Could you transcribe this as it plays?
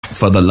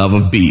for the love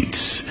of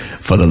beats,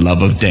 for the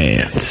love of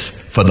dance,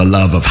 for the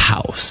love of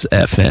house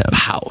FM,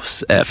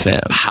 house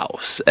FM,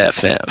 house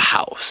FM,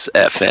 house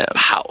FM,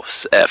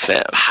 house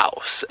FM,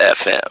 house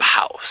FM,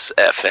 house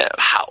FM,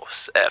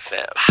 house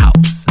FM,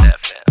 house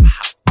FM,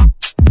 house.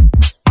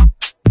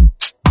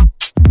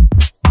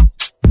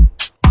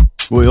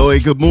 Oi, oi,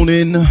 good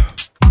morning.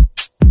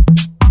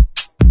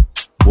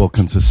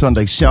 Welcome to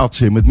Sunday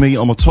Shouting with me,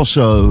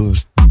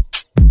 Omotosho.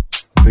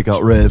 Big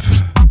up Rev,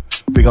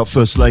 big up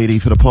First Lady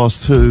for the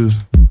past two.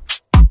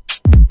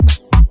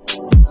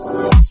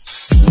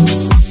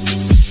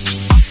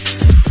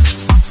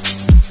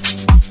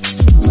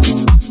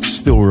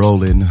 Still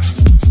rolling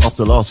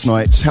after last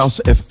night's House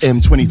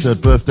FM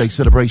 23rd birthday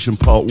celebration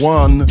part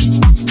 1.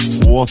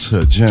 What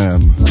a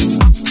jam.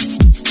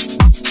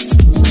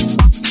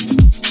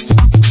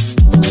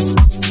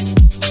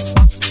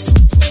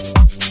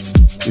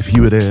 If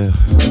you were there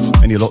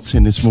and you're locked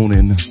in this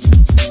morning,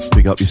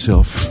 big up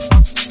yourself.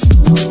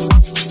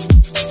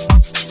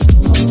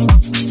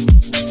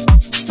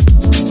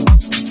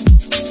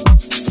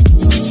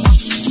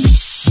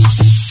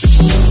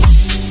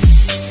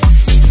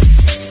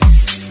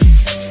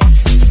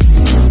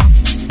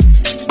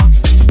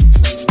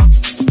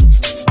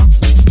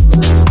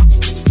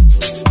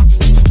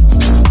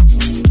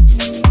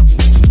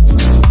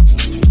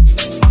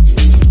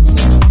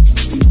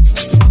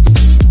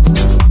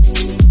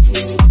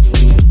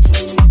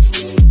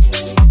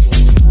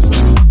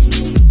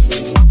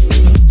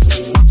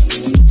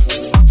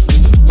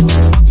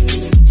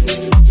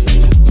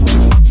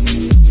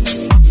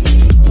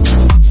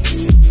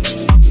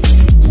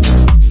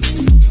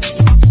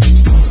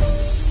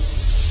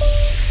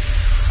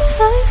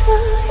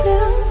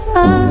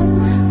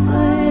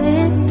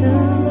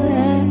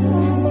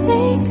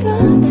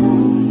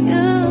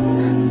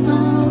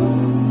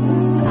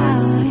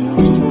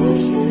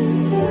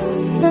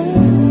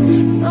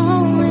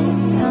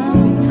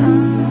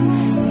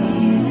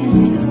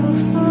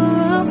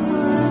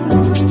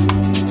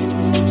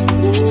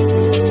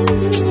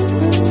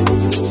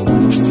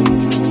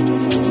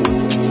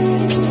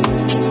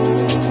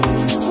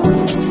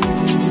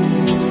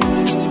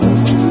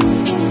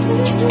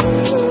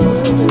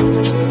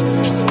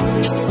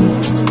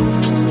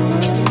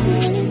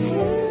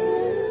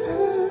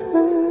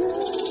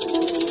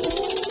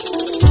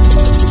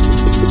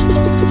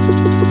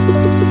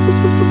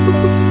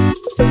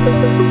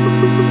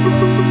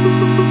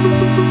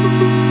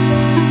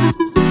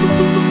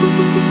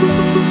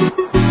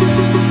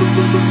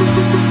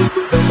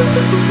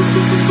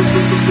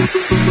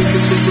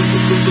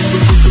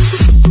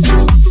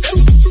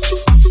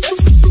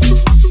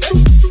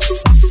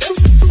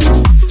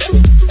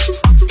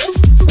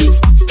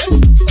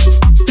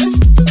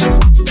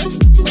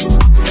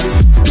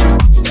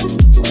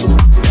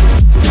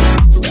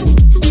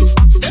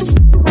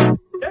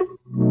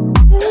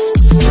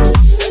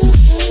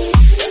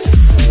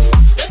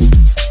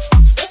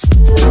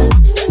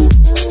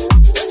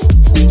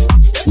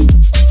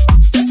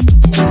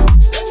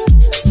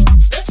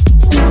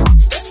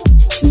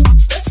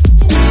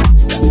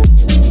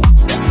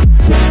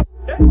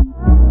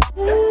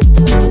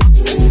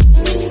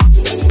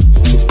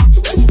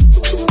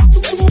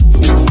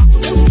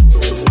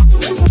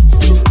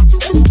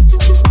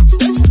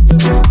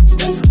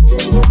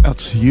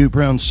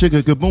 Brown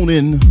Sugar, good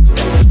morning.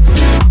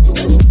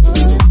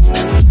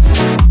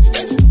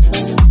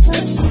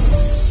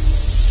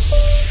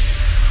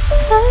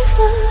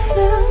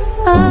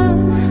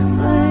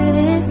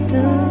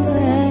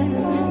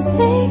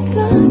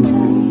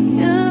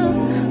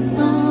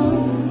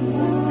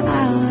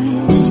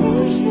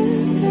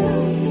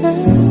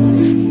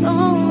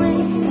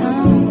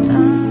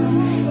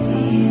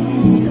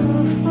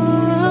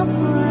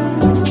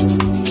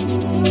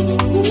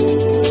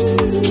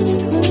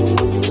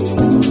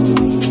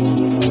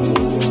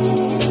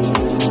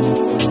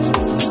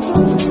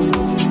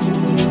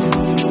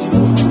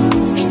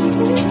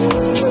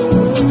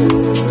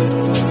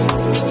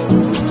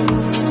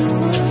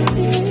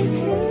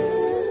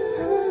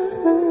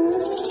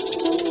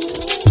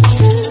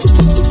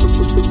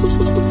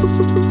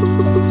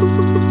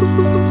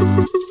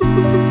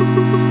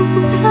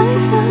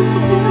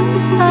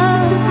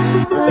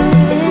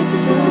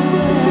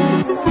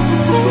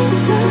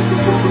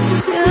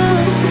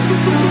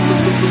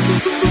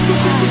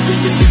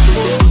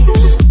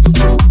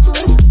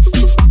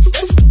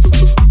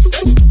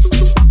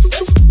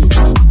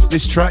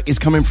 This track is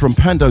coming from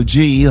Pando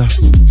G.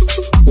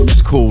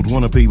 It's called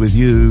Wanna Be With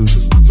You.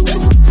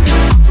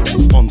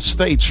 On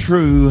Stay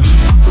True.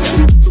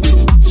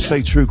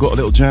 Stay True got a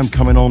little jam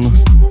coming on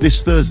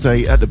this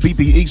Thursday at the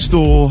BBE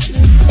store.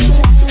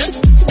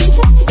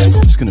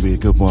 It's going to be a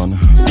good one.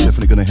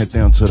 Definitely going to head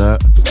down to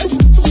that.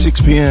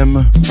 6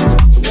 p.m.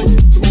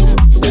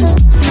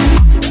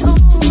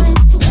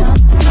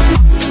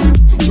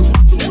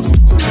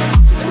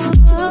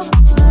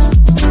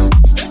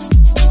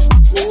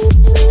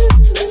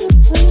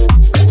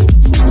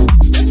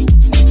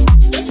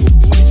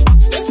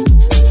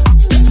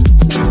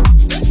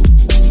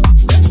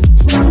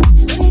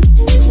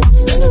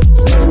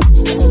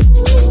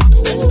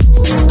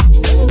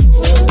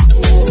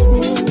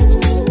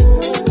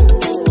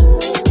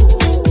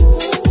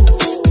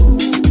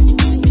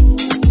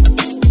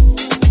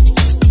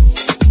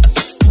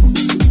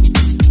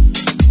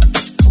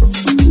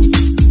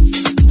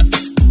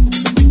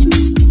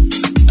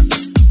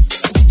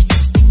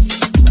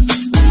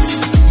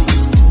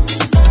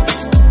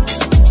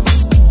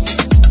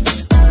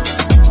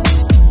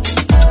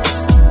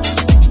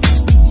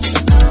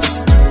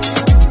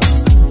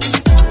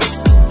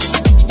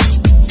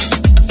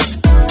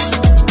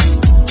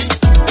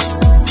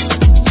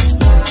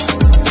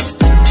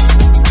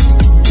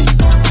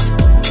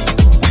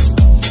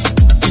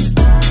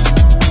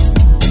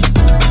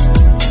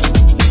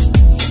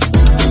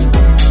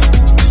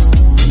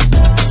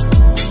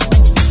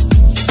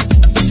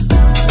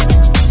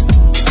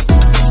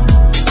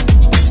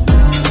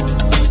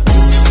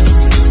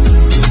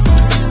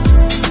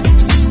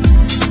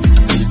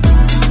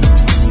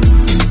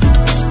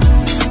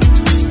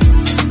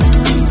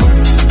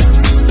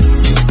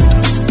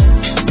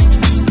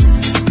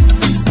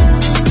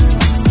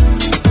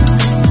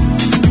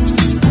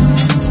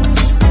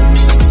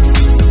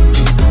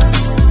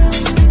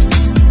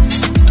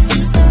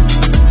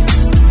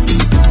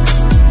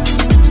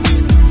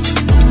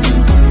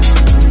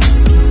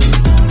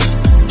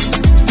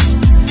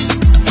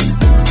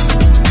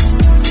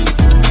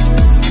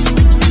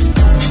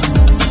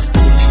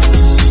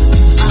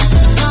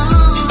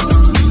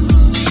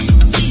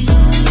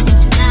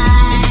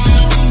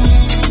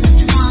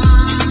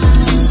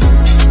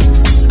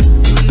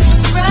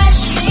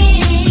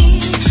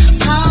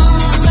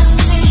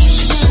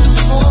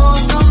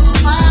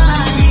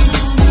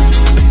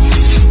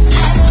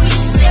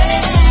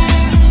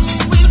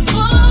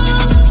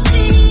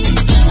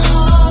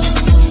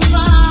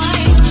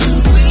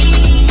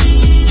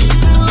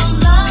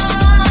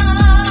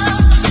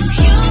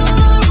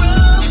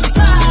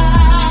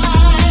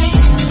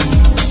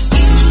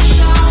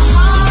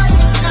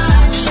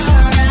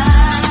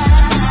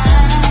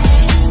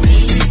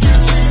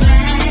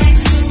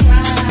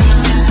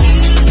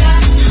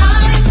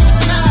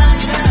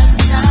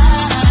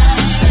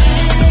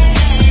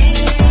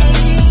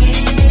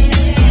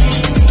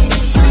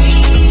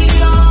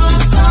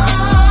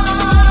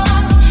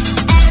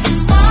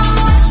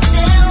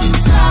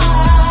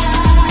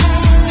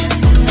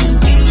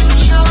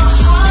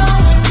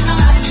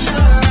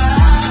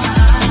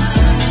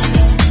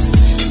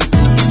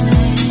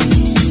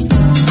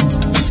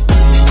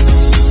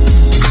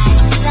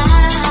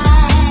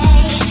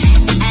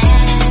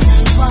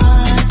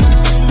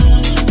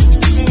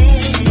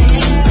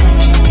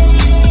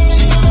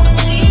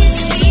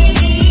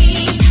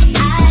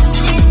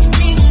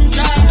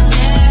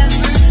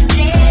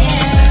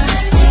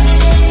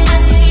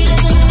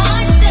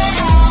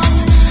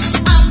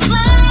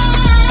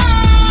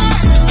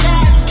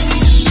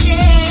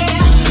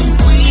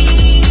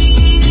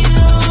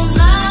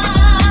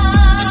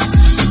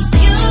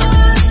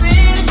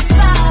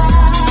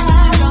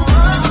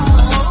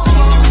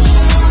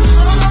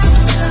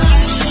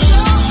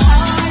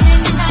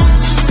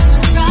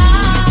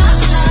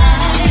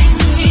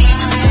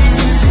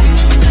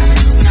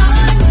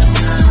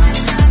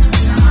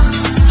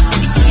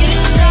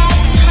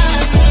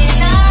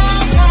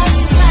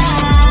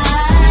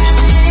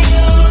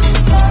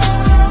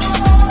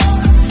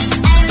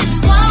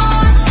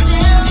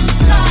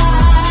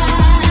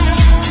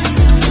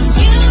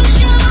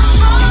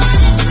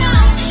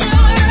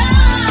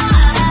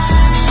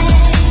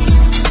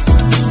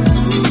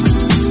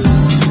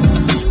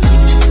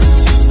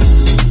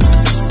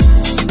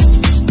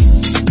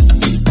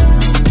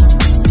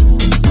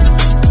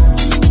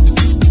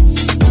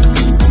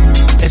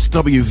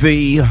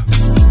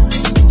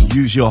 WV,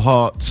 Use Your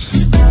Heart.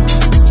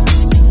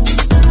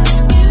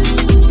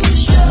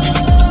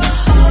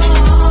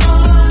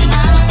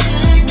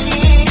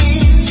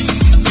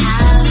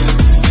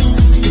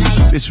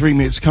 This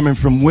remix coming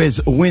from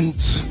Wes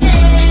Wint.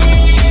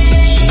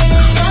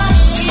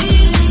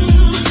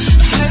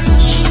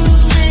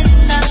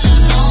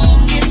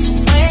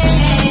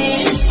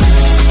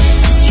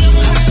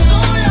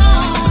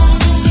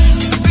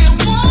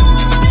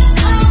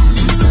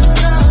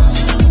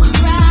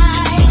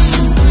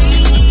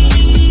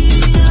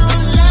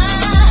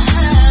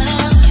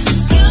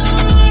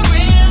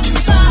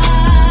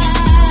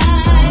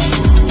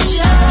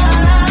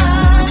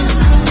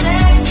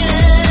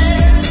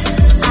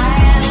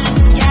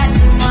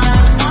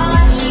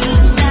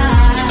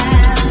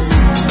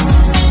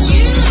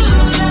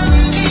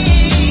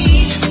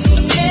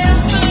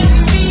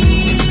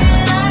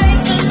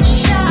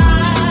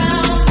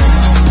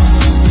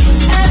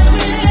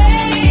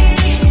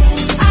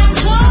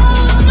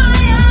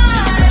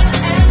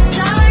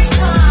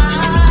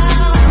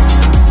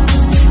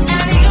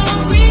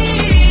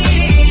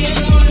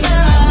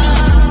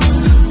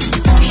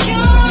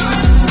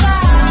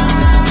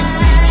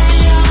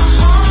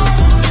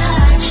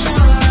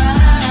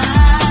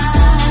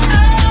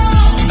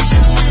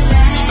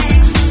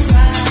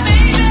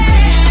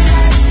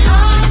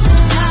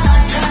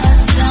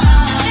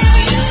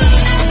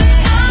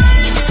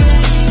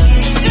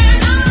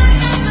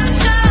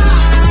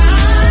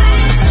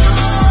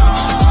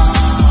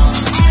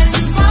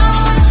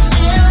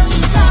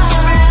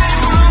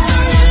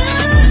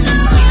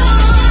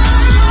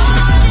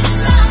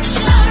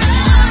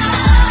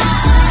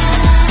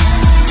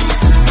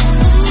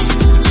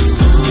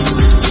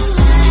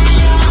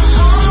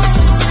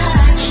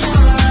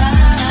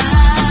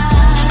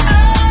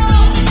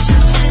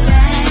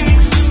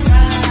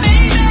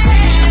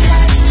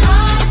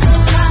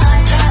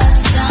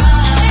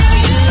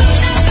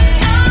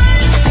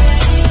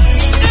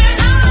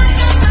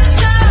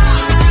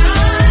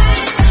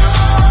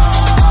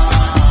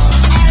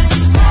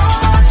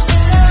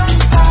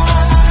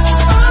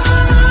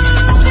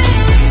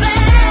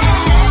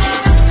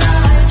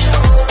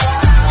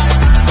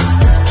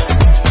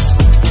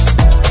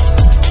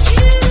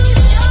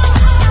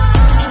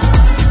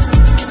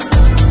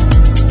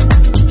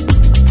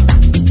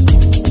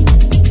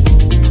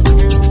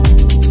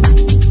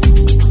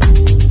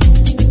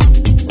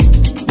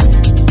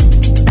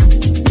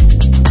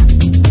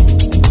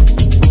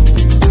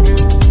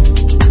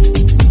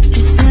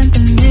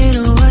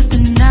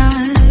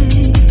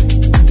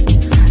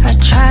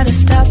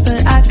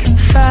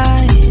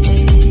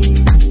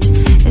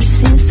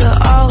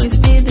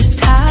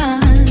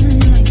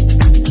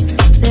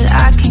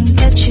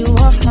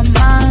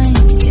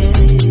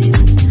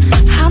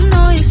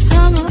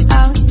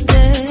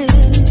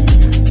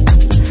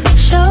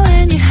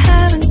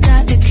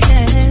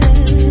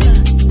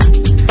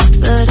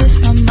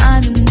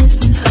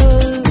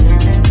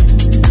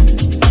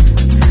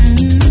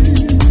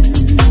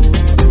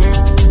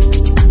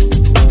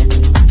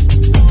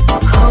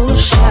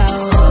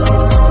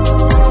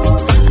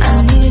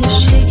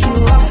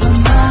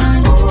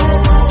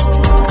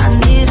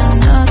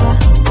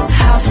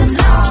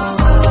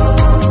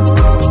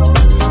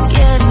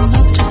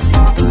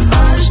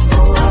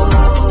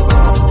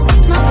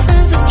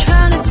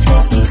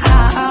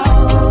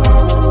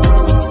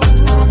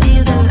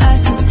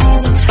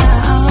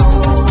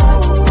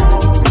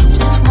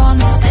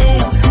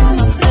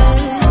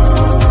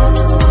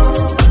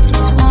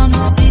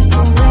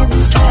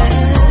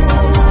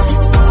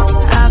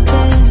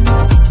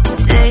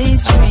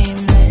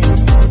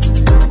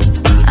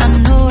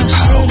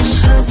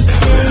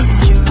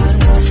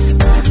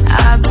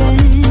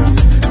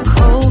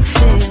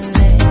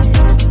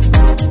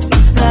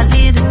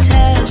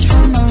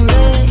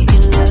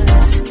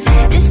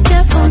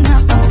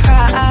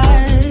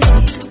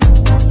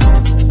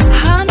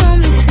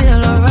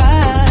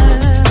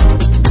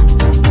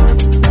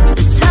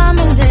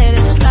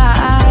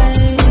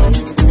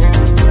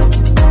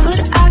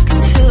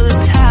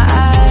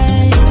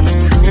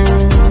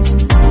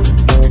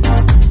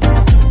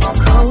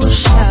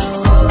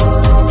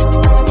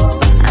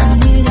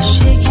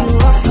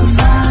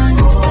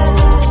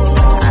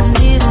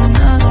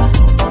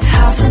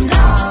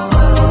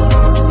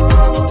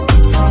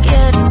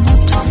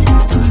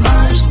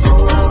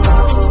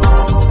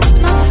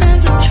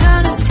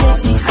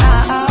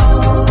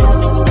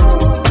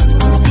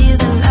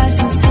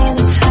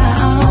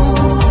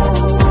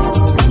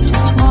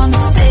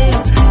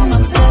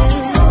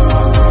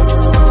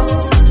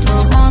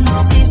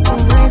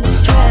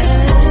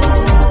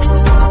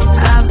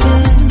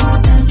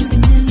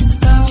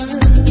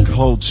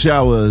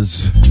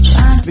 Showers.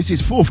 This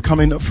is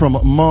forthcoming from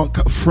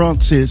Mark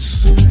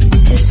Francis.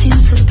 It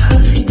seems so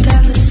perfect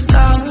at the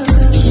start.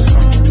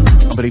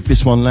 I believe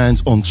this one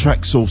lands on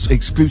Track Source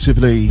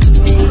exclusively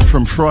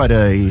from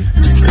Friday.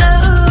 Slow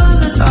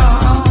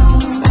along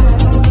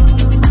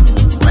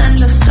when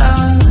the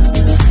stars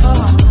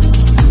fall.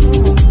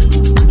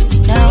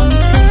 Now I'm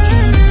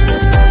taking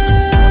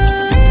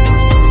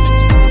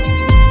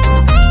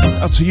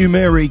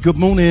Mary, good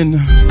morning.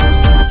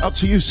 Up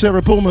to you,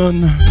 Sarah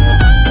Bullman.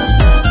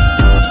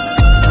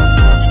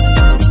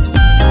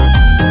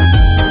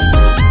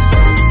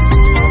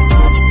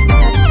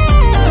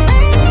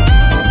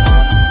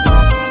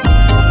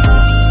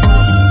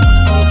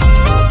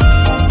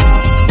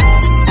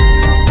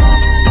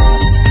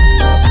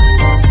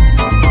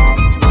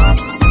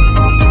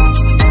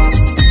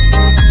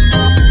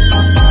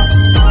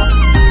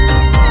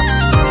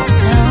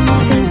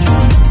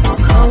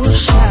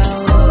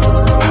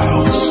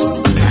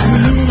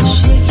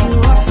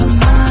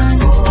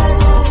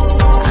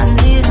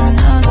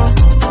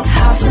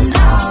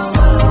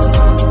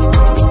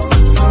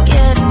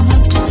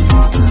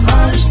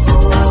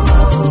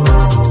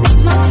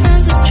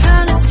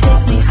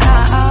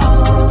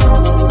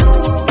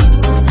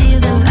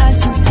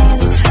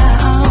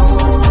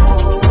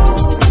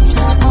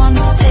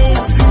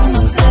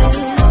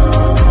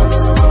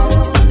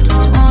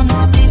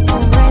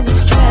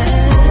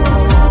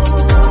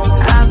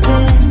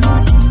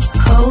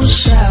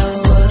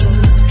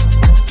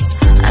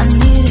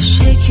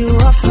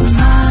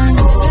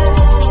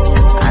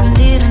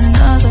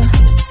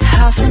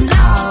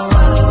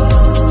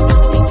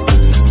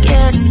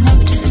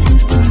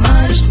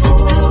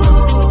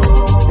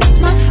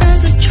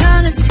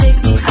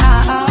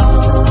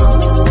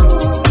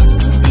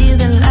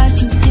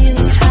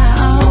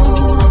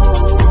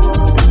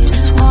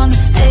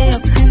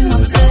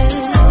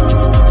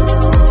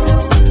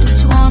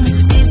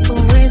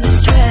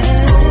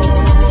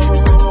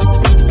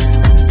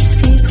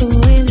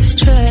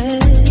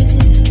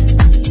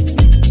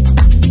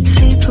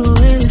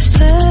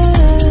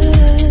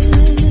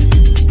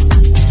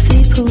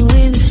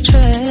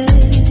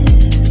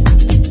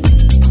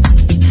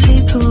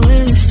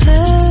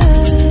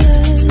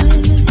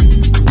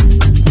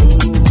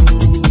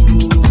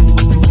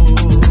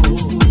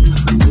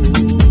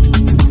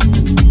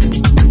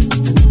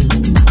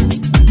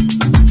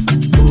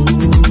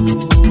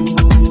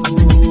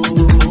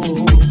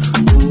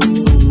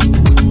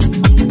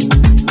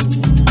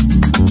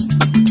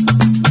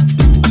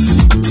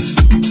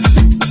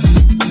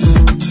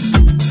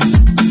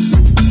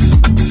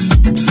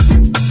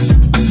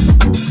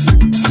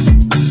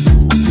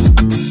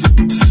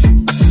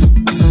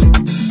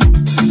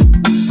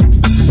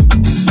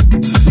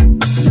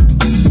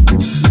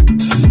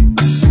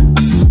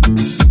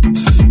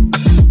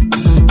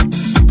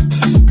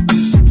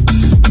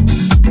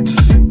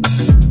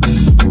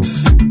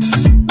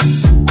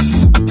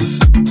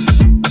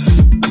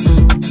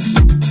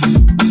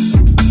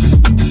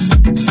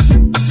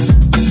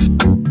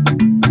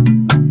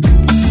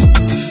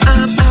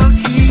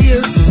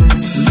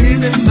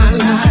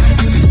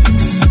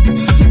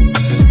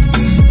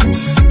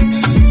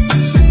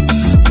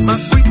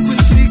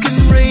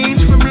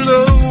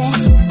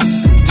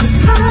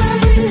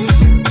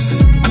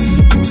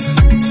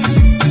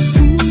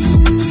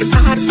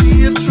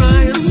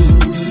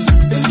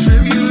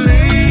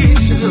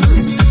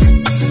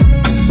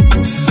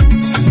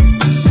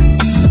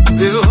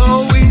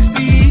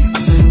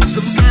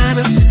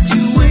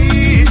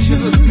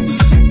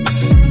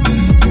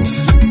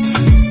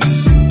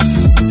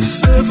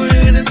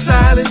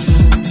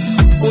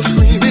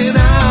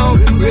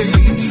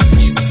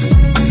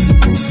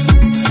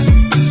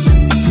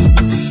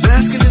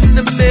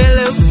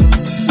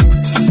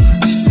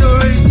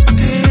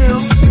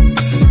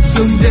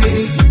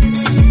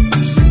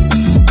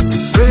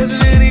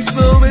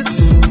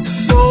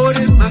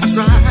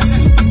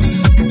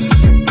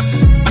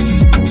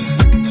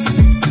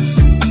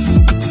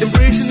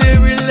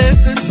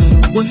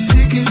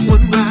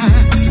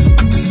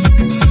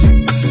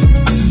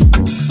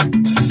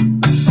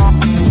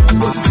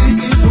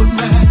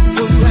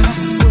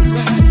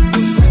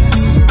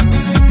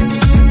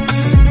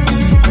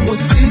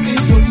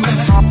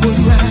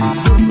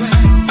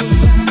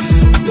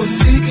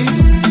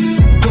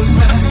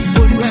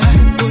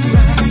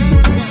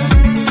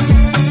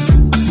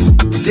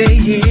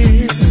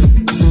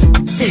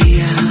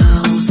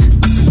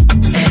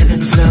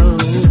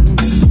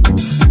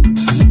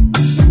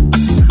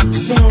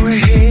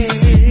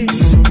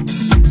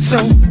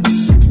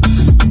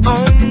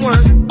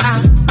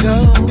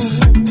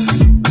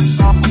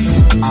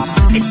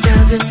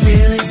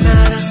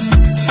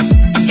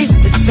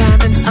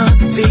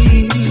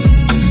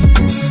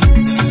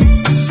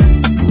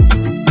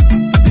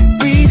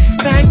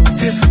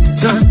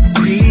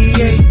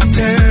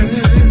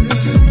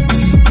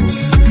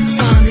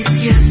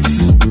 Yes.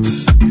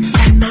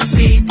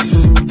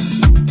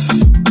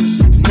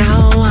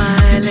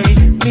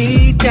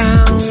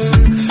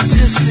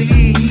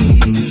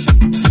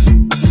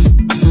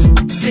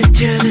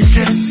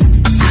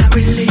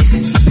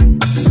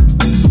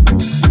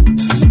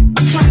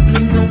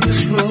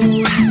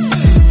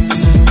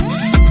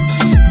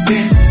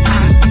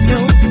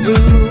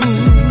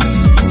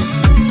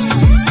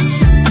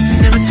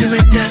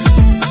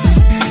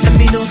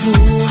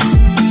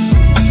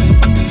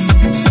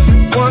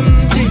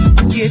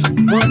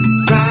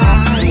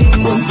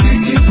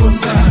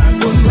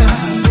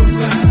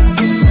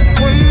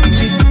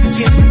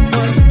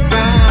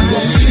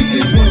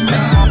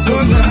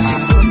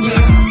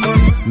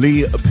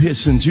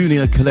 Peterson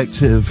Junior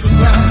Collective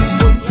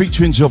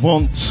featuring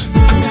Javont.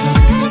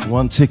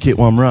 One ticket,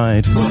 one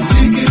ride.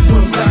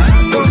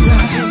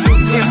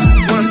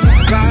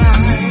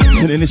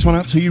 Sending this one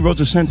out to you,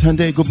 Roger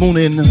Santander. Good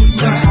morning.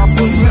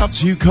 Out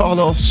to you,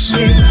 Carlos.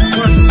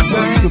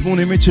 Good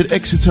morning, Richard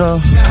Exeter.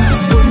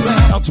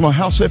 Out to my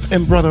House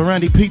FM brother,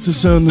 Randy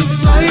Peterson.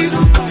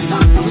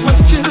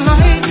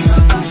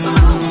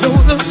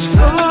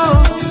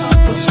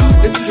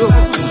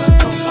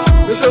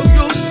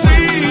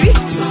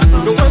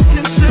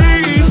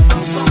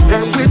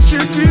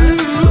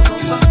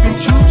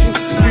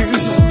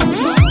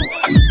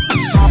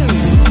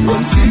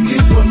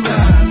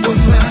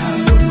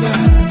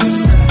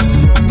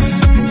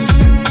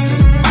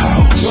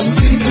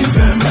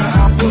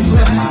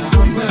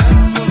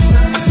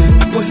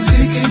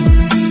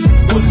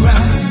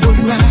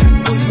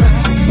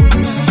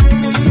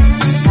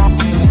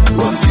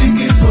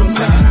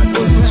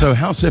 So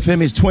House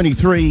FM is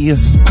 23.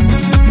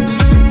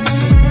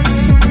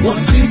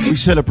 We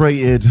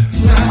celebrated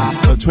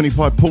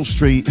 25 Paul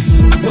Street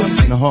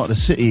in the heart of the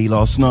city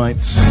last night.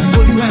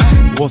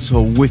 What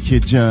a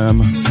wicked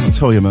jam. I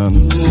tell you,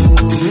 man.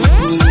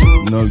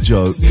 No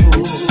joke.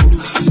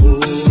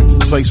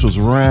 The place was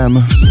ram.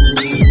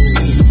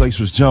 The place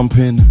was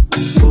jumping.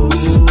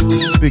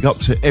 Big up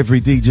to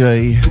every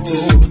DJ.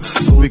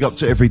 Big up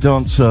to every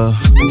dancer.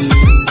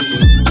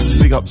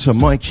 Big up to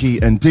Mikey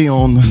and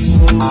Dion.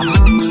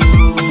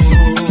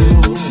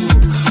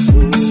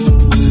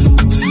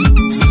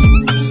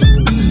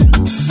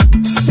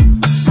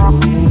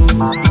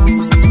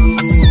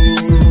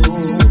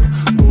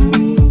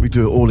 We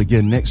do it all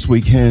again next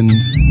weekend.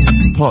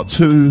 Part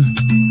 2.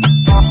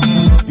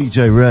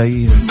 DJ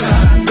Ray,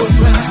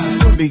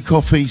 Lee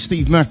Coffee,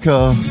 Steve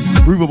Macker,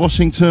 Ruba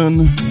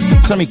Washington,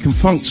 Sammy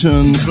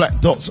Confunction, Black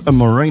Dots and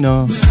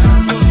Morena,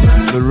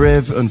 The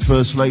Rev and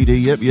First Lady.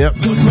 Yep.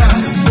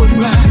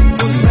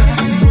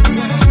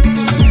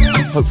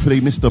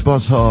 Hopefully Mr.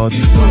 Buzzhard,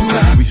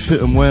 we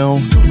fit him well.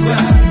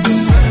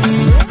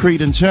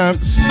 Creed and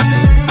Champs,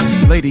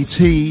 Lady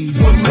T,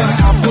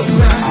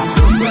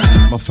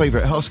 my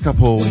favourite house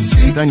couple,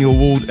 Daniel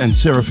Ward and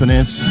Sarah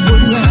Finesse,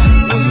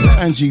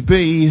 Angie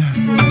B,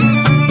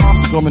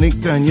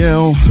 Dominique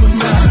Danielle,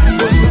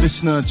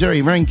 listener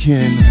Jerry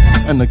Rankin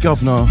and the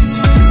Governor.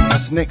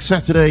 That's next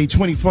Saturday,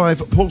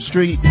 25 Paul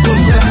Street,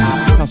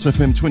 House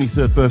FM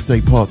 23rd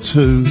birthday part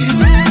 2.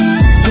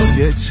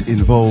 Get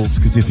involved,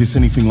 because if it's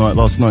anything like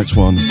last night's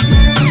one,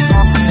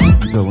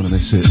 you don't want to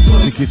miss it.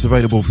 Tickets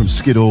available from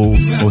Skiddle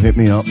or hit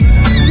me up.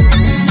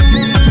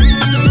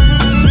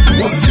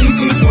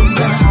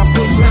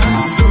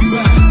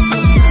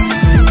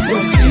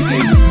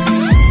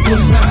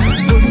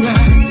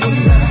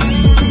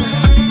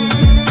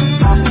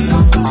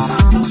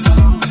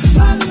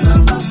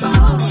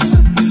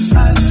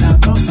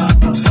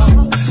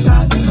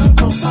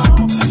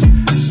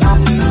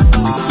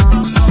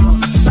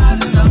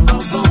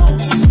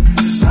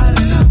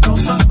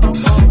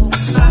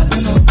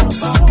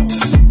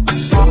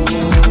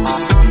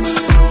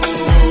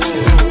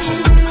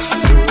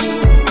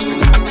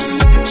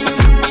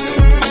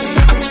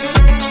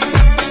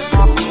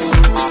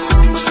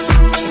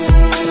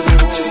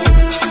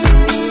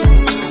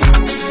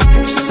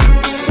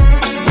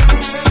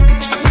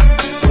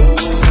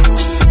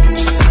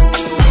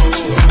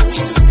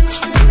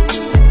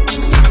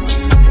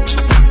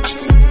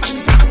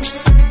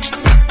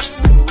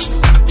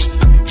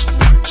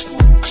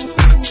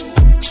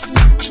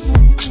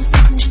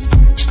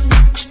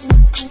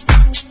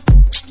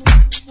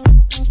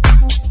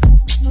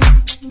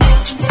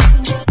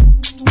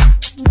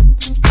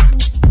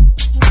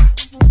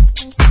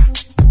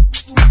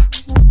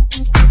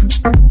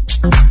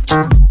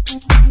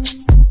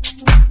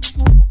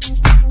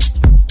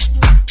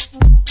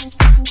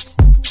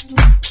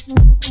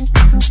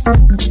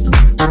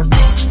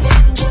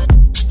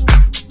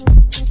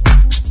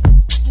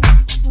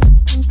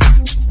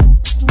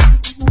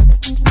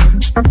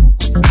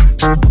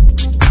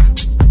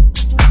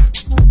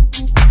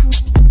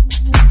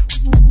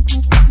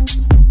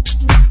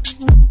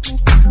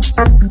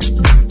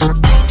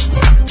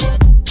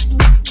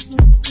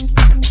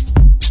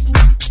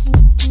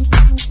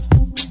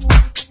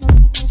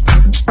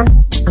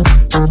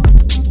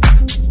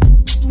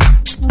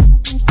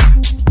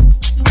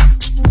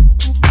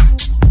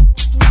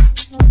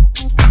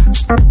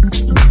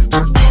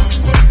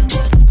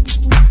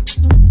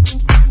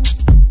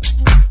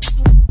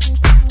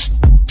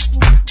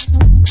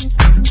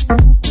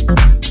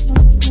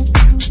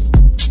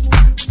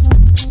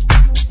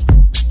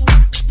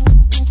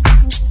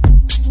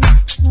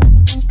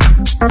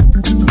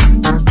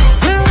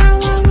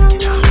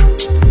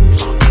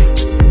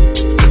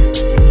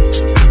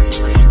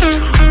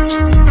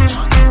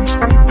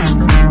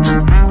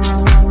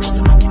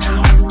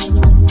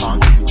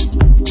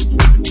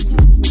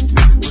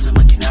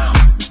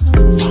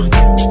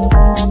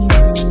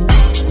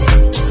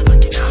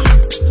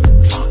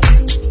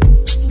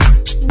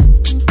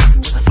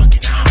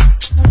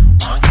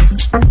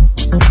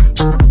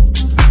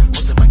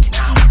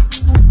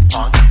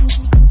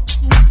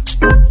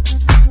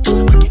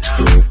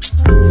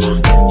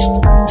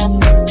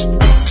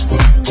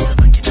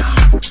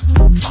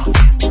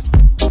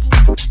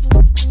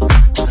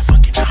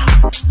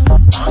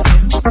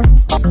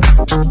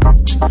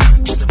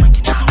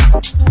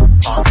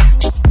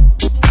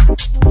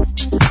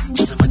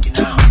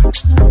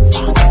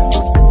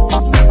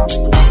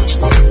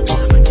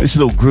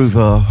 little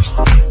groover.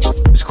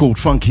 It's called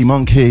Funky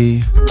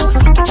Monkey.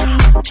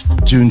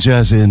 June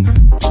Jazzin.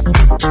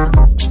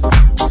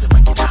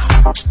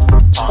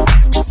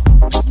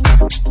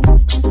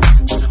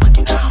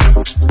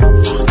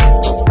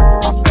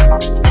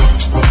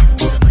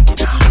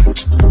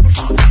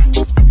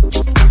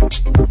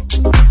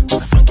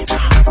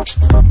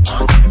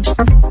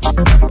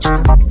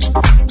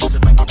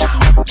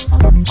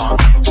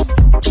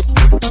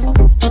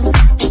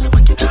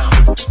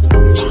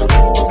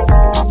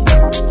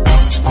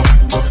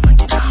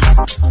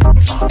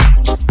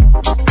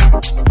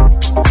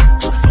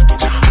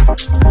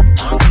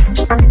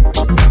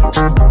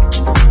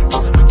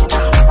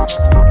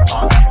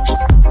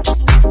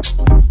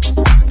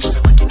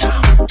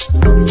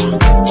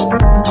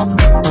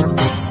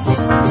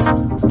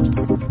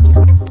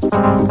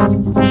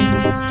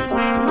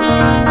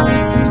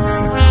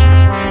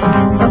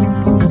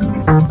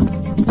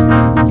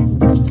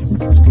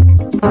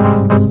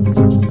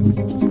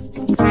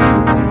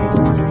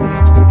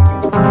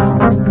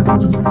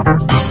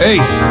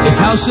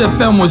 House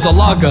FM was a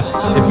lager,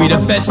 it'd be the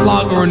best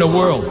lager in the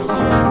world.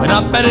 But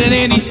not better than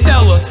Andy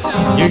Stella.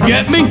 You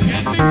get me?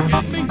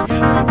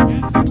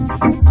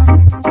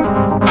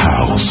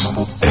 House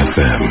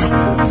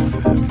FM.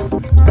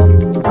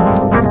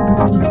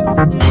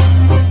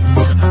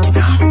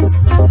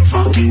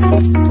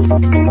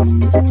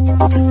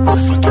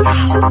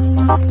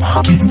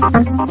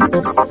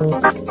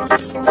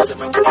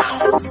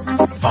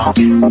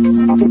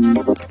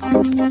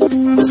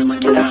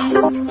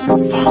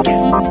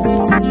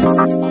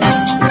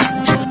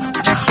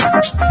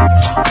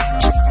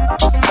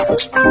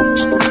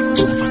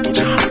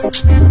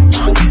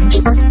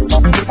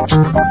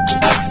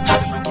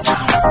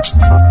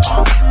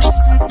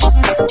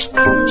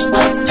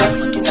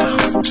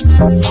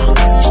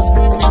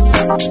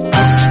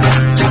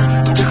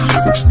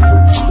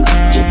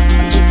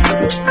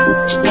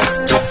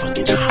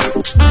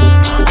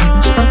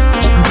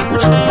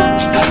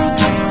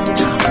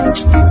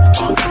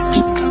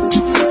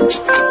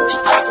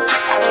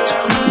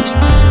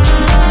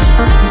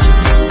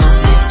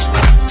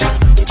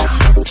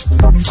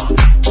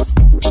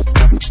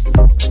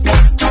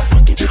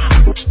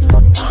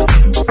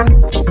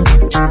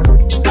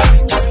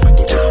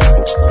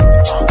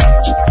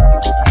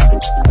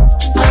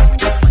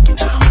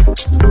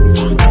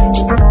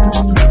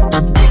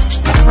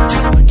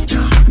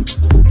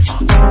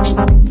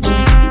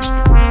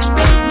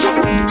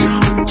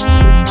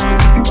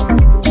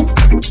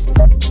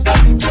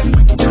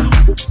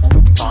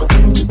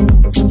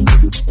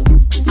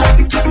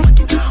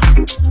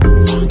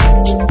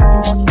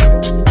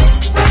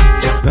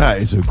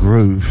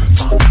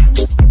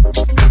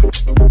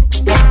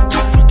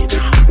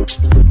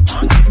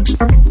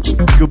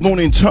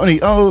 Tony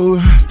O.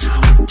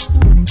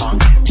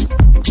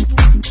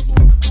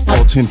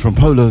 Shoutin from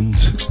Poland.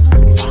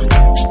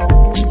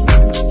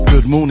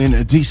 Good morning,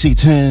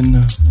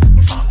 DC10.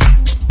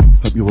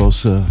 Hope you're well,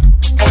 sir.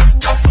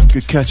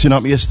 Good catching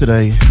up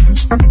yesterday.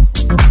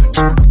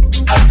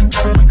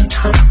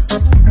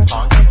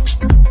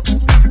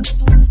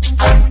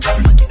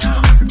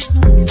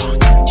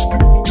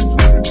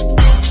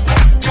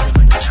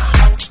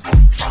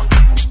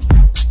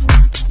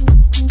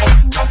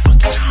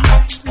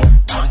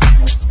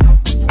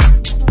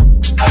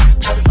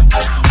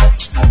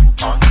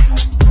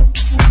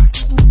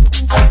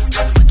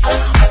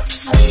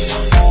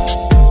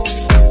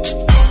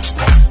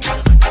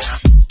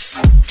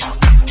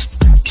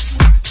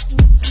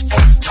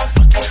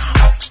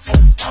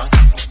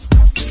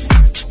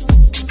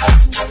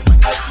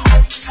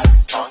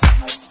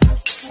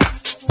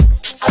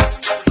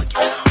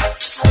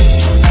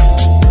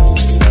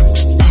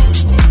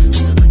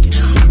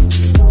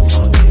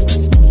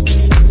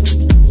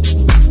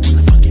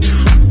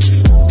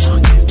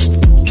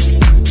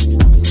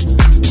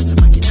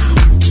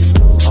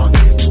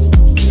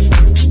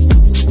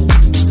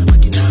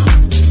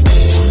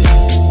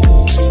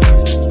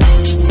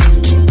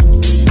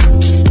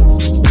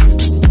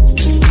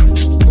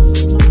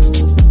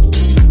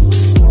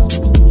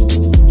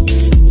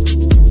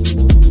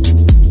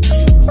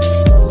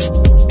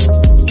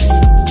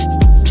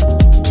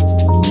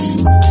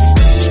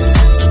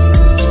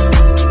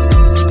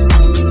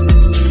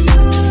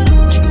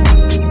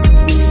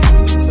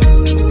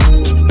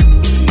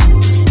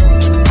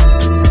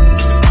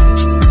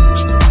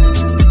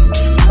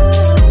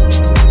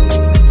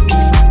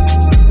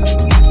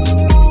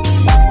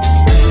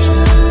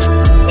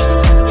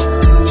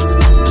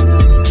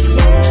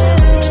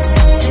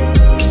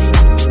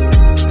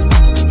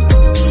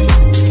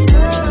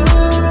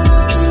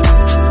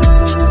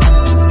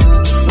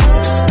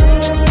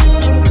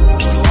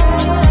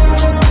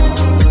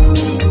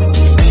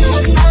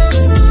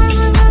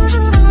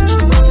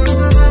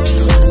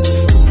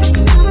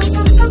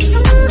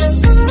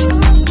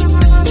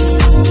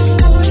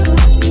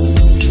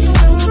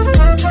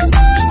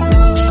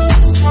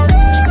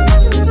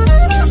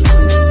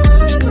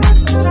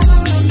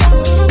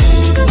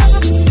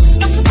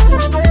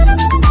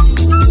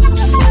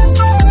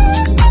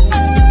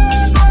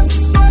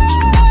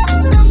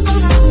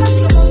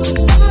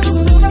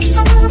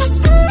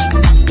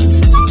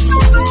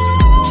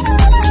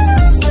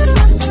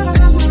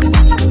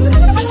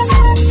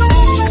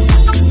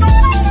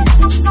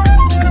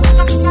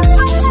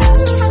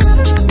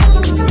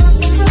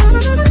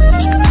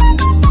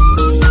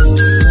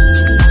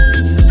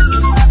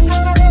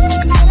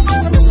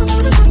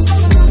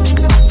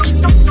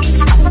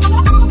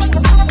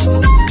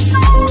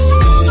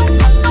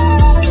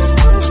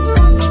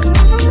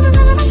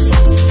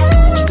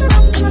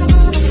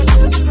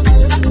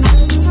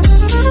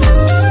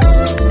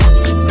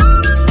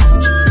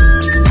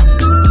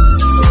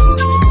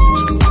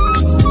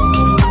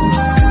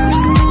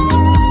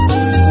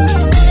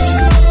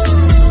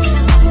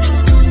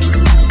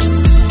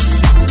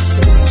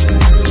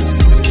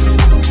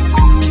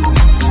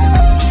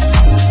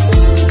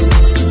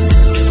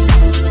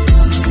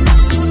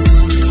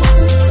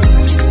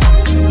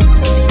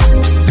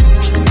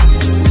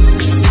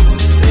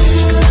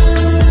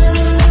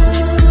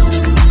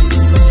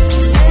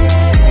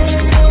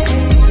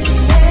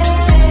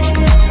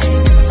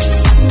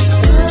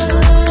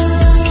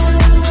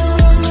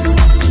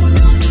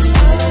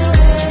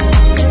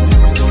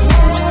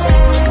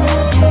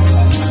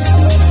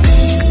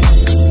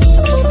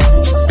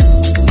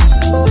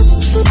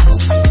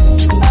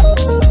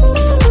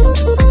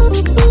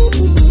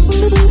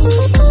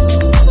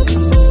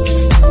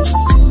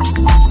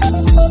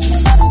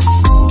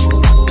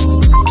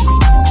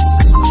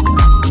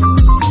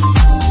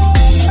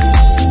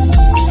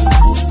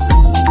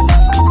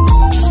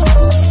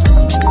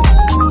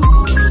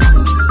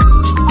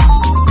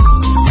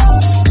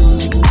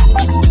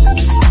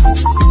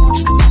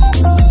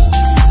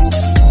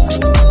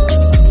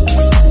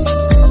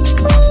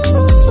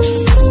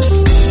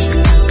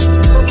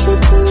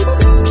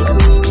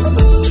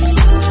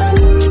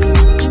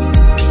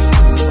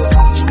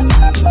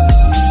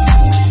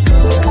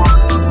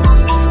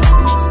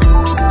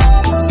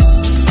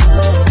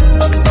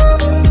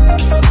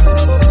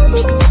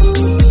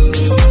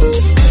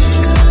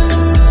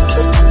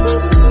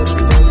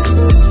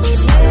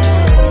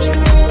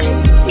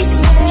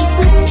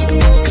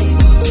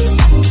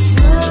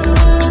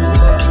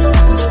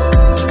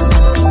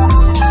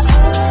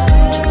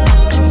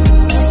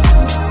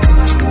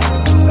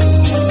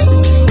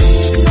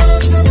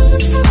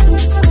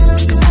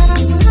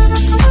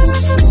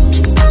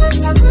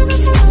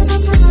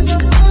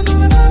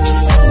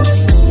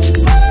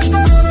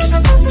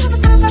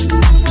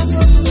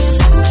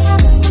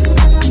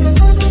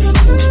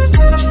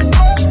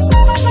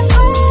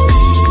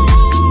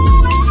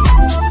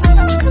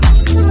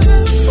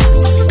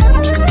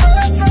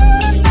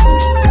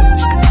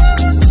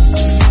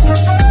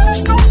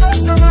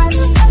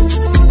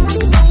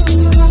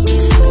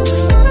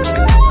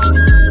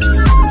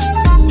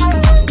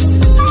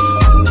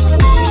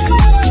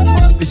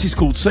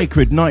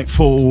 Sacred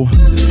Nightfall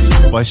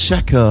by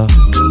Shaka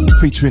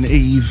featuring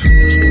Eve.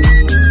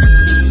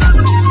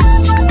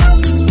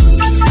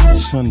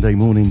 Sunday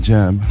morning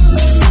jam.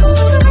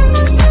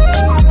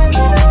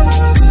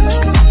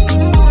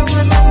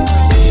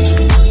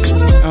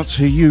 Out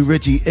to you,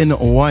 Reggie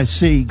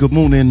NYC. Good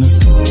morning.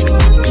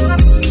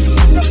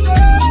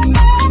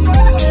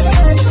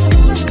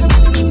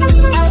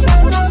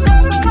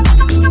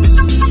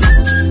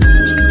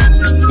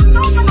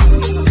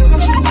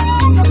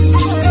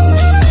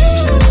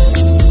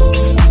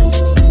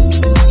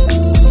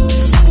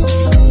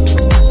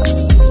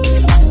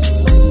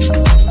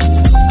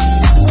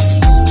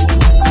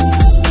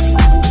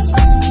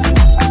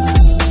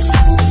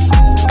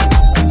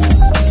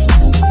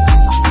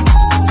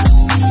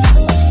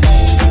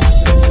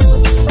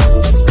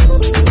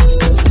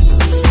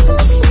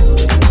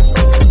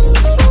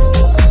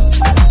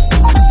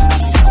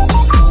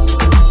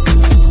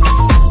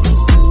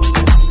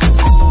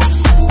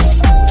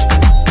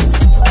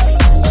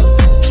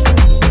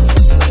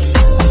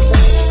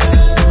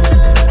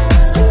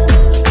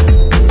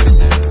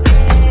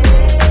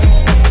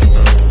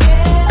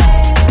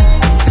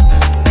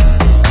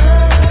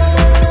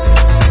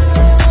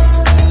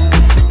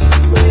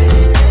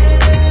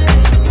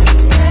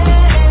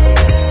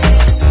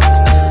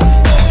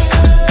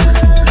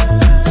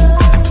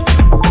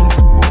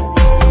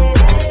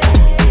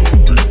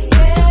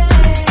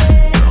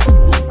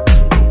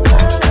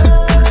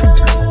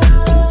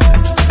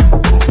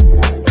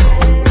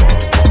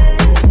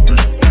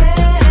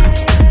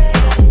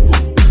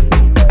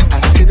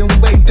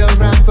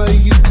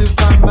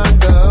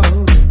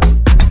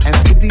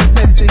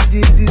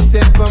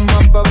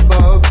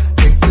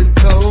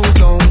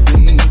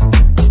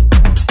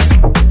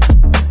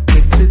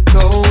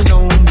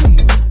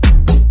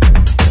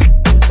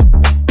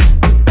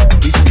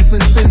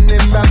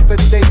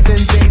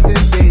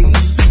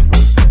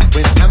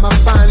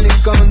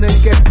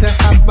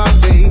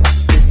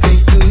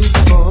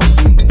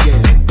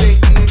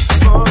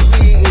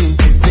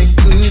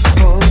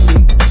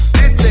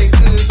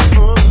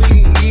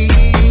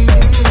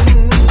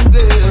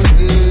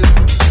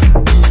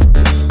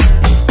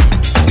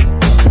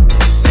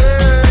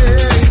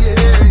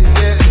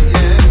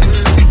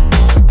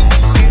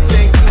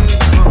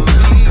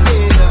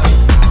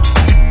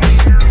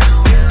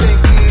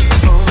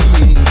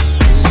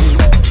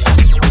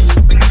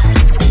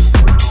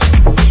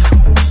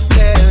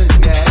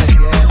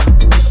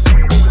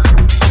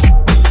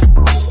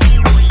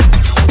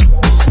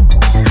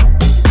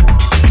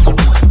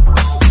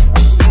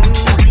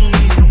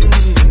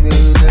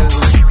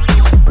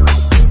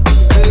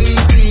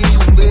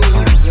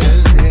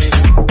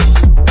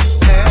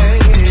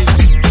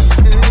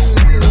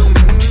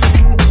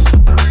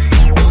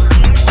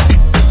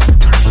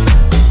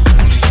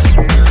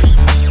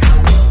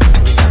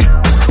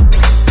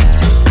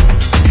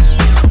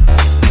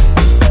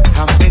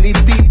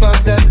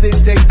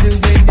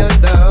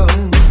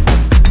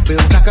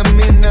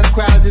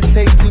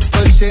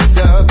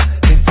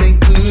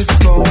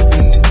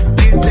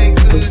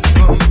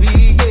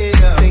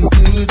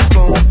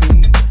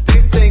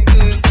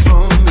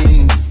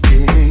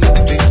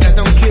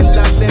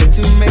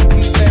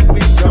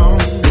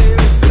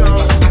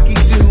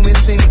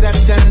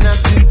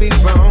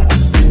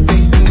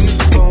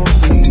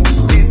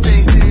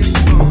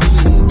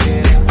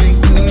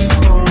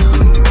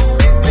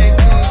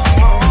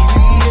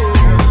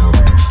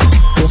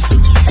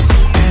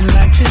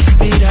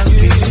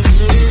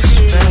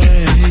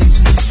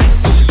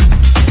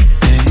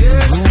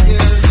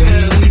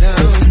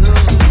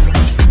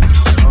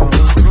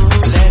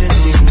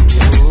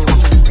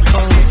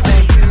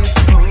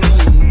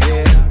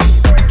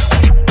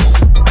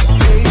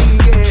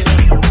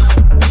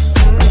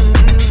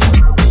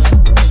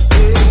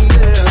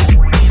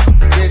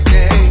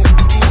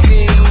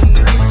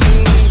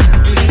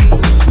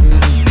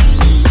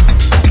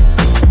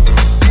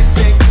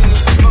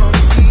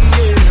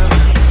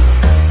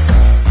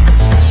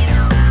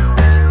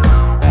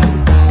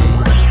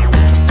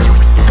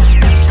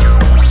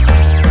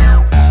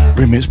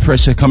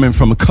 Pressure coming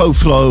from a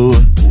co-flow.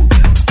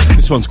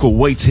 This one's called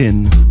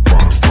Waiting.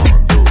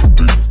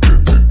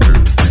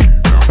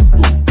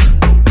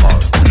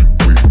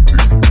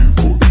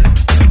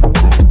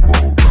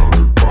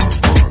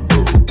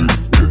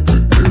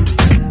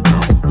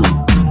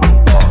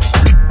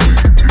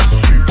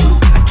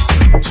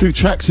 Two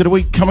tracks of the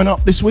week coming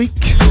up this week.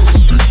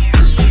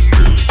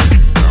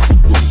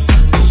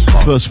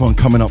 First one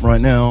coming up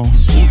right now.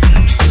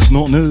 It's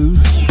not new,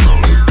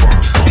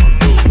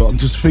 but I'm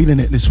just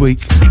feeling it this week.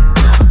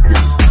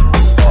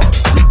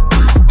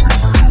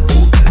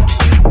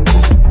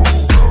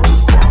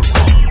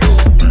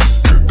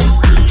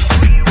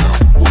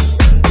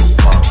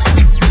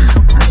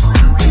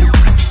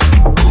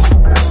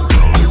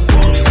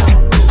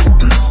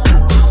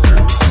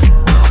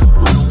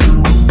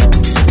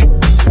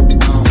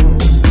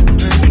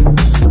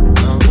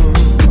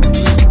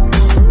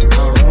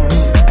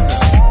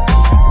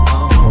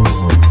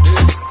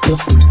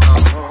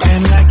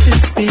 And like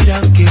this beat,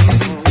 I'll give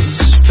you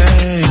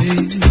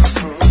space.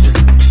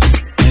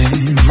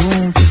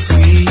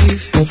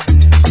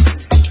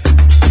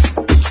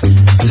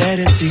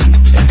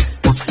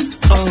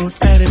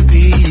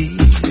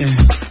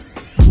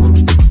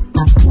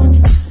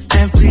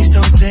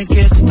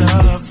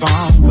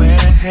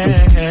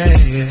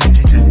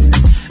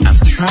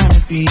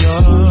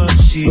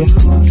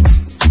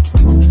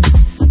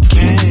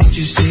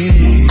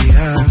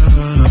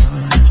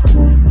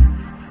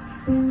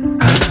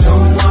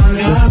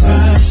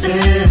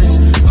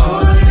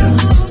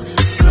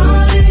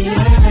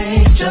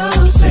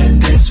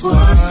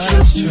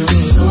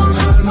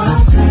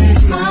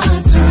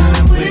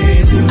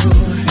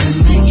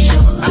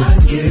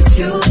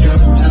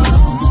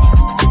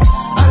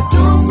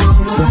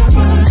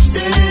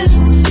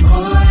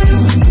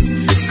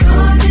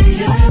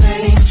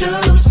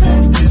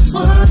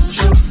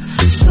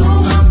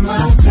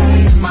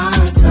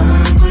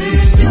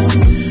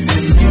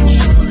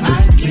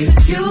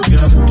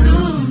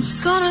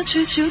 Gonna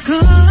treat you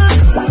good.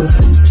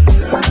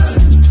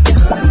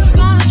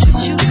 Gonna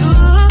treat you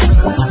good.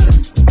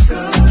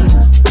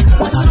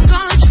 I said I'm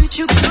gonna treat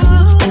you good.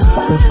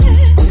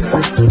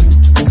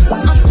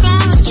 I'm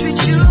gonna treat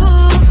you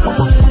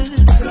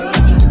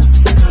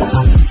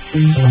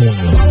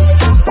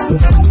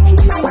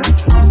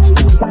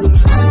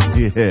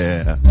good.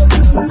 Yeah.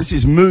 This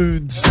is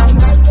Moods.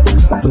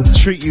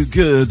 Treat You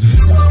Good.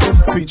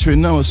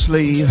 Featuring Noah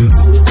Slee,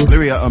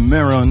 Lyria and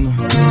Meron.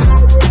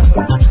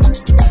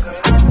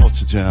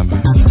 What a jam.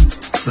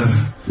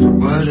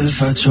 What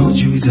if I told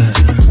you that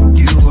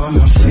you are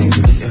my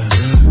favorite? Yeah.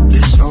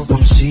 It's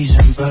open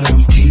season, but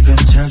I'm keeping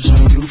tabs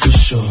on you for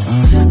sure.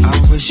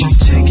 I wish you'd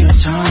take your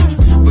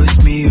time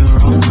with me, you're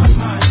on my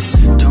mind.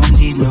 Don't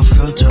need no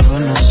filter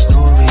on a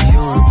story.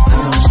 You're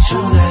close.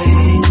 Too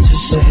late to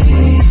say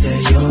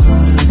that you're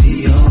the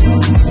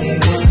only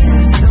one.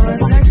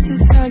 I'd like to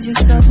tell you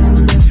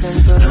something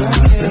different, but I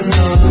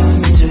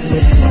belong to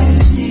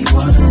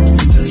anyone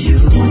but you.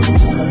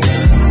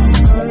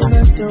 I'd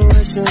like to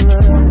wish you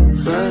love,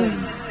 but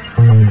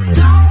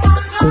don't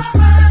want no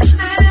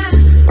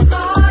freshness,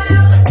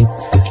 loyal.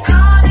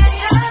 God and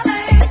your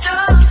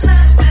angel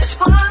said this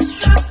was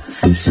true,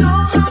 so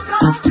I'm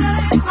gonna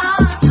take my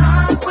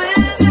time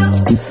with you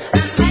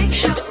and make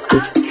sure I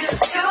give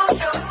you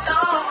your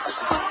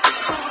dose.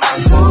 I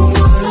don't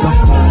want no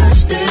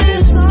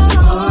freshness,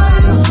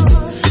 loyal.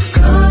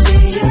 God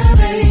and your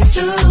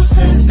angel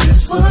said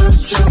this was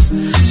true,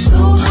 so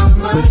I'm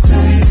gonna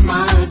take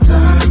my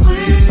time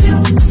with you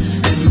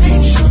and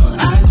make sure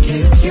I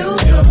give you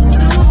your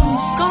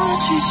dose. Gonna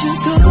treat you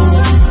good.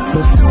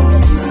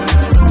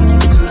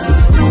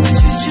 Gonna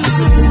treat you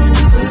good.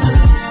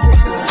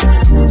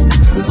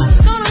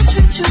 Gonna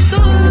treat you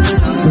good.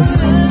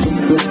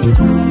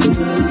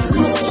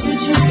 Gonna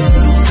treat you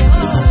good.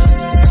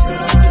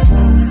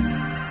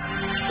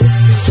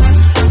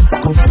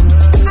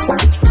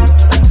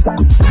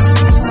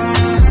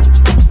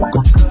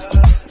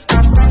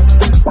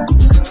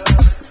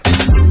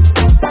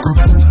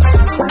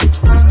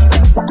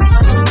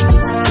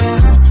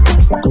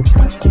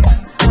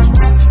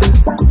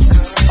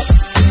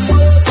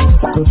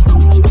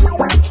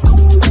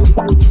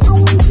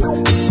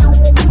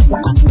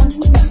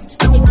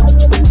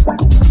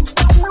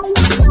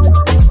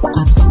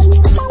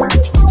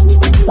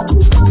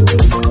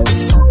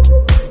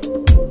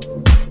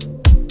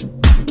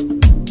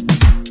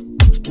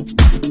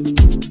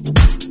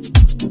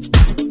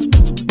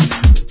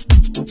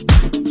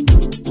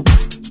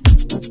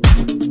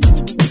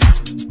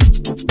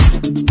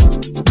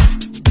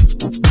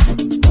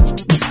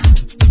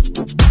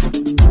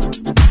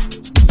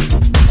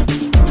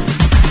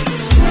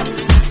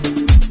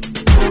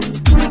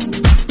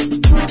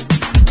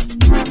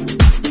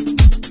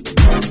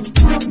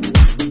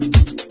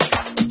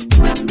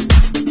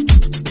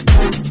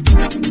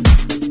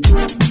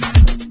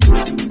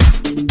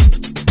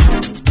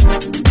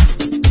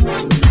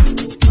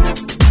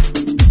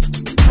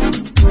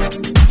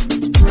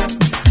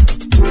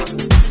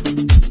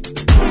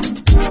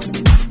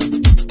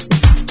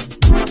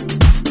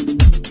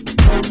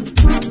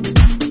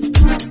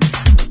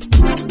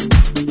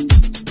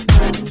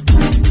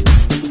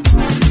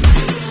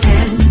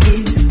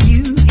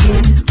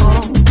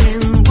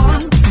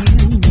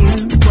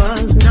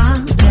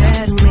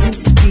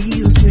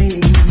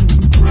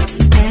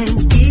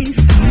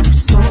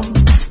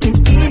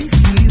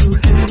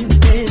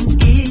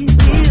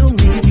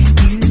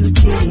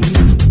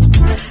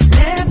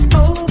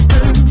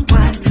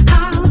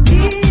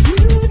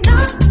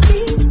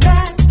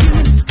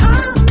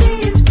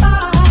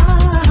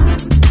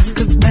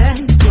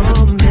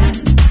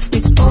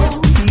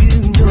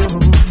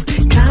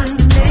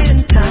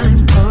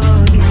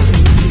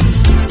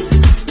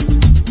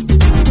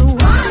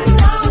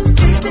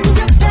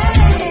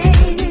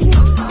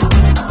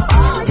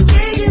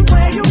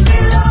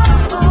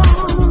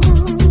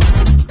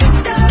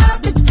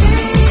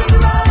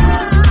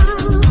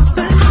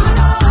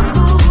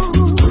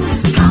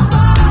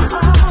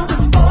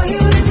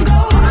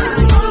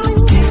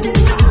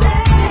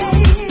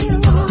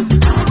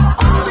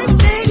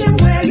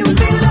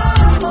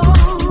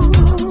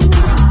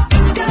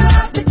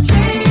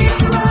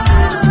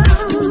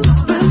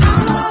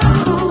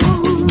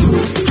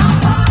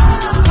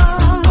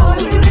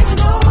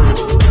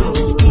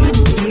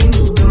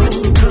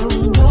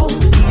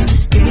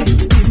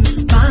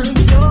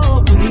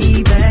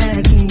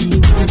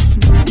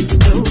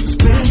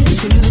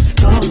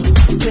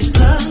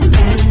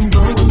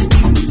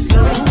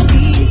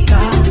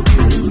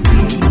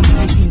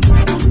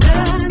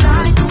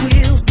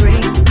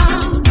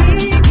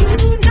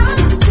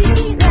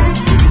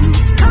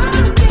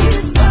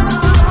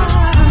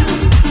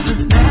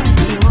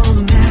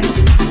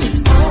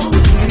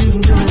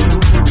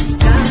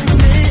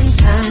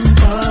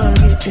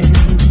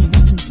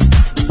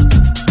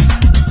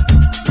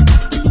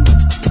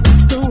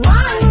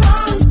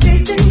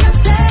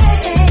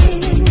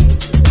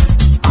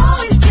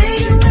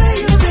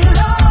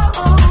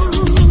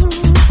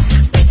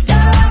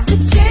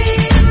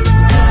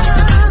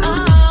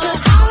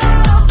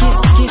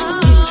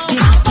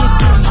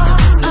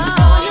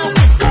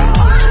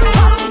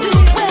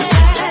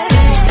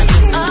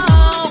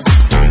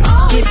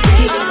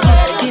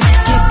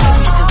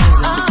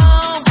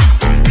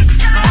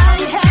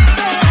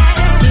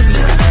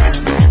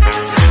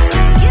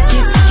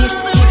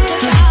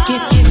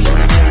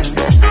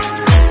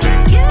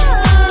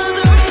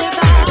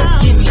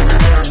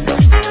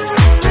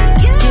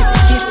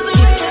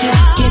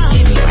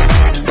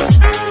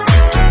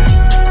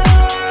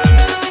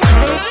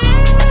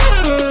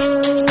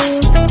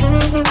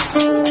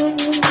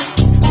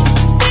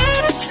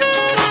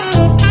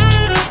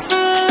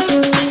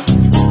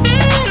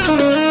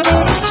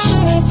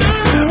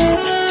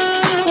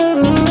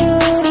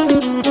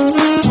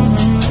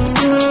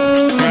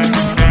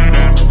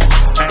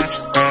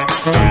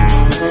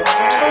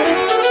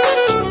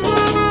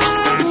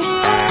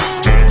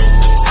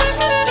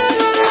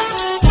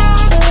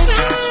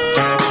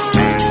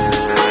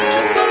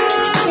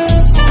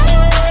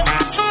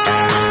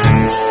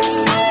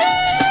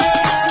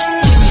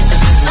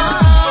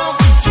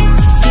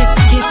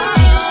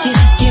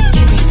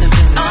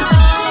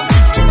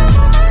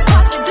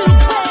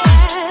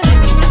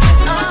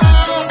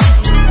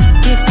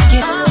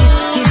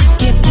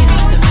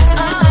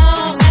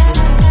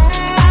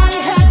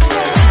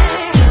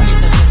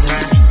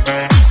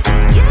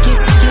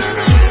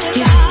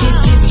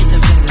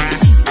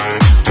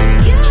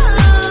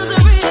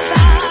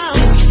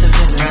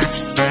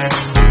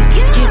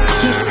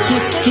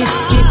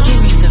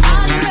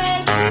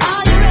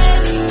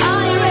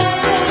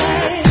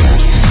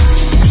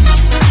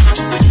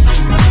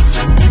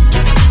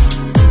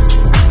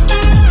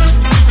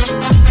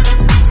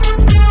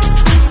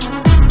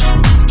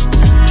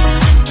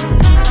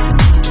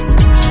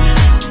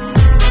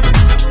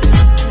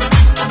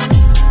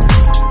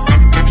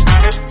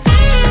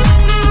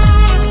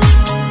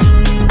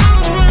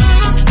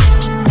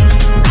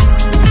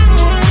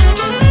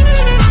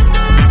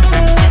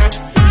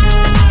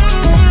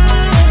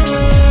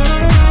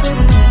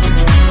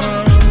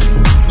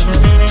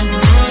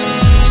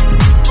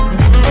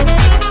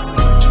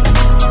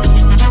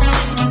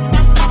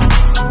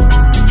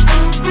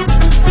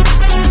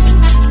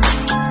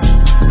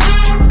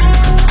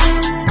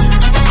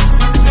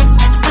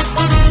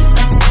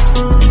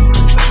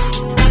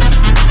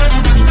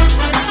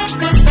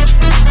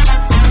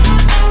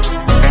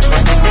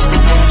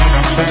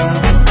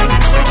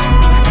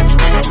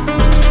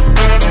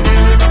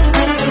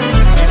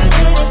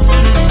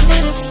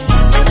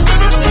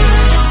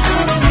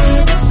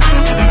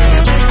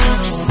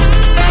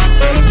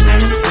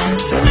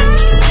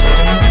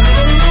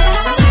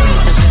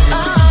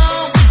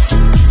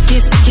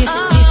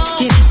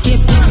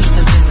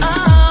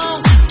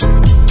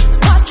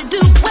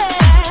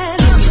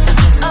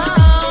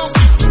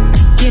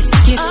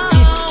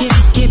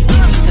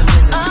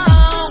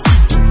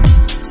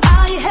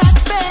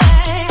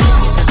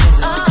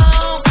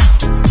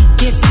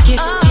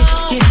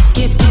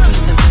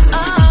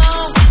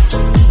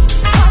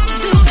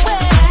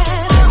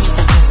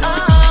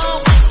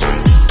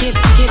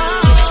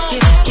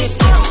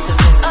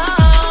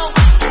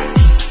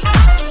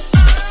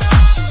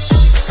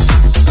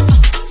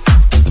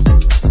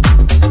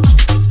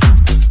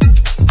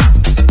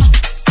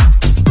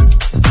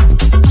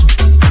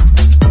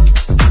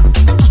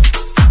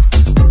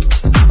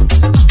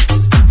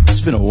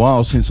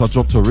 while since I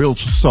dropped a real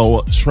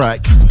soul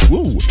track.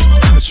 Woo!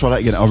 Let's try that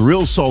again. A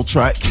real soul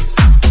track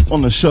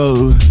on the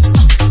show.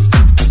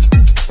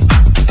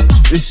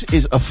 This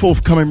is a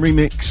forthcoming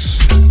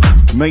remix.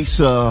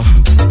 Mesa,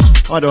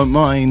 I Don't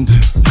Mind.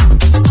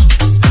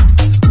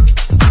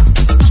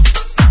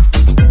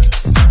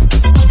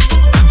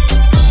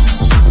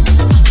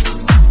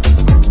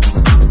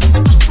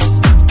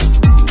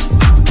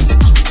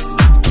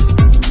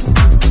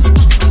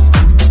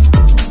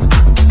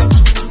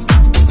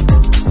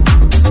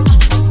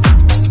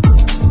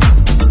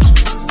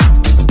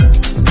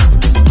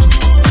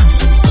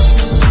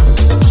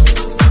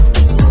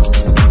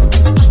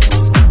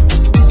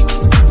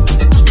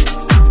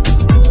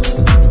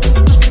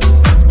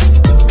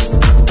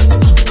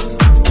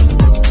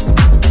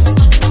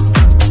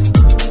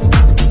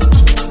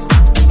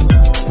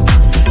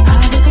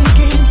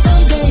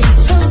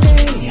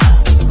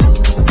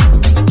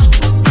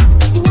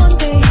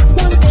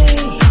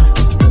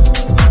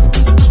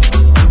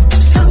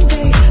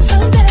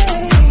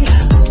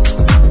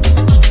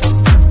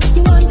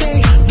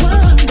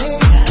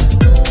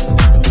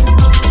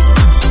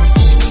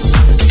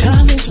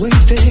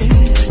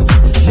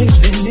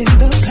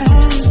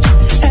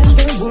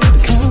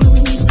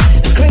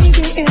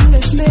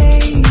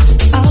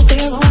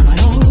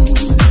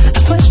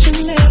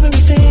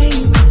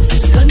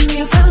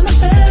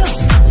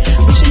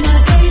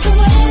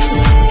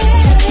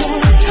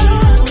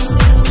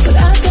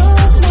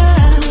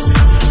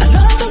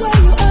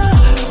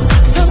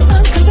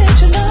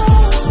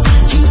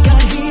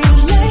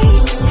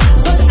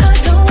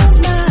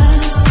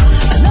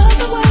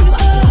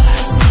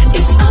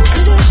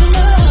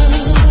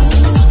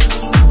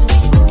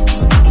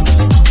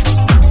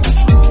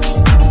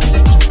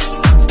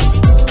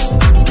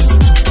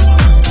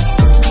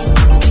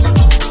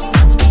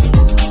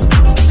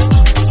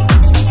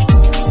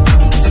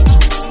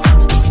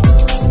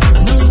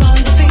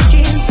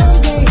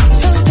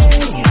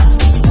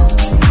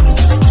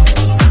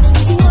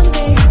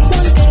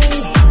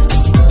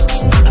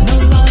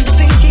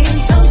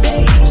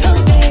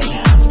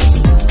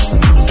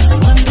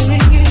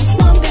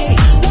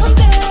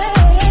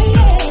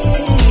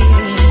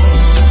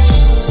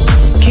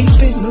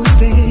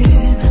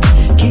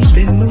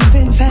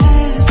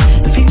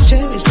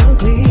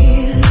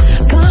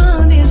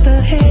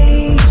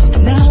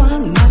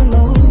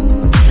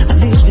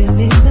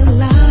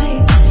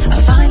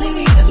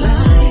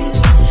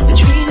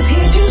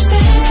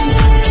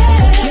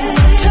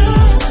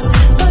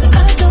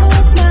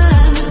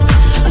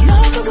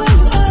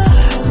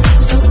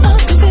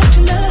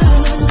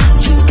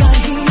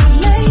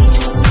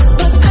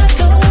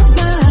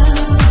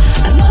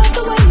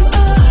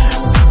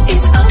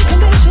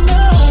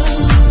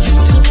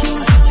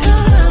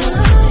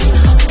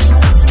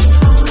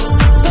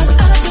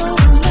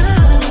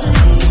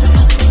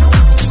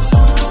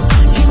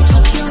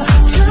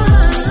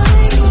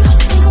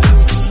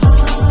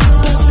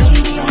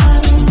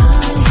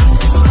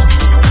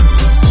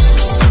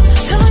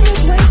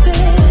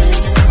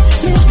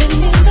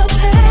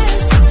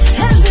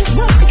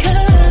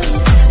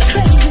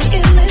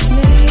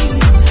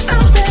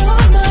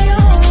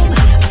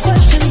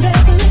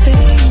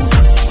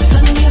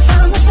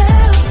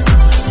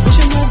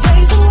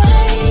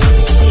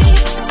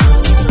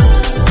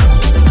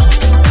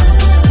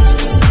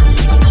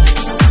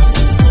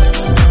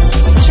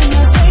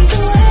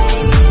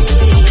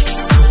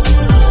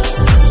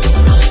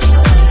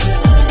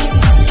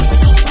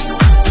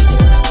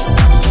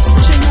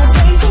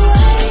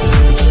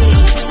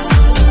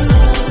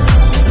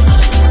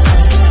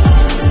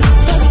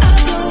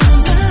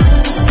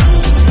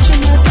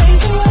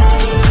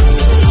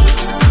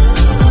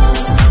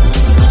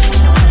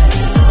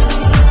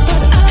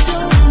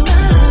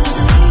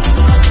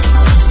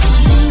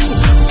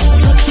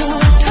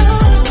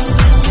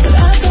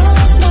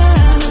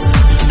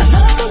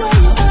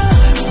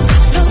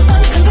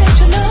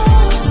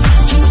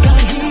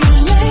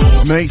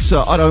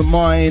 Mesa, I Don't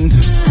Mind,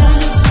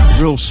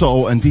 Real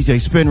Soul and DJ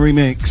Spin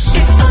remix.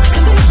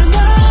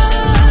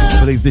 I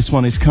believe this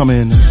one is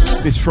coming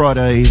this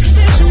Friday.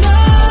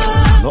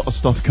 A lot of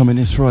stuff coming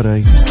this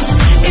Friday.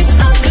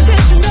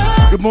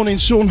 Good morning,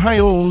 Sean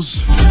Hales.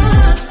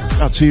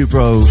 Out to you,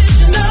 bro.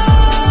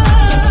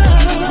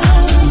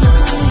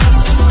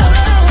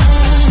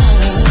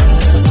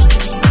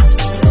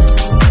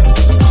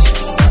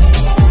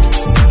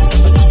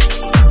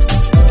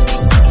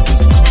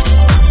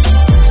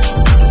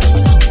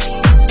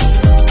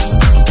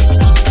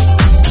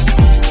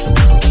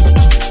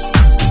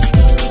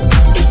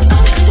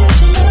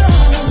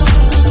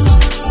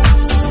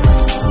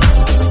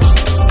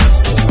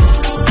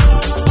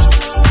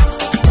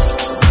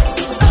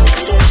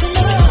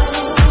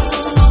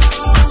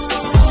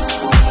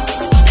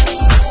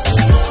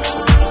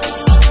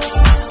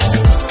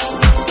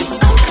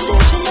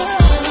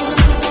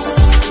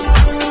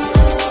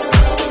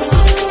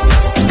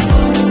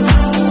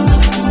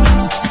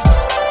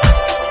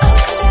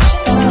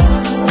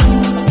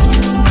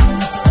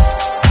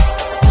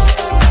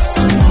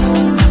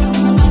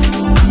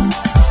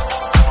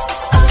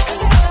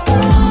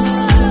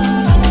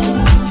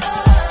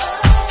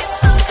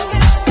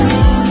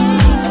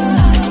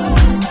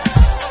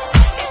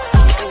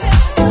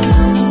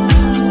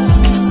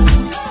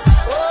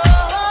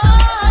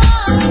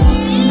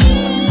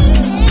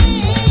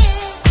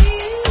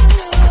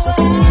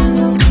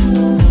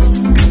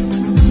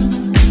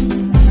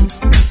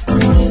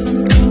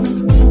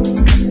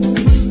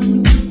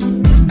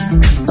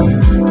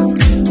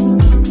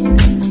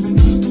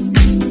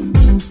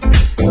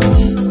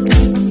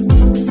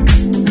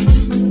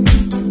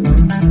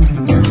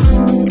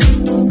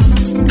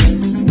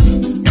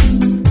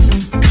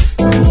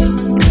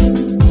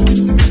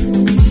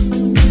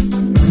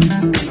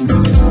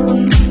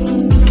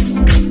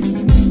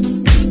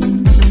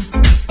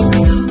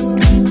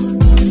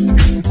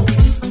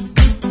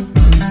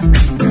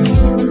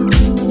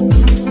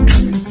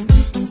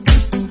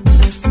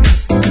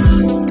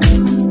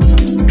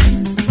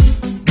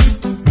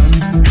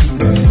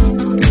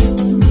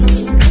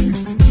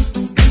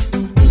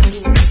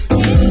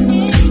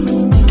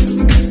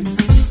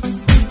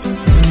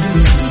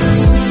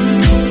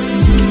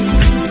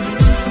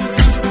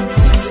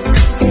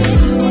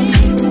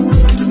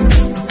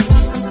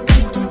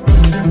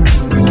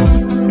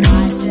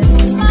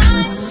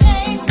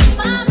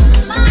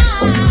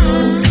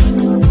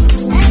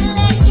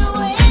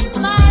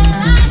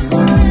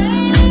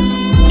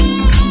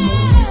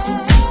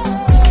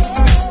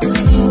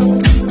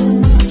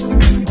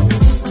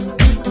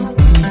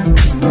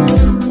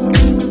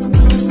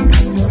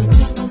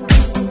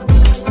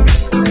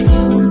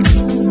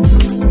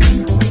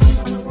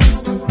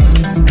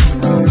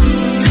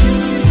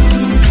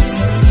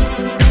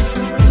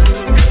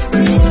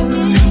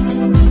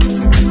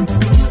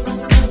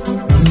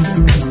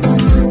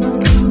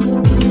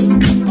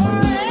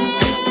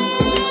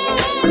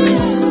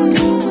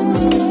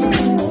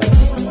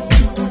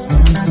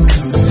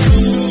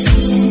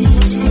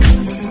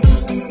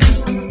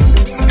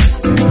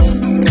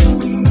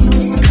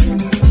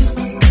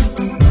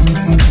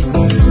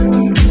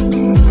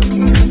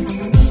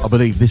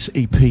 believe this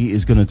EP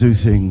is going to do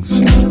things.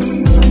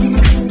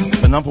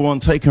 Another one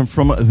taken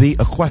from the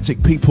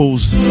Aquatic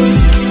People's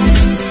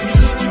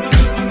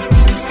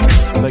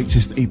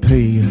latest EP.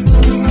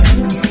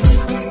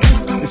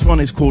 This one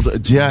is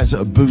called Jazz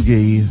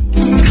Boogie.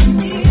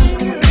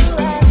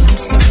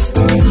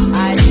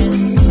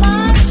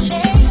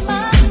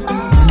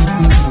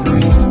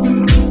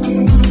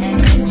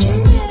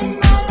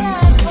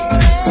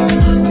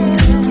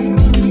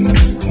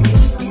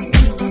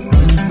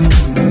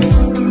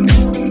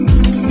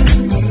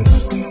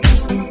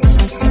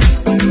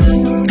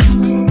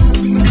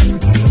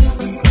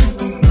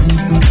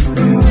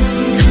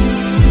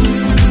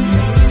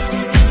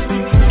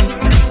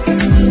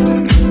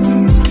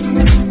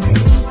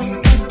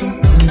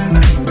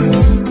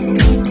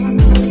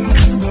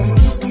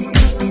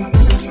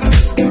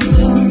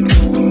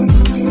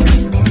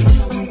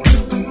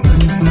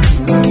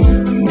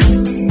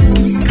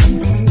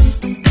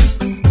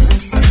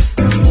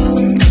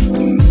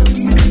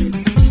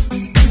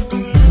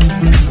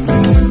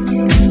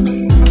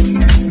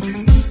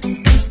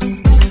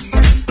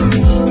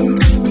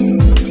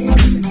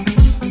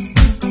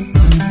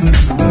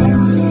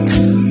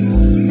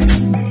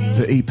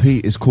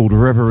 Is called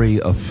Reverie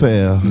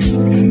Affair.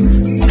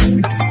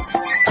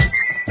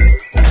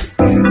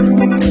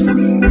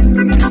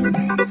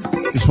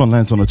 This one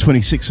lands on the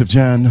 26th of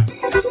Jan.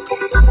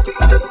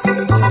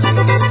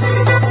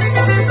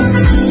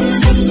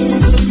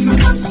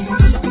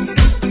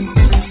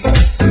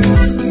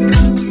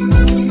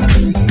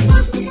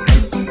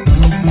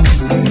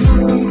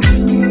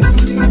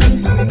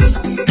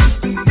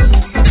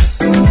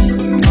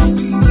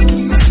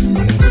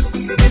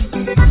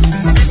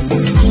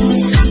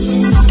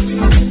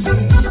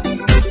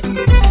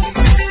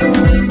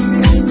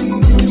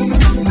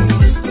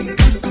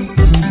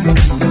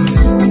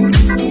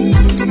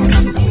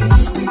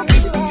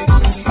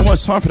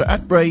 Time for the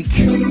ad break.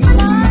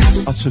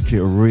 I took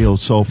it real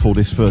soulful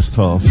this first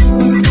half,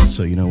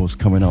 so you know what's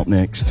coming up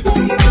next.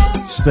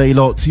 Stay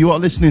locked. You are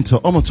listening to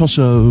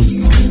Omotosho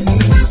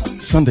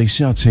Sunday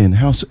Shoutin,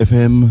 House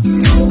FM.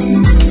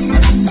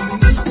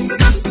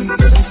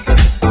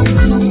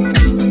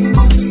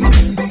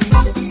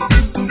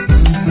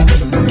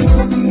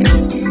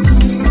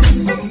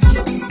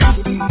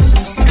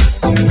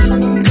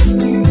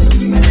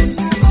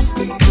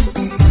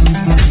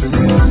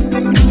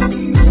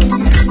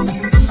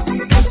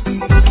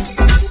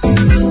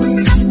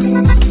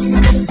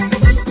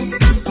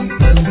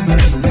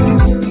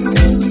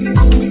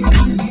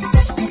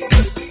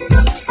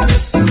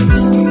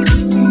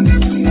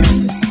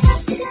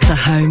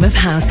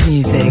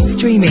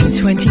 Streaming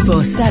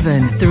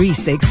 24/7,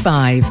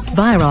 365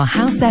 via our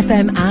House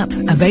FM app,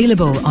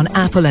 available on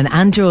Apple and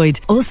Android.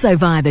 Also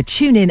via the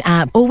TuneIn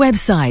app or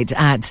website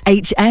at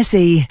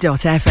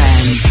hse.fm.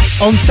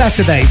 On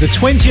Saturday, the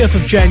 20th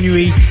of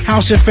January,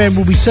 House FM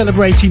will be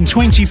celebrating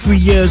 23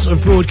 years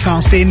of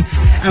broadcasting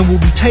and will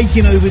be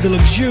taking over the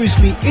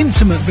luxuriously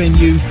intimate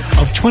venue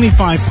of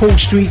 25 Paul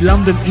Street,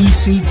 London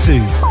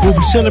EC2. We'll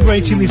be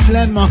celebrating this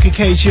landmark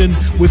occasion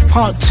with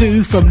part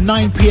 2 from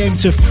 9 p.m.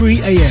 to 3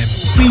 a.m.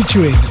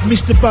 featuring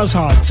Mr.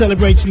 Buzzhard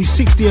celebrating his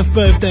 60th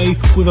birthday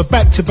with a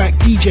back-to-back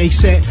DJ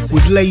set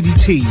with Lady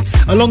T,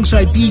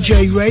 alongside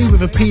DJ Ray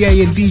with a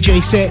PA and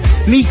DJ set,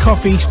 Lee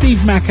Coffey,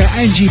 Steve Macker,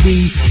 Angie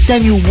B,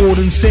 Daniel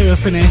Warden, Sarah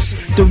Finesse,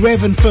 The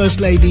Rev and First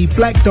Lady,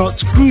 Black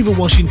Dots, Groover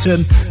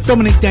Washington,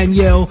 Dominic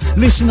Danielle,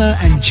 Listener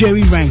and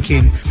Jerry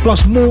Rankin,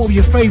 plus more of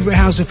your favourite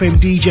House FM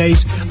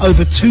DJs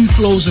over 2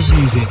 floors of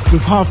music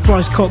with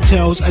half-price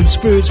cocktails and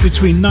spirits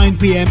between 9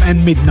 p.m.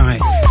 and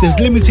midnight. There's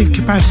limited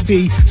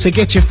capacity, so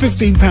get your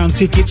 £15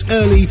 tickets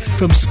early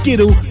from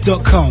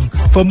skiddle.com.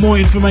 For more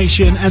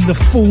information and the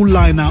full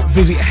lineup,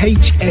 visit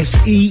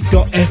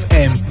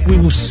hse.fm. We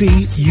will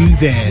see you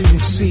there. We will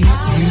see you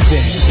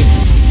there.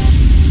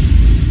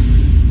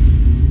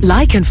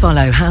 Like and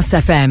follow House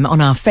FM on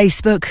our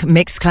Facebook,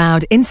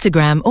 Mixcloud,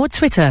 Instagram or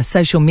Twitter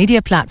social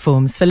media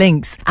platforms for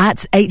links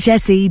at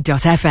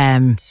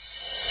hse.fm.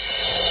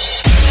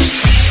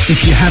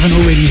 If you haven't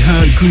already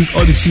heard, Groove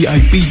Odyssey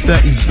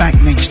Ibiza is back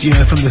next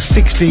year from the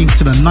 16th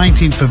to the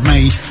 19th of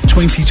May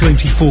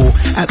 2024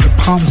 at the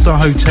Palm Star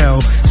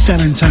Hotel,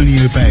 San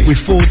Antonio Bay, with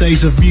 4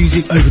 days of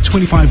music, over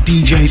 25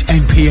 DJs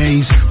and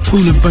PAs,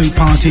 pool and boat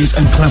parties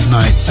and club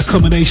nights.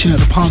 Accommodation at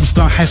the Palm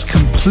Star has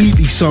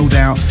completely sold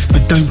out,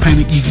 but don't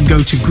panic, you can go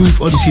to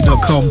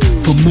grooveodyssey.com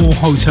for more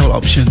hotel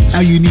options.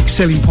 Our unique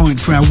selling point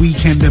for our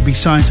weekender,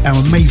 besides our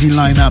amazing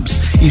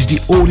lineups, is the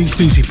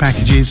all-inclusive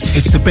packages.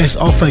 It's the best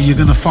offer you're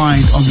going to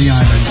find on the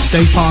island.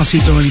 Day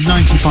passes are only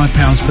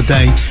 £95 per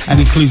day and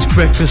includes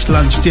breakfast,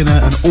 lunch, dinner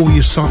and all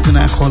your soft and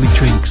alcoholic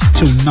drinks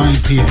till 9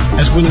 p.m,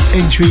 as well as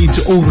entry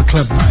into all the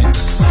club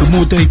nights. The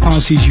more day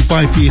passes you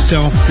buy for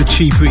yourself, the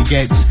cheaper it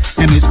gets,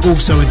 and there's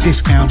also a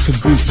discount for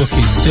group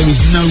booking. There is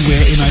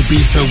nowhere in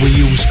Ibiza where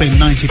you will spend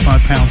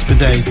 £95 per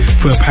day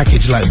for a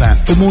package like that.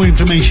 For more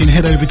information,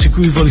 head over to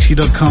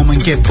grooveodyssey.com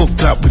and get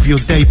booked up with your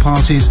day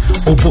passes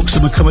or book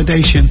some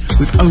accommodation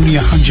with only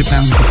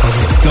 £100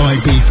 deposit. Go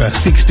Ibiza,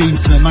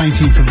 16th to the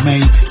 19th of May.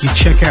 You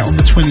check out on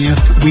the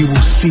 20th. We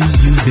will see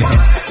you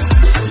there.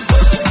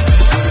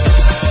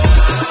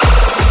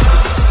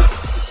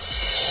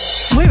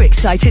 We're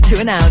excited to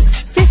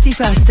announce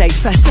 51st State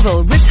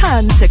Festival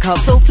returns to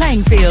Copthall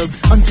Playing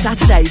Fields on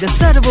Saturday the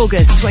 3rd of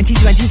August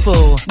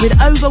 2024 with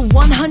over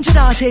 100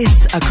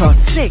 artists across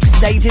 6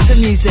 stages of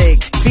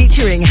music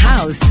featuring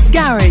house,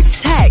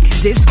 garage, tech,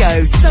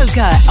 disco,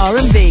 soca,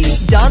 R&B,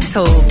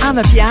 dancehall,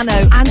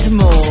 amapiano and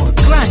more.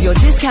 Grab your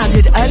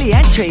discounted early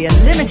entry and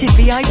limited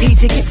VIP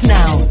tickets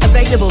now.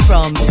 Available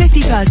from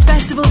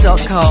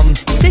 51stfestival.com.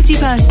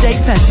 51st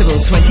State Festival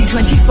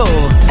 2024,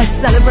 a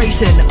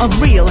celebration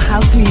of real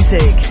house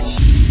music.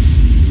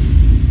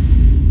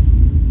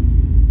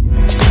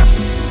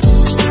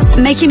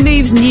 Making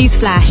moves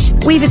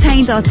newsflash. We've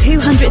attained our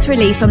 200th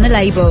release on the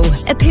label.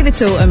 A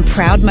pivotal and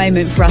proud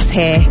moment for us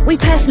here. We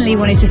personally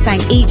wanted to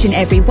thank each and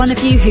every one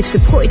of you who've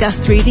supported us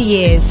through the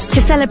years. To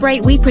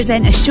celebrate, we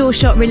present a sure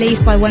shot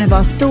release by one of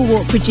our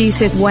stalwart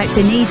producers, Wipe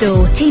the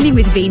Needle, teaming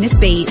with Venus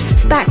Beats.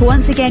 Back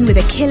once again with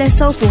a killer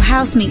soulful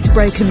house meets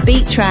broken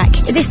beat track.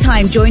 This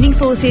time joining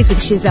forces with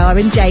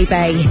Shazar and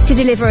J-Bay to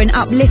deliver an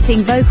uplifting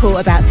vocal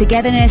about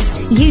togetherness,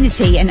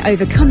 unity and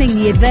overcoming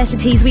the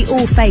adversities we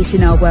all face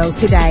in our world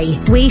today.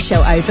 We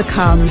shall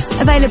overcome.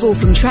 Available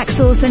from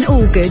Traxsource and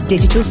all good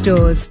digital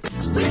stores.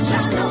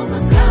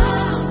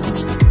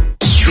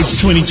 It's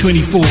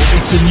 2024,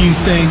 it's a new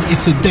thing,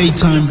 it's a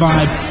daytime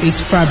vibe,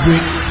 it's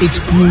Fabric, it's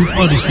Groove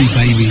Odyssey,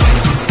 baby.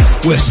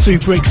 We're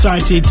super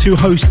excited to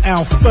host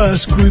our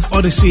first Groove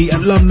Odyssey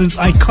at London's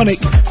iconic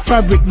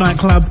Fabric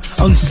nightclub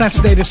on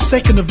Saturday the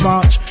 2nd of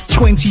March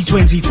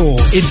 2024.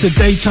 It's a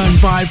daytime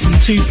vibe from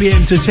 2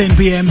 p.m. to 10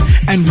 p.m.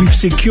 and we've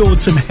secured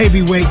some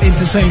heavyweight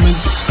entertainment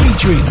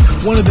featuring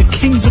one of the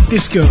kings of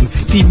disco,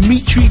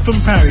 Dimitri from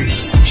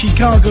Paris,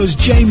 Chicago's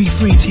Jamie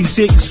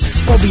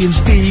 326, Bobby and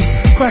Steve,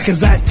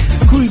 Crackazat,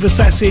 Groove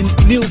Assassin,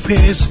 Neil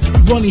Pierce,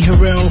 Ronnie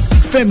Harrell,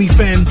 Femi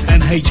Fen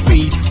and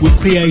HB with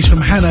PAs from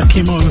Hannah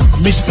Kimo,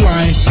 Miss Fly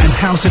and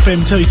House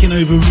FM taking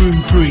over Room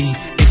 3.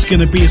 It's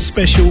going to be a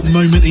special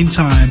moment in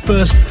time.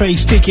 First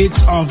phase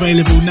tickets are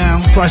available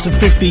now. Price of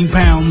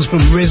 £15 from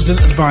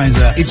Resident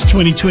Advisor. It's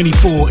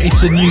 2024.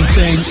 It's a new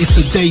thing. It's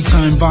a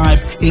daytime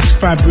vibe. It's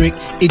Fabric.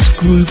 It's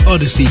Groove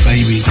Odyssey,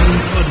 baby.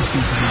 Groove Odyssey,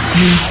 baby.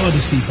 Groove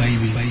Odyssey,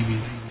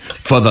 baby.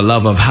 For the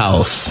love of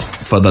house,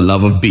 for the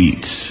love of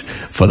beats,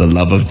 for the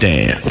love of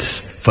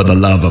dance, for the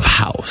love of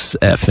house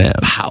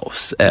FM,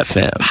 house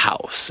FM,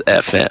 house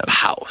FM,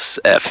 house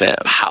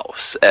FM,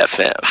 house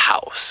FM,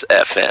 house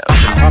FM,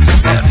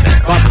 house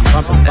FM.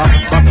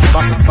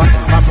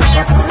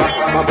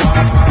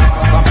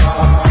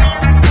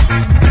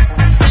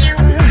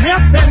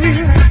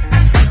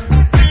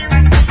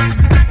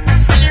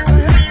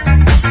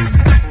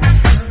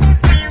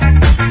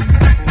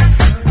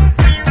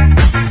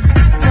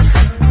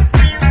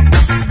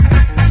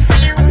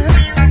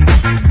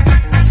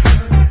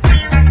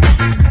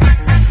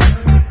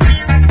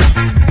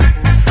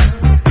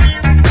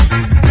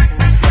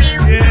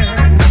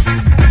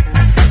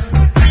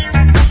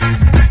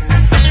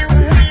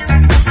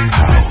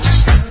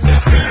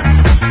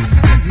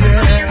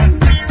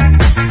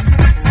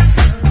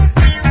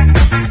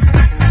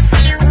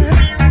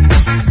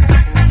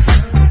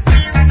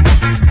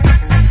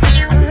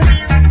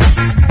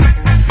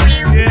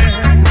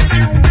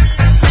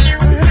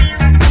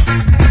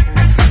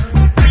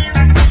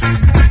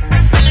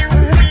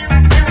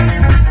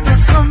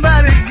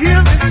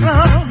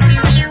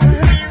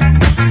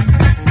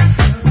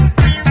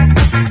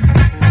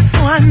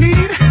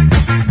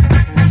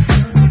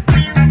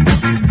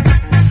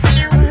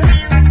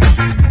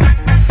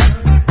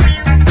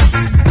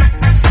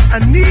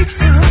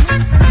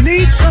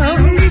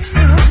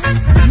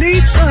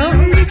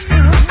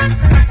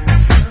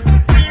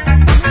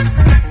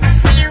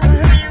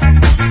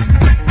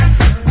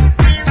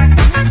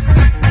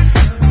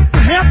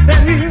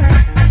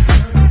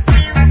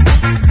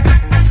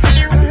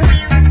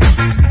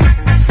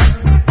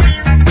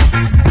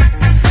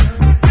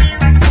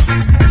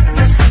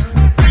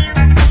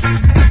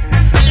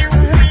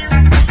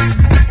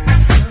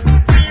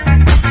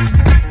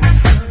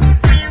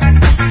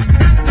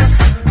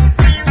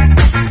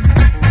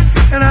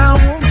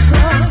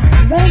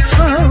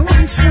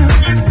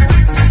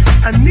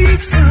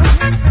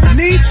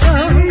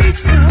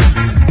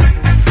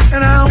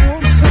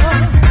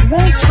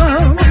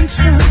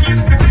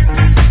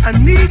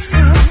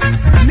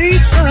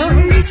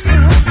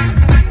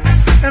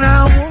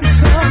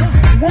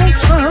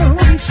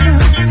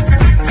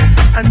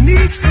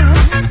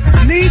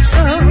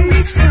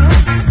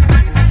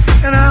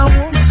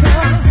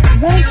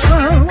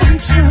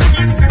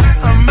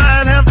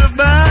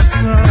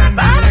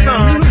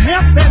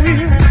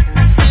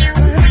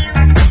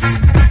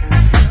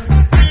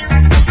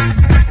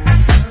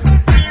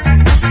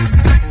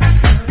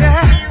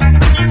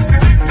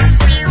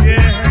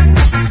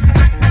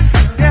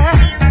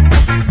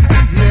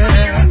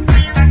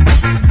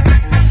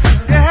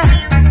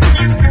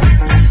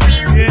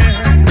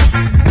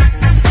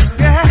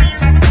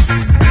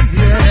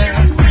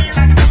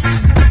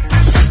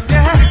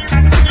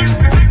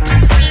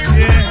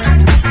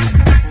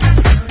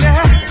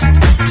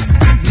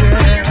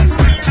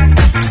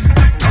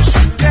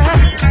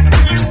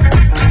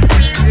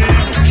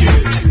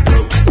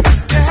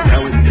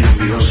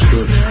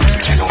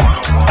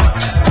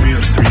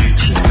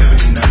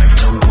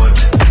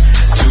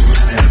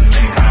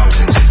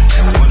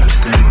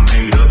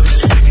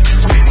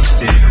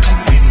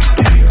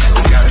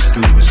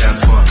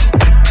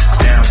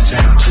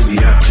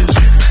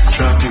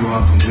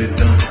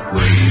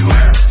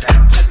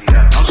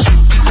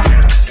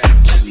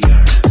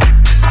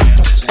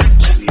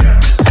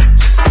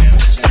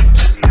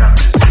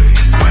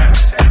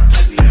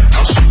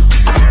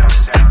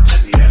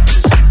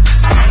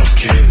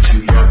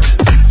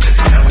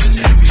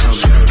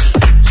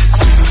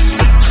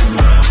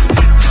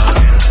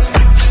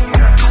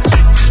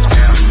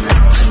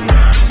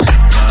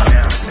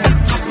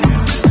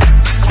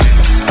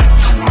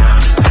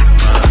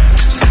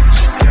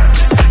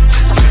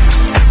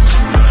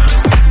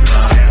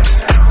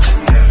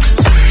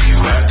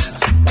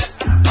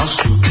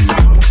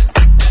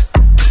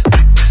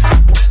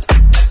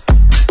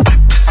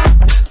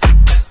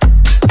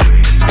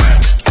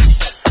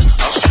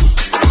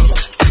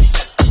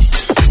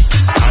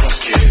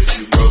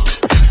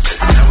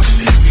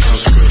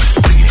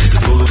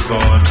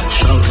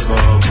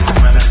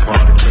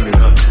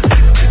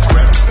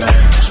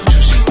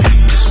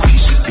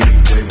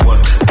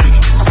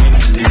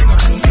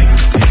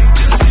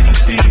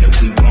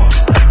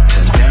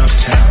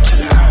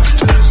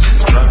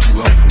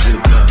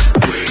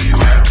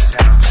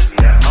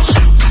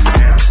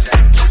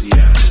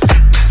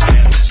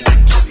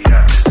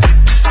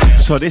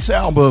 So this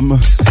album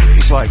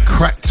is like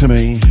crack to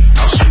me.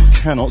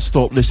 Cannot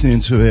stop listening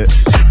to it.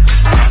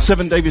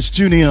 Seven Davis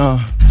Jr.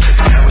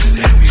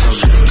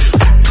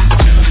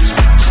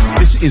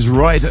 This is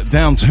Ride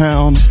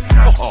Downtown.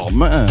 Oh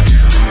man,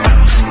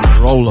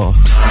 roller.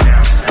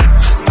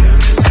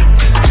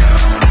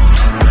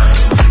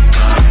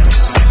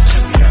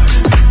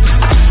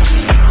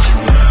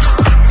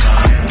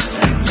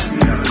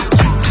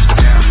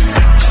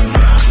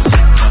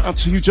 Out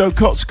to you, Joe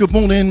Cox. Good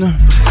morning.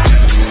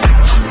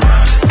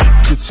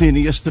 Good seeing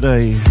you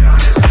yesterday.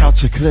 Out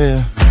to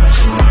Claire.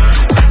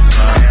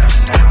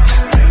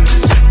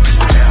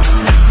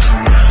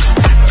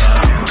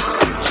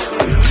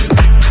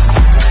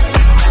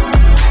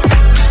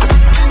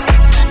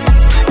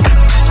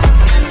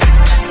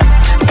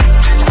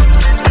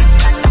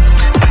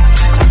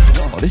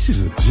 Oh, this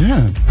is a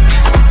jam.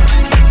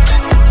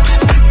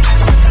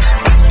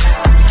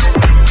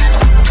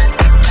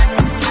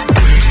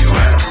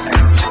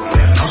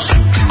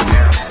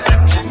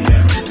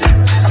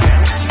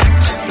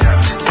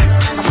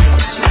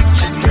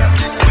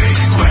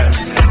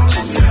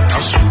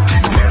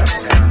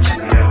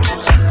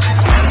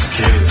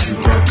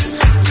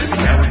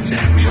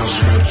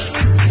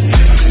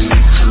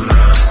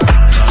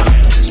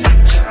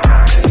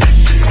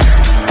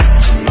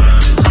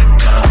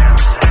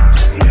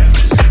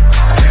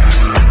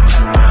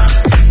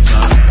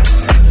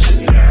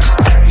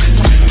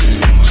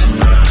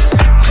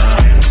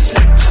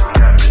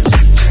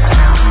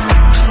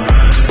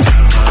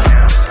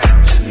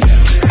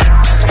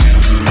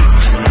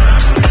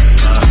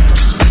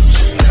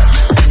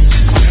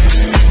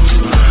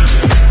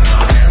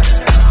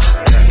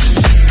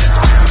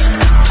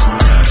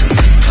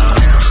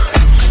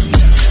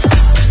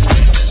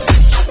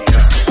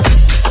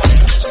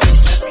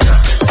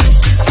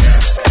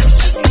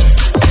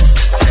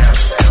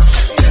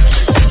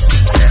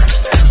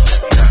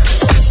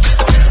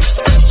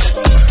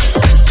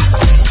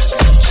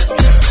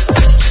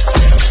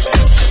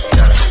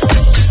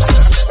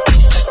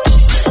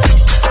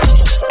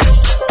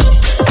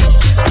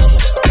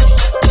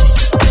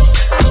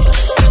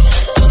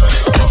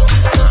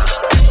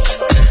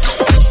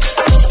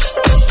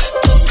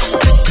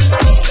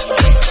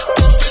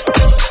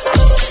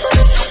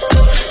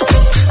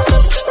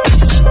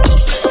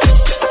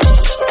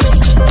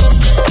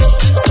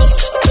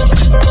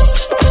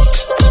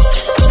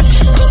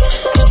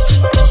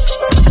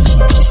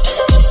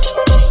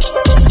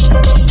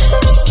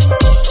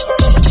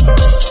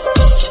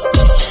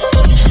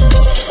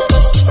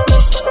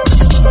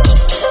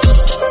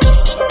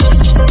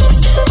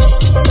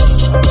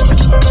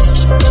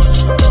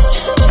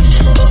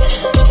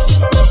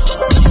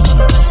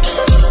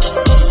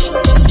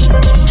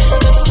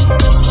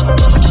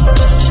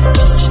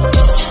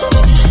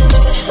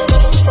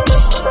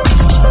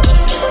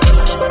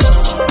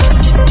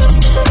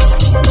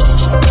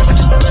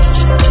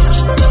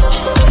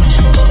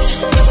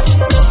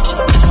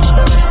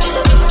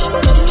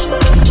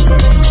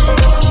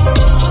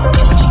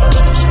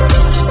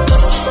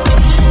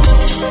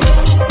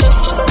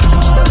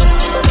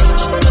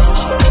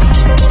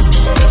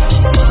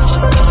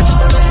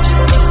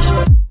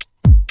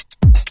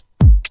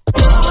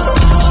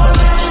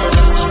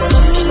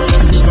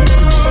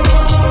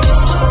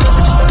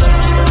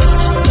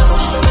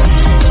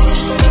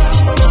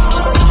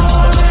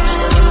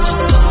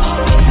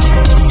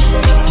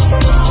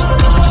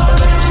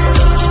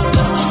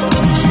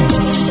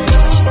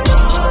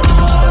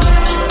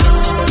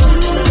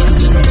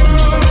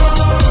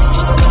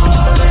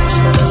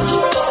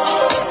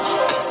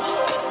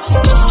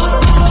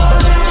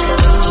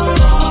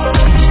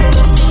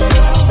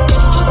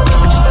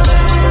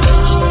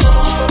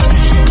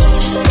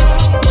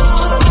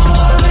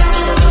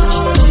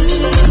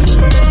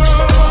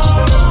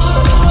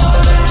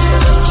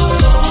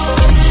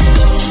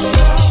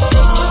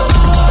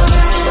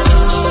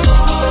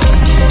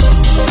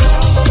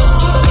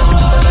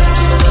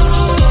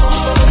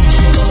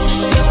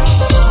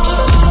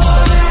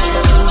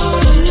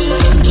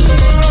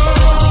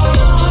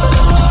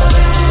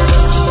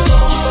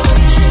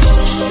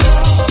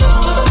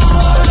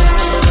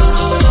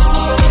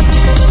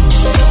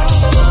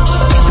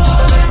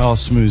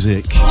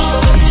 Music.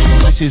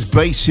 This is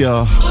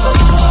Basia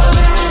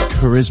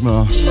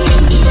Charisma.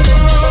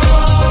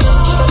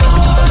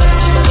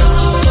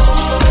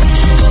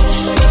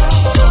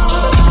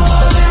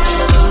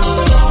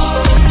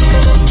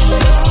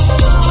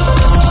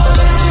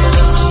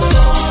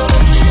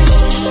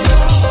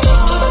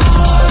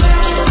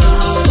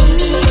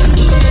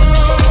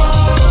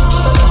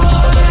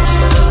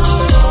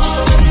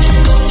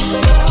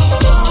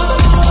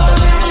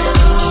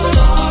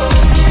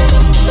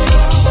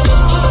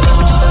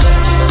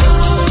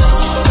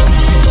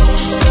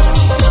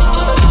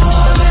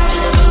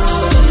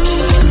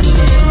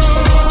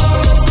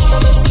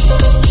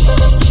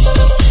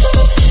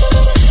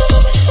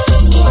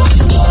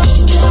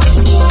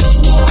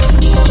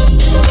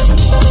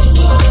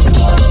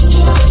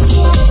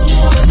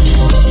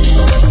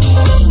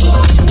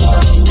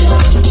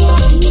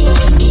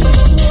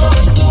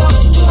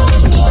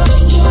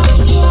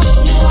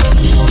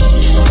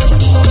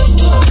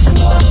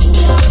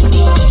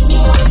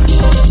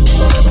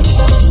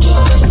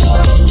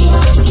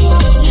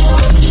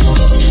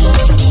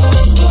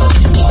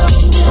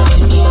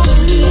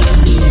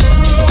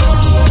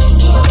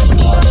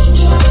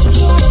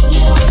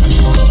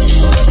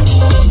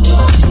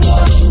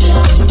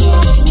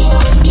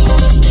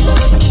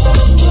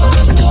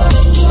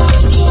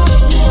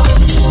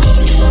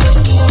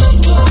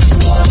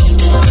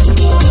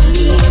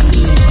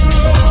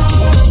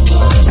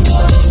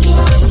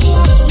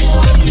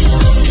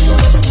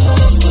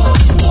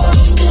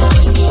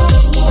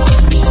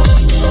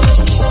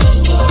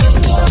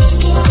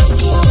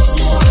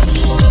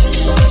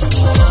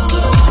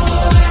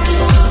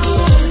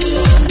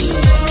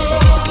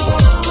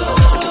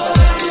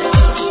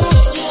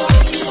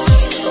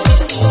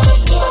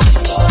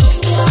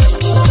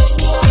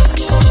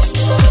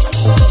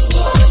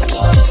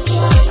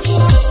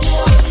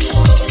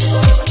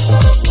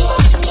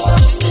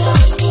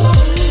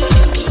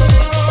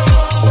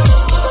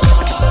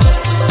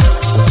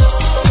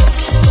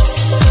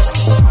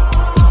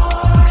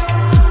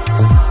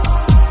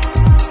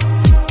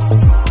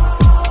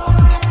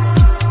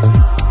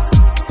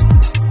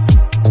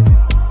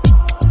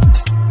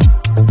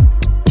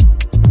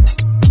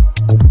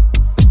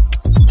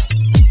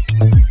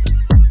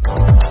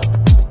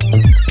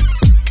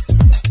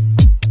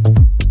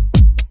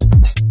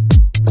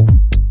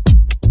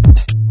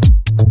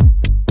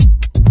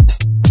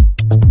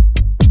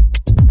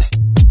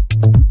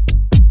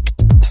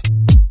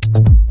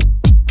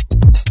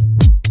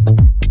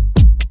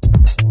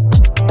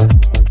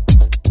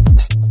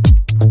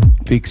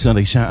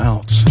 Sunday shout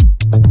out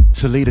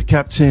to Leader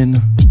Captain.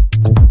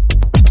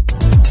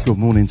 Good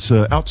morning,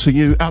 sir. Out to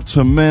you, out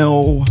to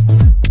Mel,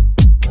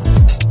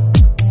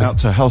 out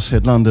to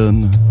Househead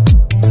London.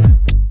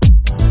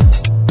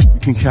 You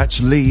can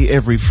catch Lee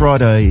every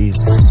Friday.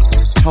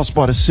 House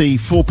by the Sea,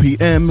 4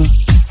 p.m.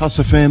 House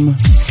FM.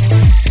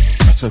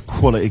 That's a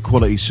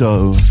quality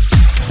show.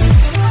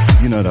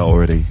 You know that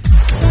already.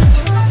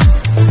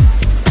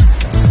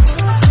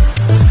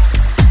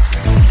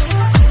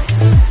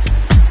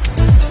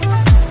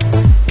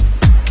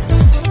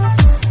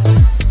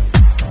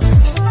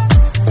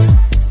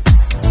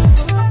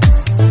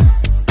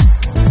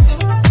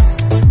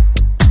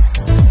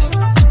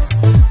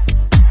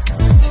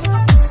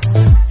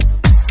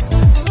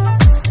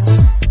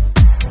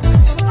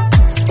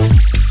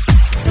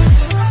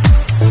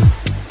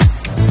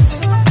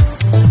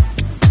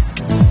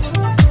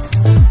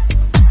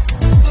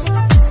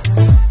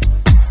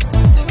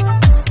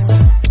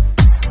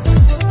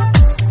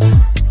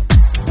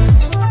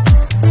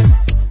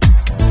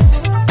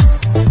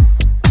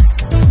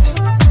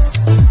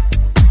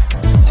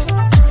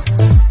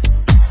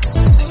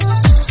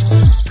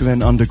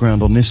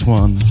 Underground on this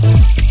one.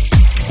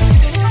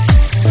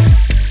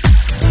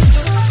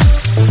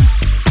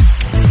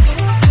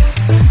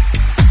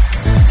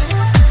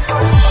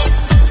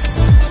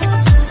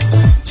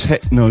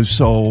 Techno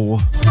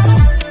soul.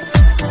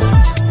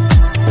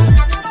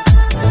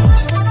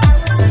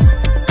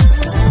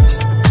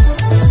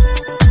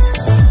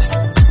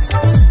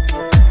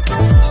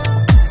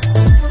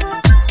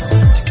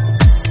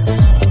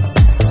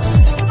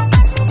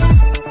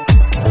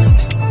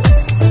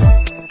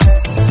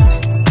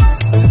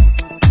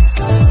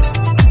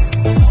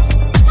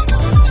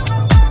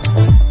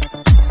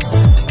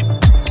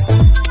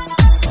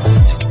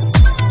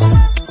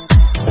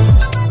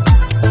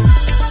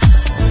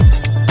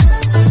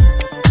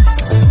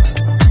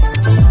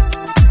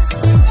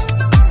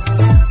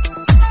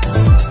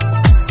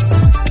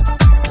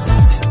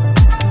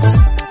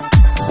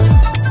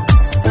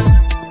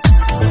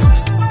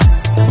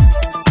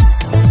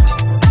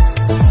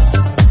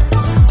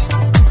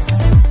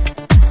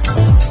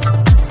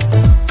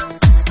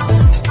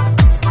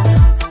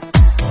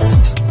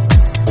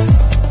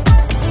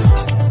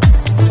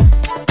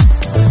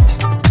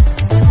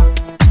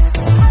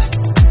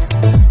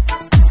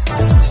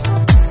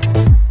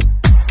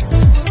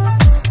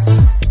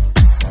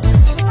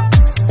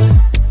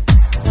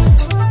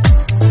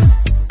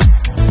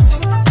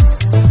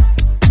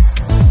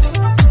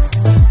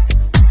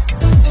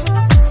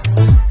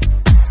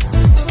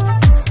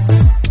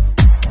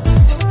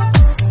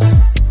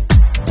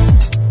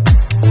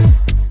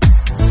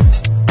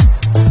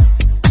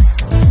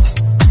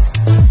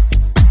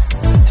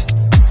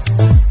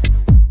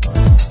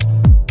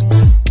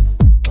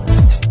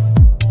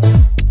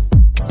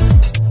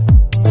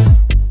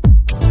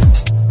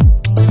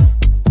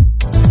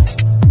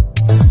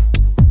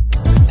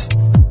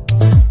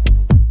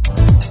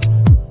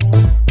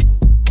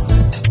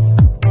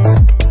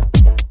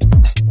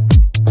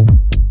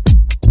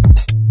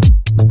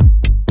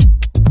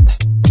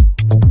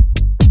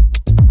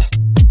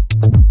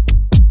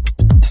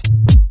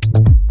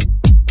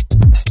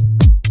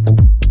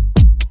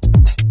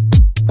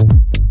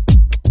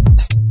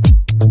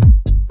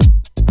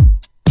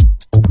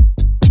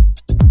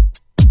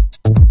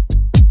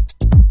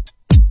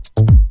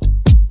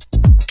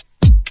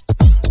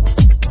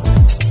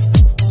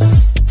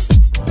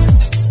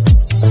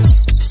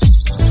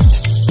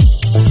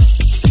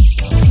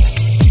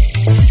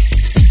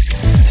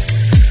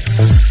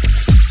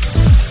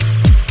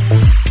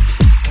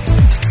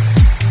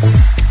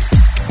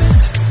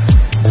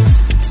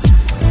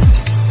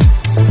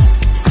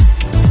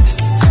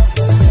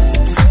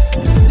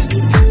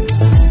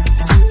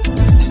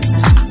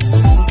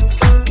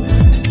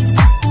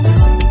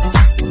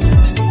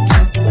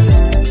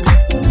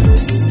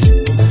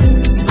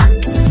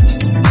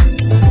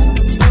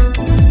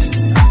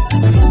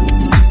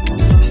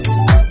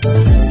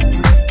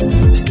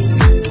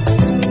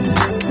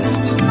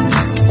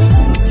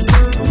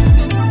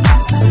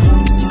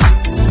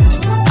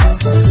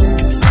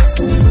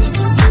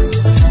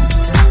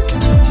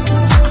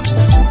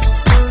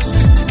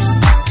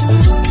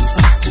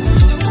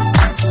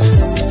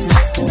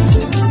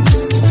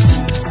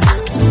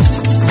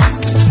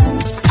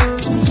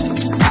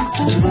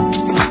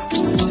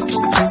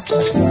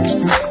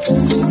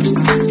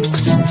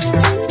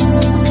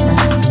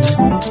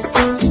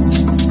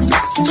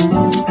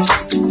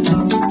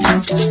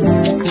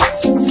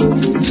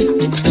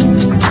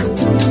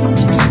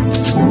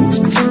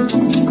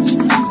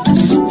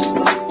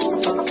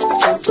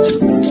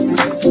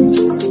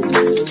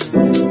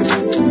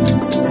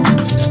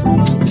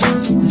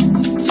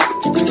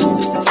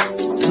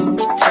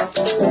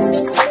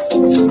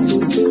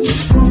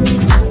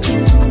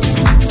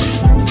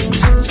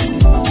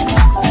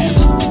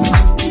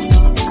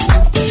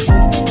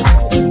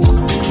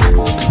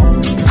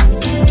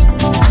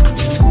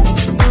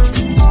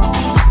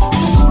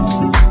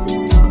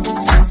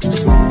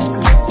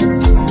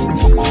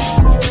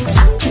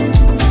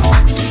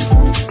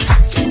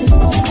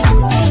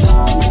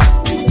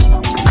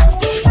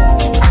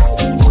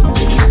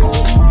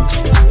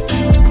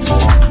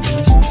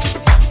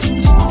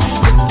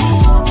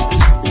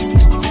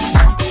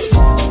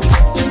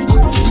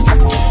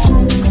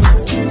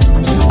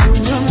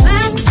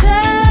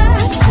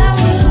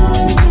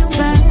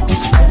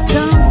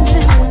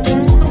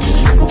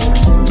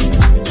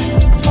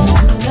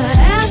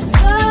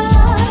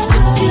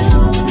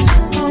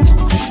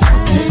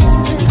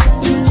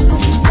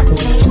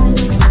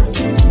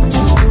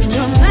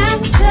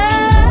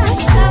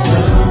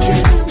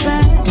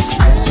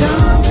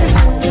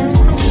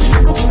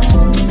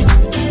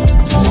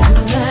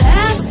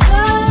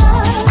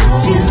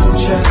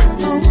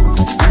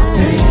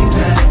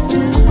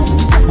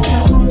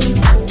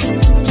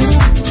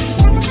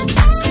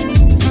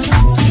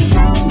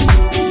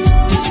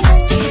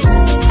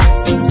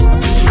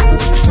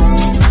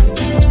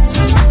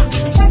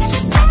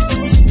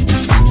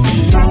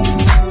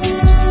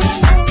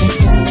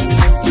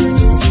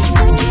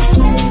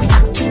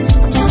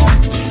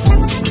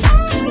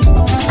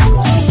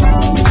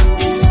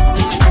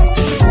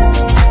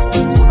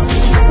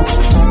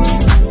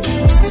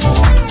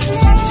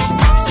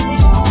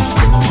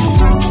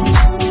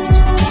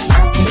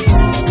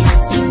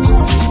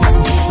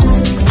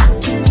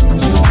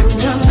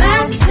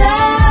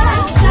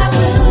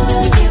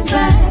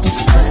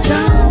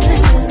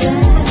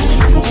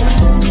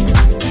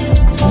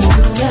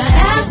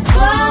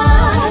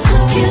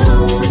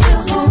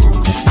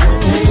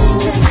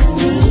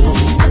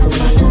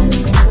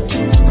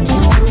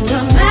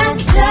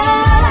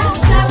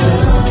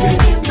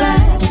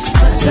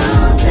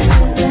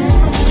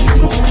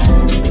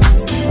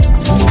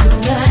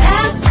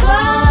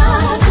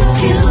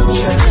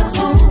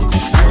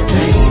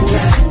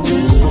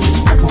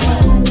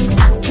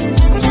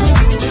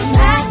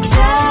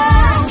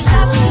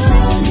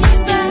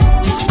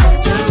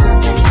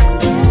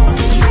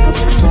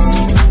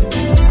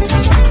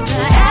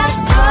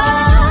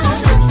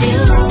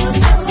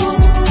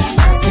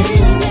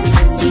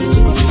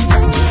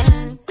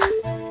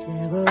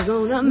 it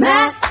gonna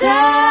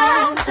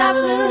matter? Stop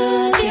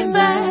looking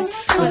back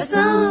for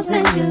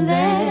something you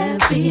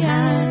left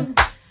behind.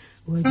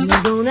 What you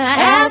gonna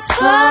ask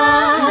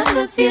for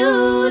the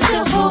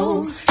future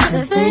hold?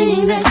 The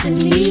thing that you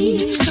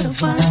need to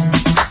find.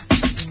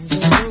 It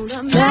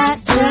gonna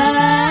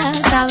matter?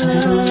 Stop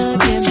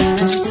looking back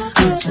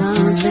for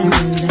something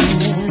you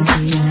left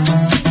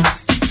behind.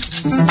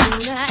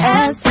 Gonna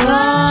ask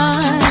for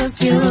the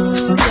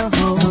future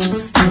hold?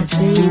 The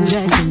thing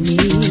that you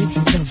need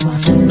to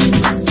find.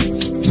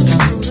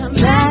 Gonna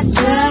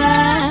matter?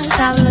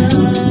 Stop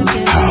looking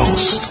back.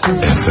 House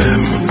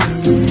FM.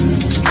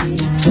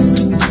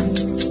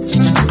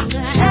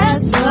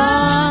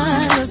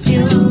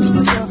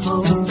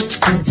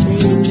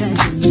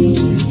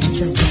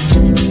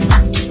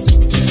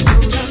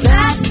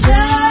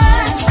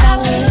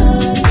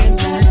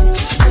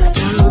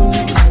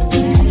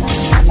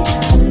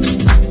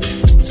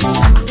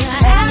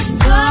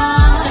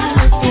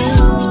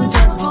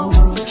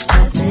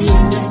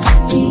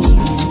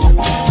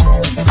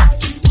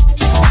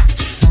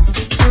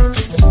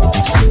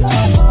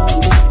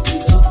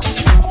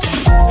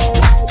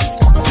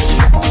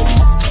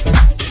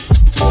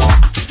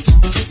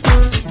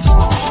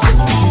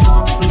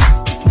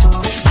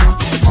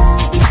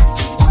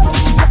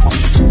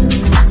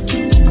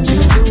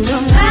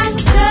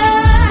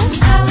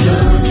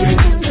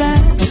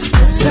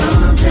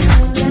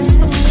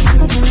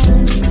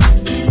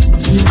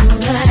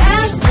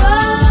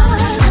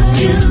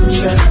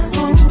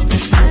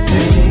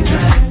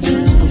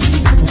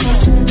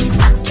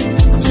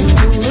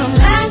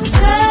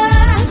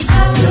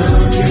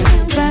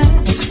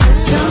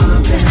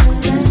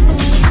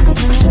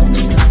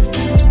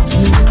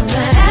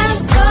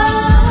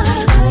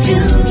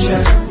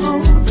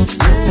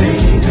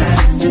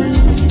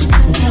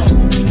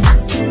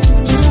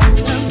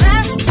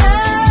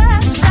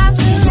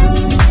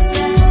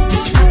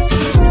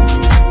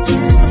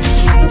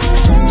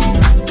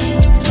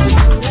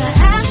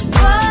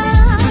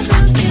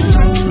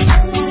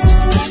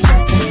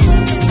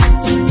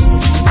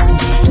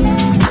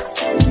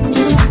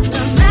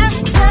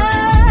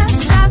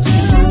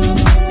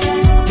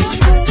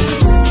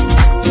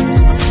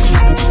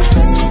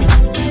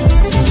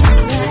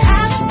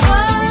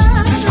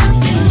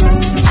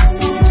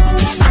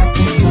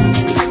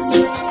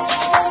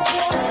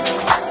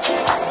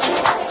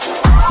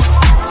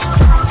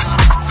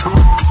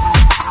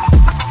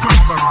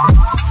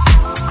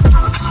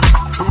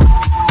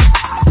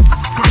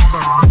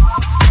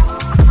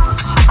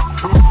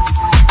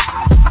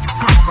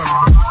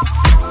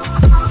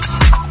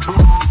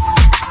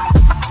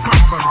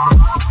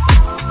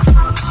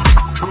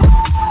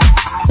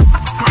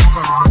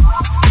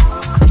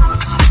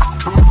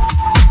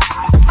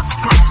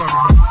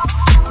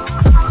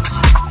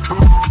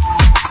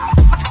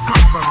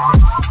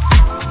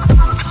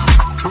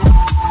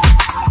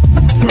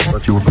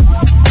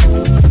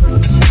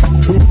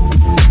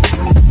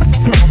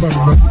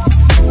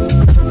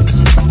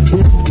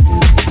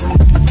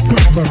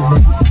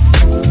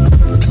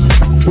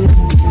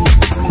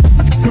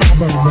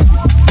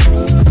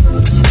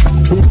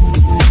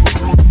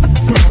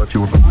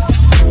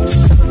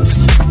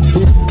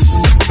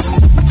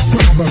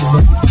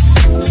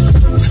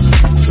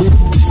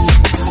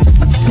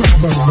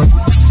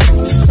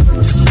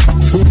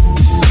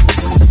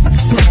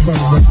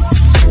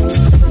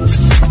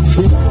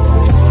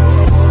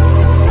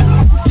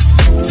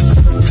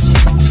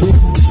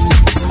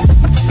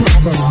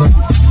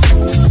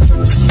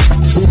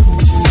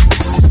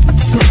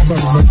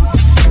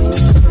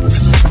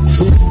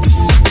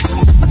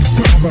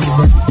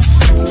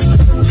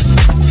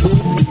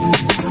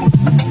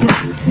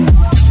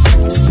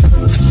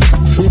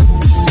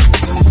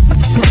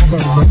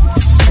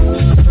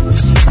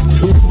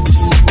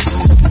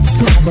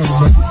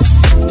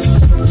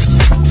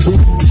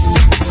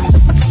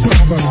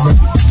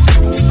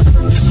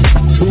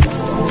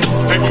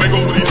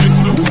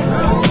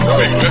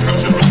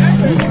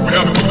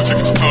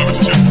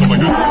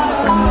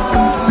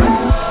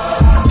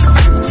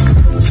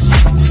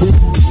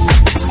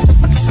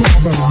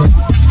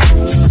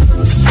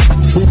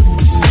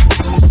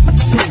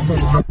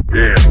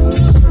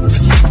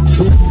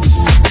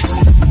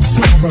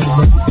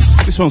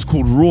 This one's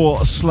called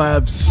Raw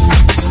Slabs.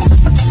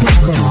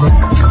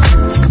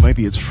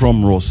 Maybe it's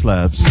from Raw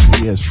Slabs.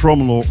 Yeah, it's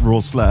from Raw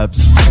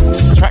Slabs.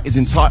 The track is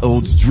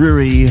entitled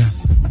Dreary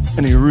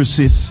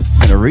Enuresis.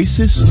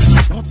 Enuresis?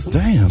 God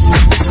damn.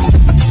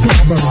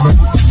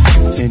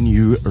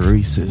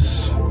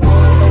 Enuresis.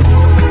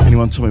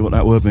 Anyone tell me what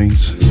that word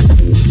means?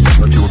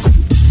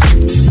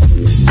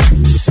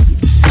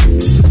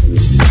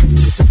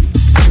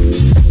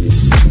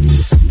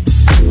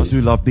 I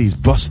do love these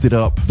busted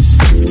up,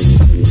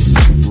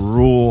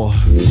 raw,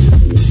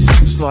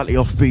 slightly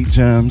offbeat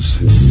jams.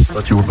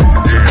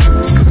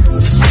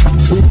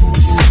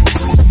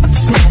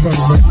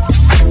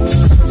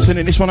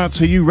 Sending this one out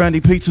to you,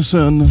 Randy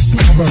Peterson.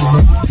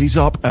 He's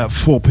up at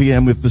 4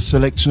 p.m. with the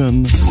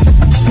selection.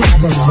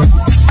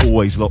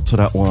 Always locked to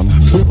that one,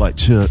 like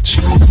church.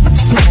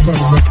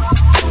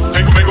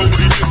 Make over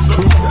these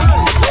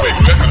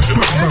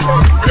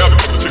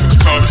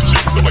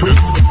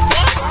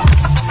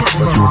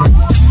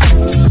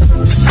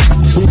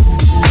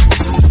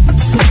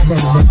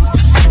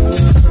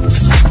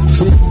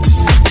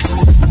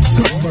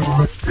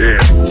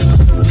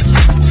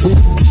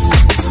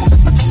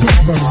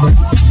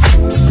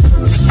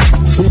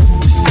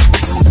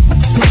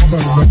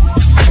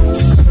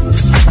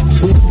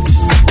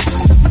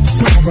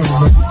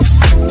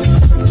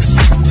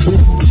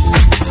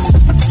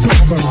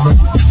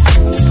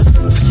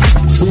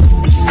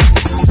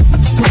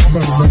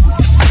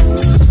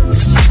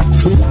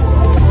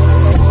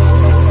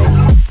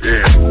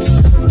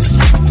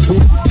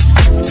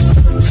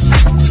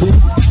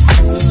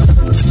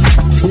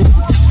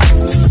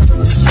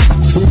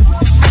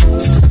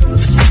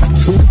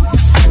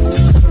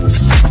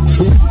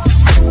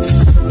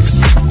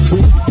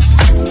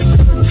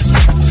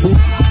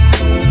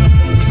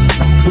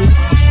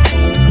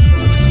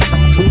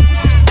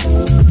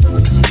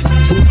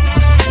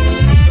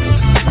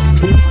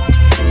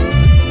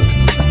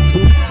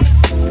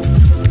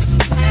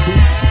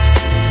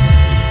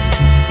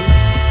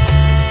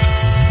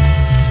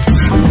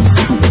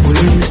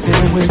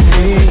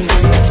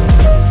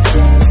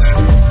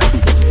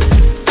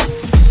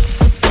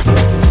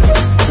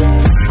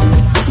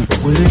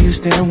Will you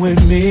stand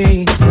with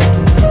me?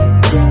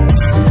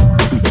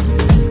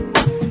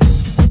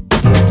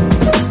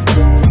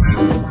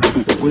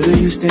 Will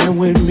you stand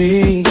with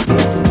me?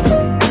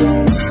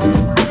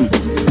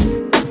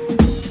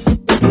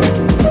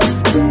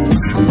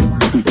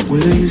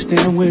 Will you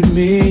stand with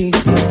me?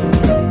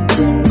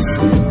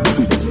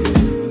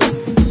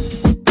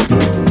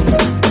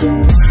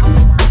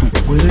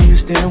 Will you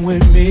stand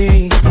with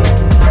me?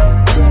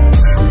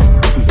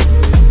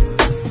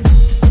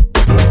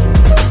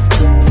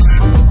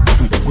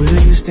 Will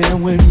you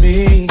stand with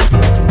me?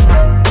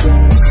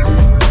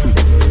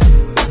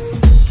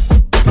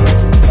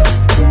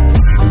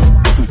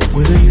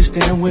 Will you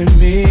stand with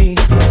me?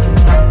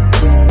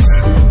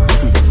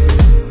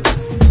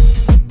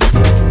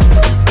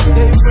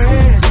 They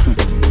ran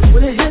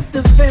when it hit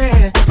the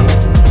fan.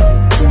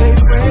 They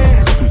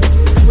ran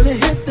when it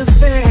hit the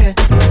fan.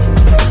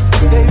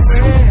 They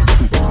ran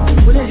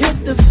when it hit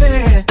the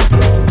fan.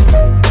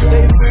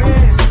 They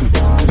ran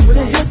when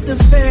it hit the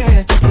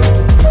fan.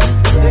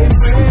 They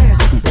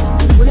ran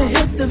when it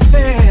hit the fan. They ran when it hit the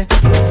fan.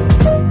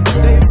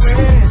 They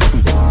ran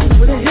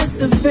when it hit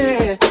the fan.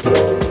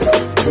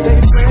 They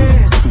ran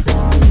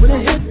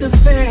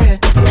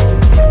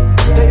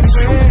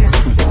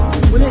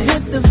when it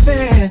hit the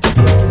fan.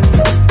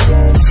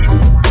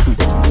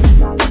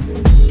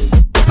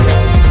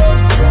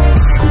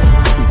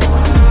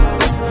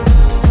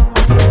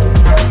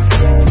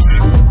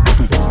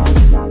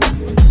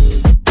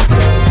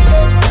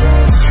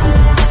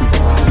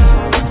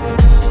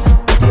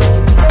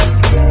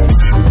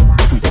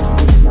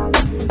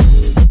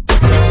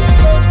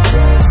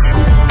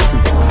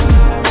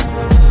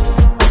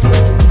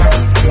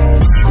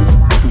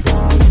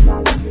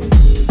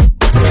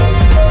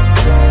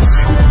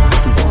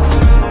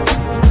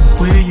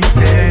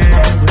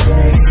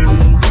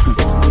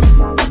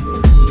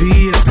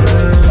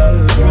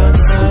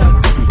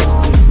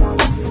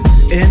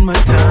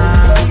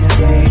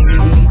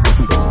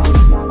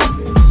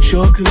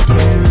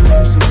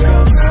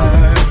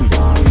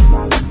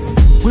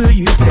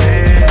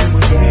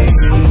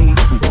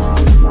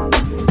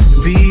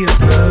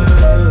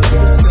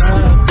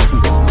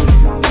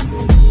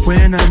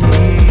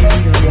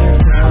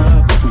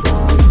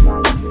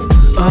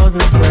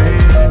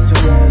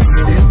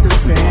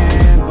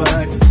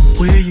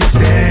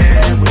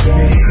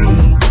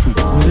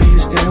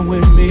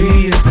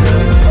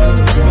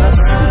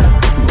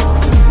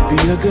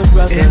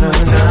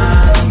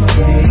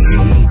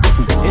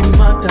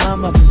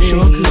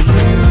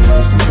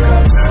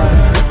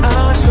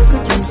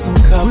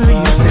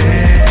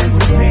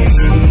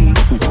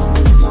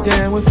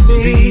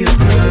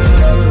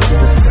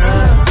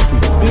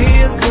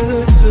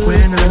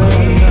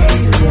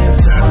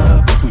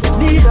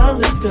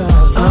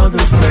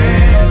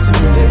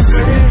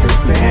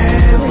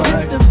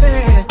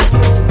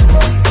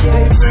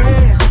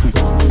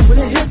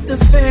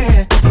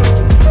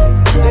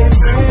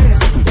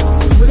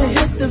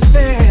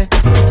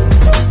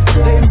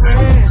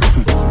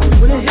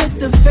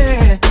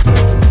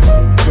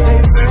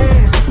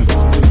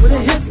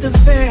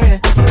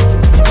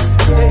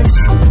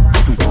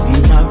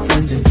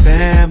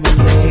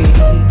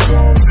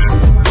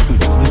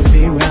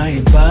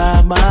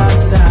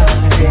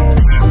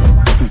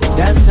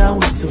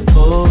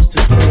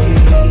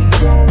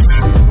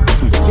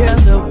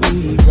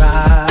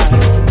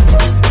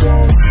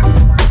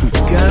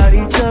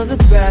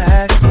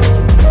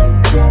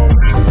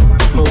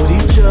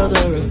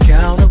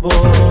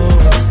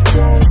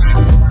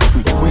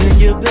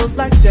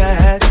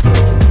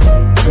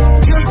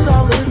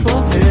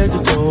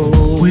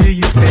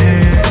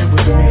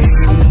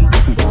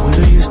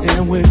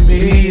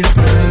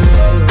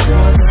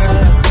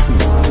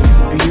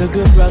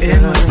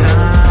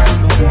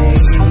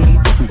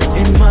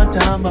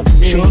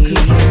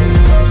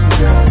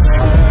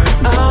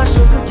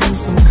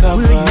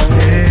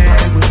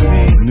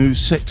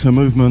 Sector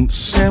movements.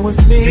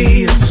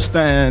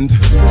 Stand.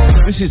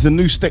 This is the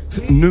new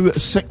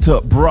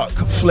sector Brock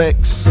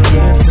Flex.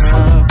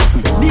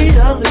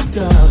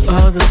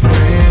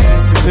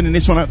 Sending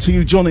this one out to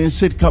you, Johnny and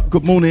Sid Cup.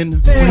 Good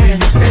morning.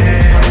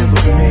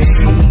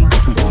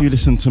 If you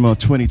listen to my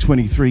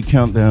 2023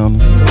 countdown,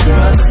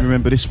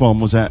 remember this one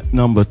was at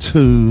number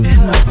 2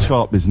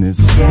 chart business.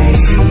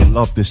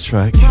 Love this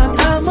track.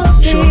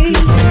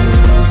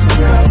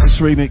 This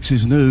remix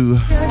is new.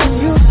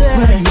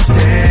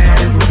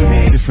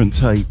 Different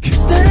take.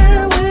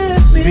 Stand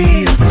with me.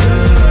 Be a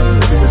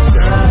good sister.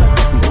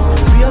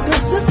 Be a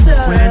good sister.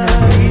 When I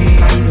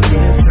need a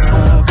lift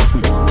up,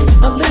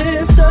 a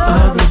lift up.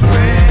 Other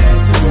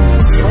friends who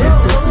need to hit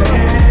the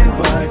fan,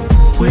 but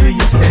will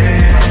you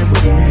stand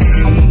with me?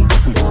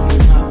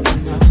 My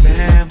friends are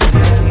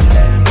family.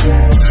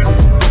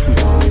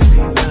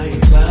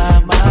 By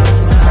my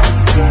side.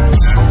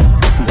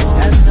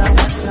 That's how.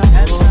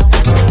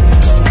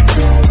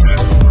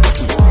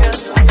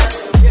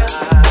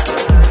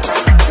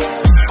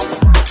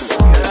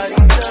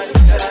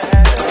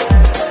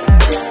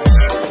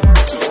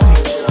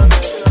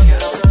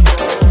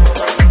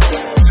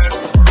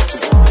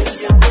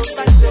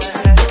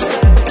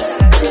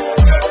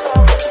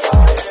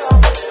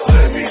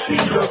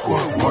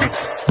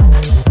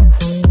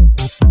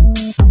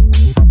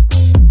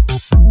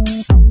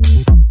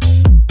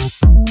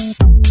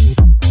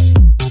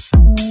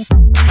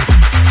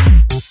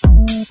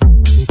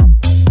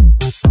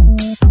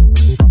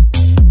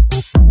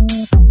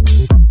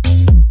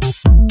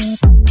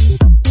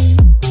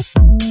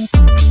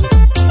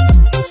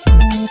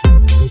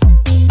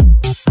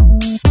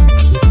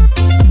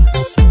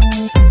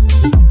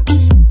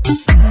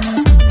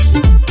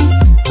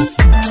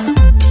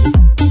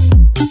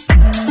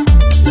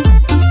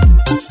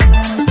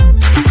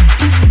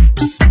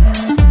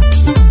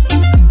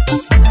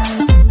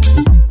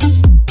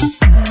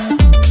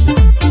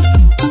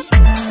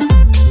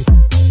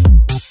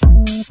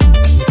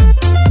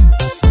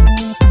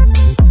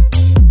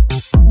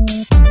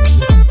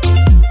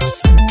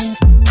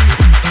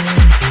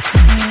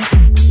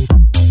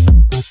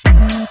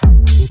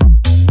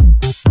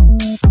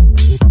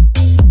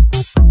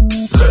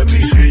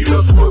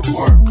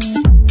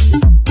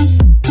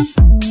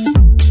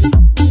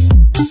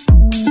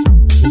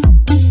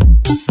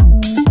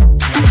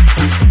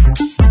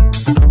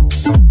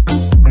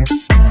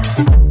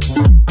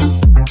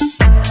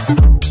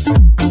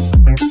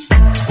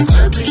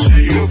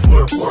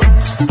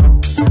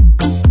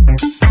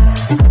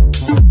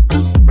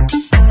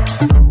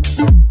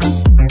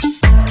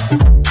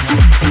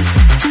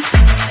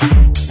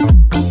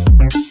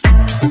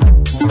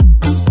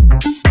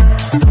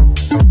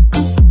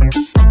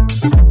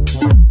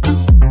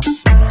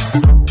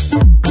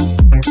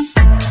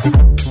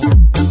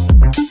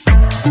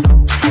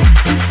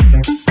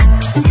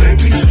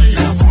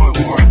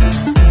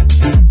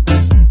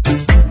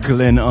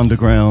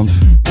 Underground,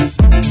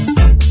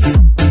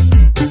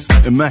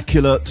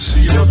 Immaculate,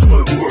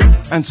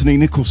 Anthony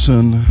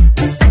Nicholson,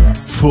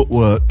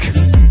 Footwork.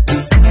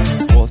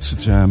 What's a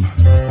jam?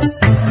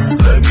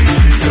 Let me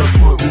see your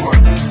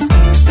footwork.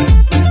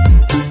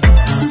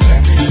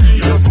 Let me see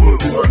your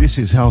footwork. This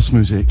is house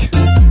music.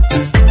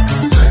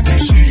 Let me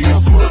see your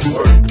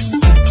footwork.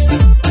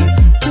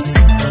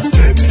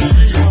 Let me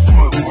see your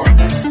footwork.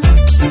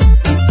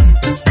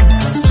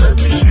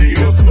 Let me see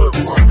your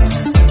footwork.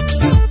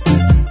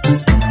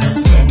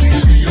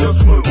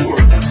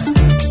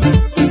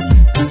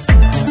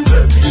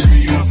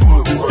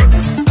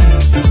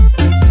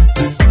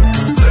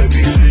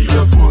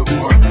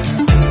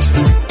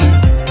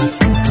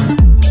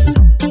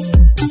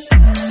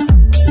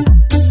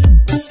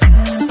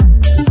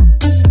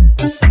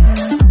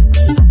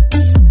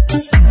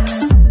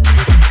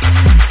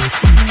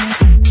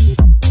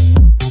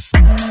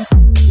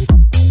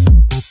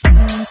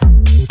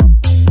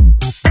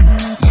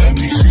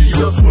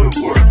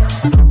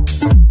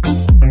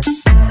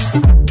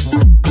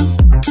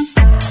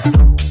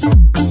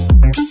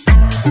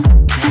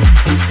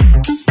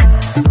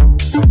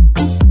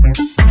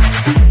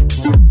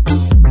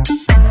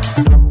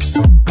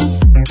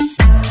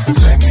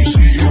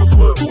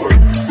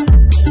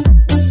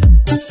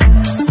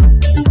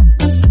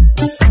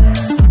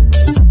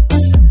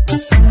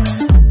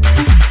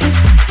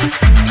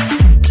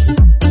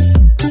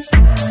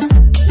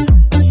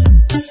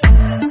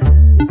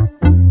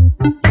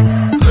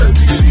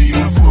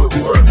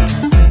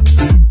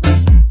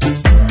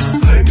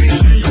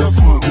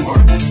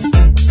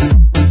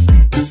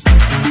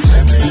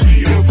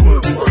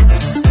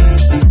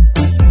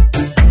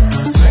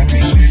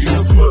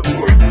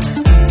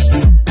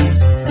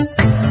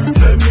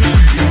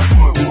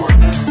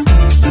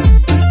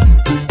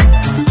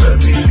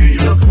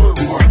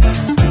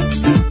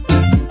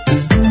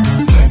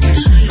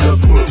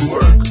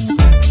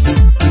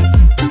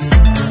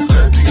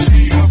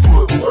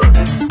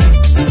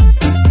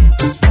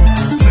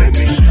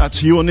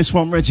 You on this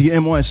one, Reggie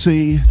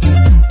NYC.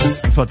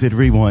 If I did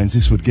rewinds,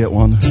 this would get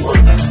one.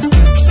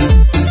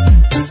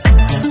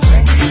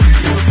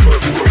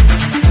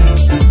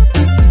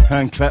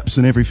 Hand claps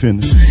and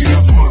everything.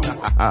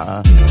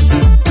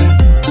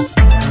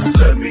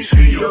 Let me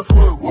see your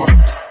footwork.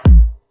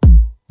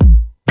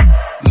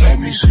 Let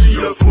me see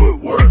your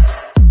footwork.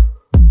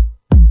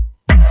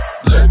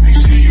 Let me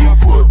see your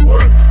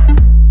footwork.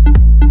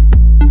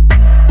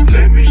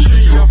 Let me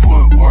see your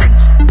footwork.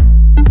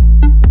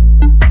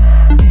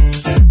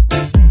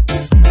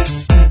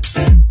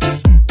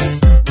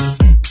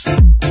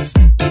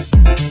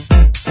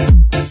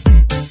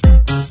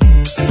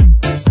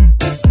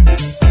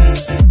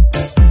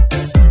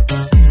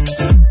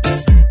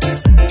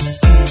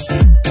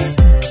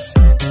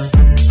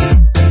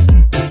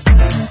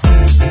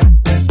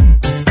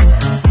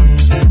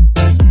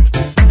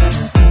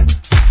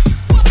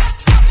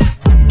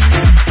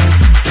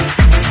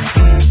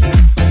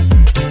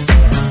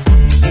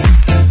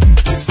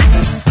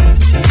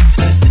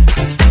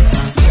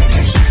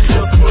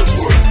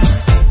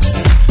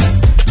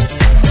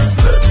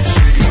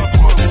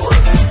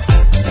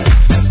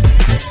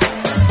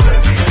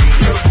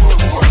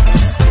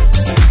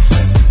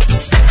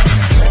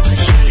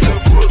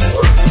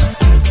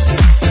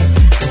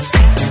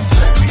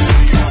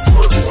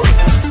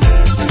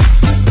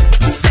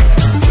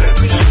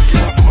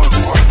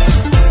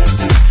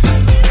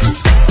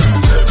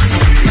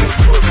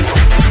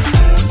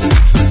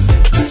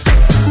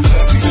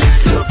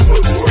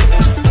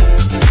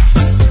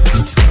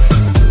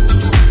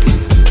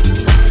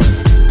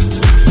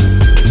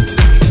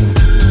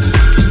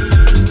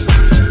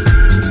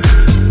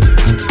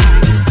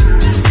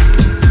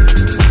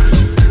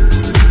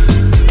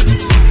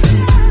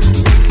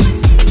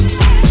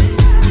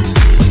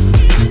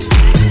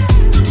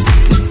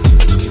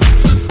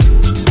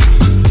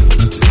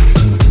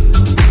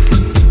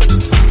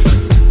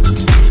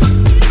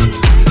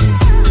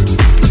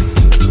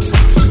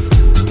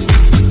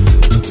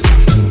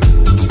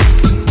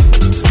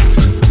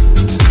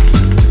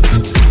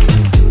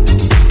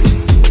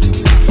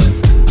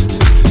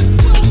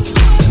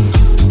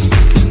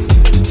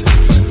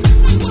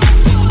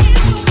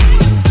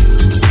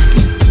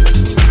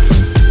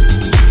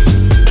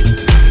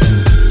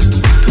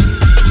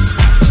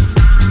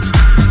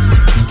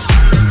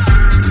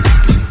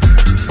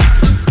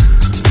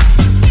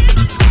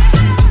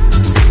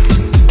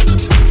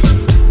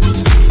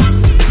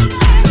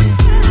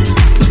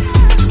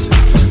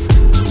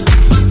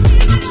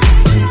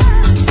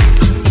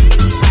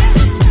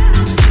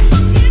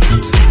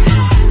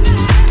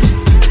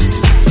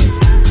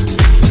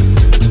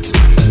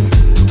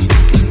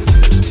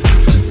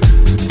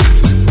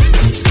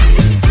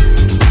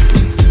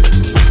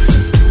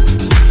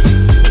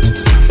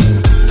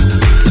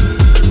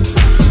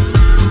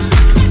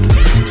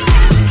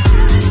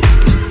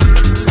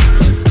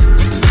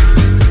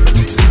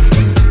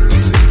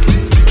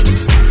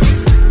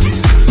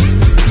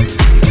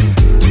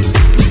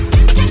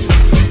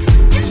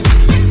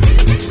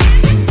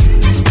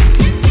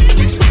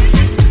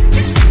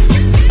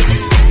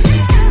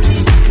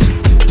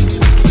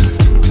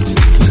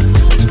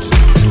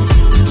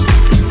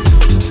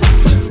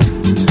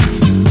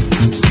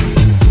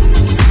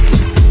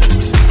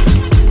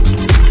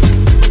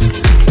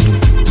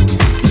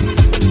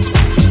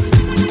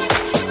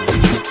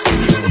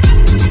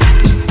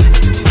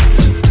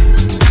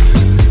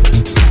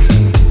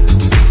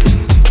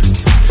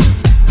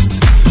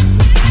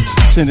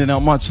 Sending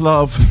out much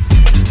love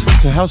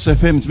to House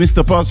FM's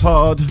Mr.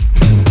 Buzzhard.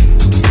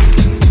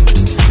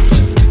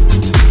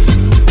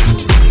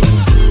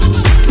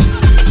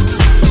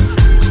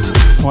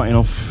 Fighting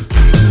off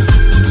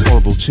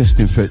horrible chest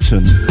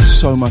infection.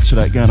 So much of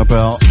that going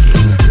about.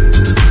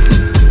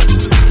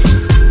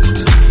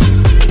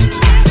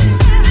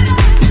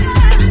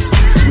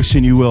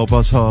 Wishing you well,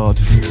 Buzzhard.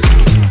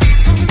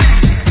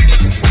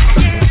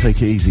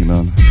 Take it easy,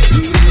 man.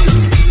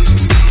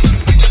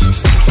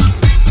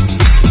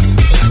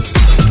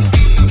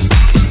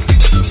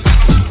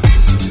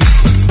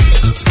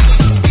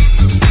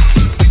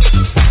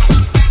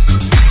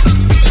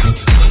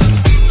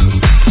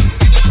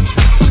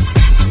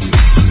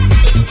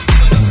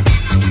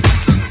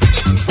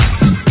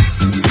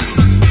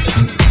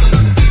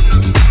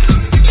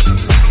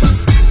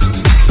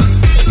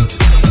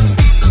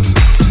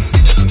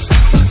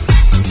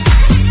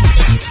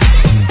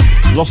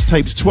 Lost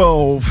Tapes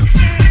 12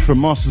 from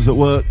Masters at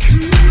Work.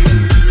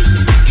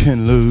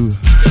 Ken Lou.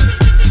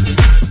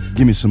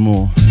 Give me some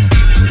more.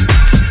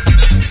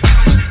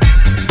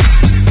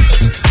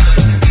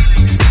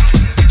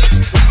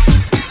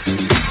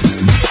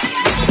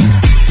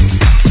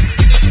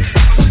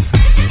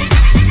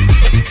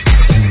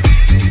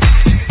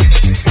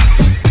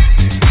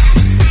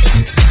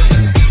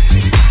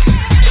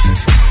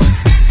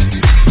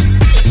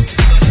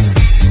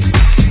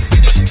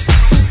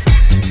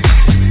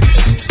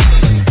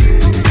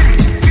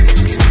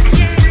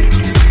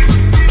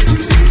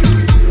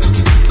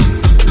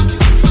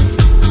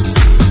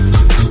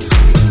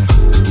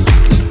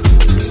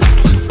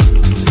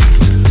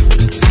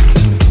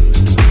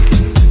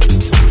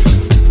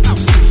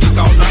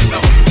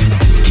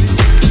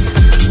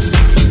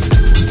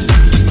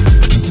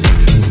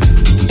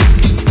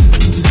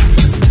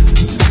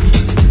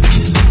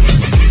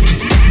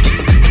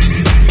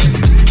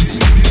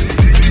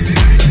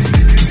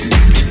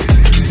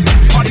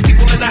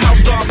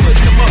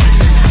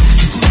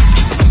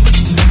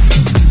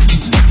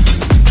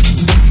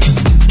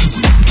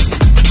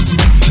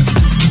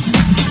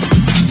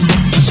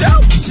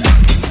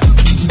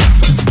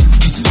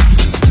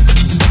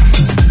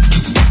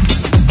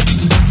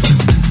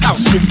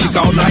 House FM.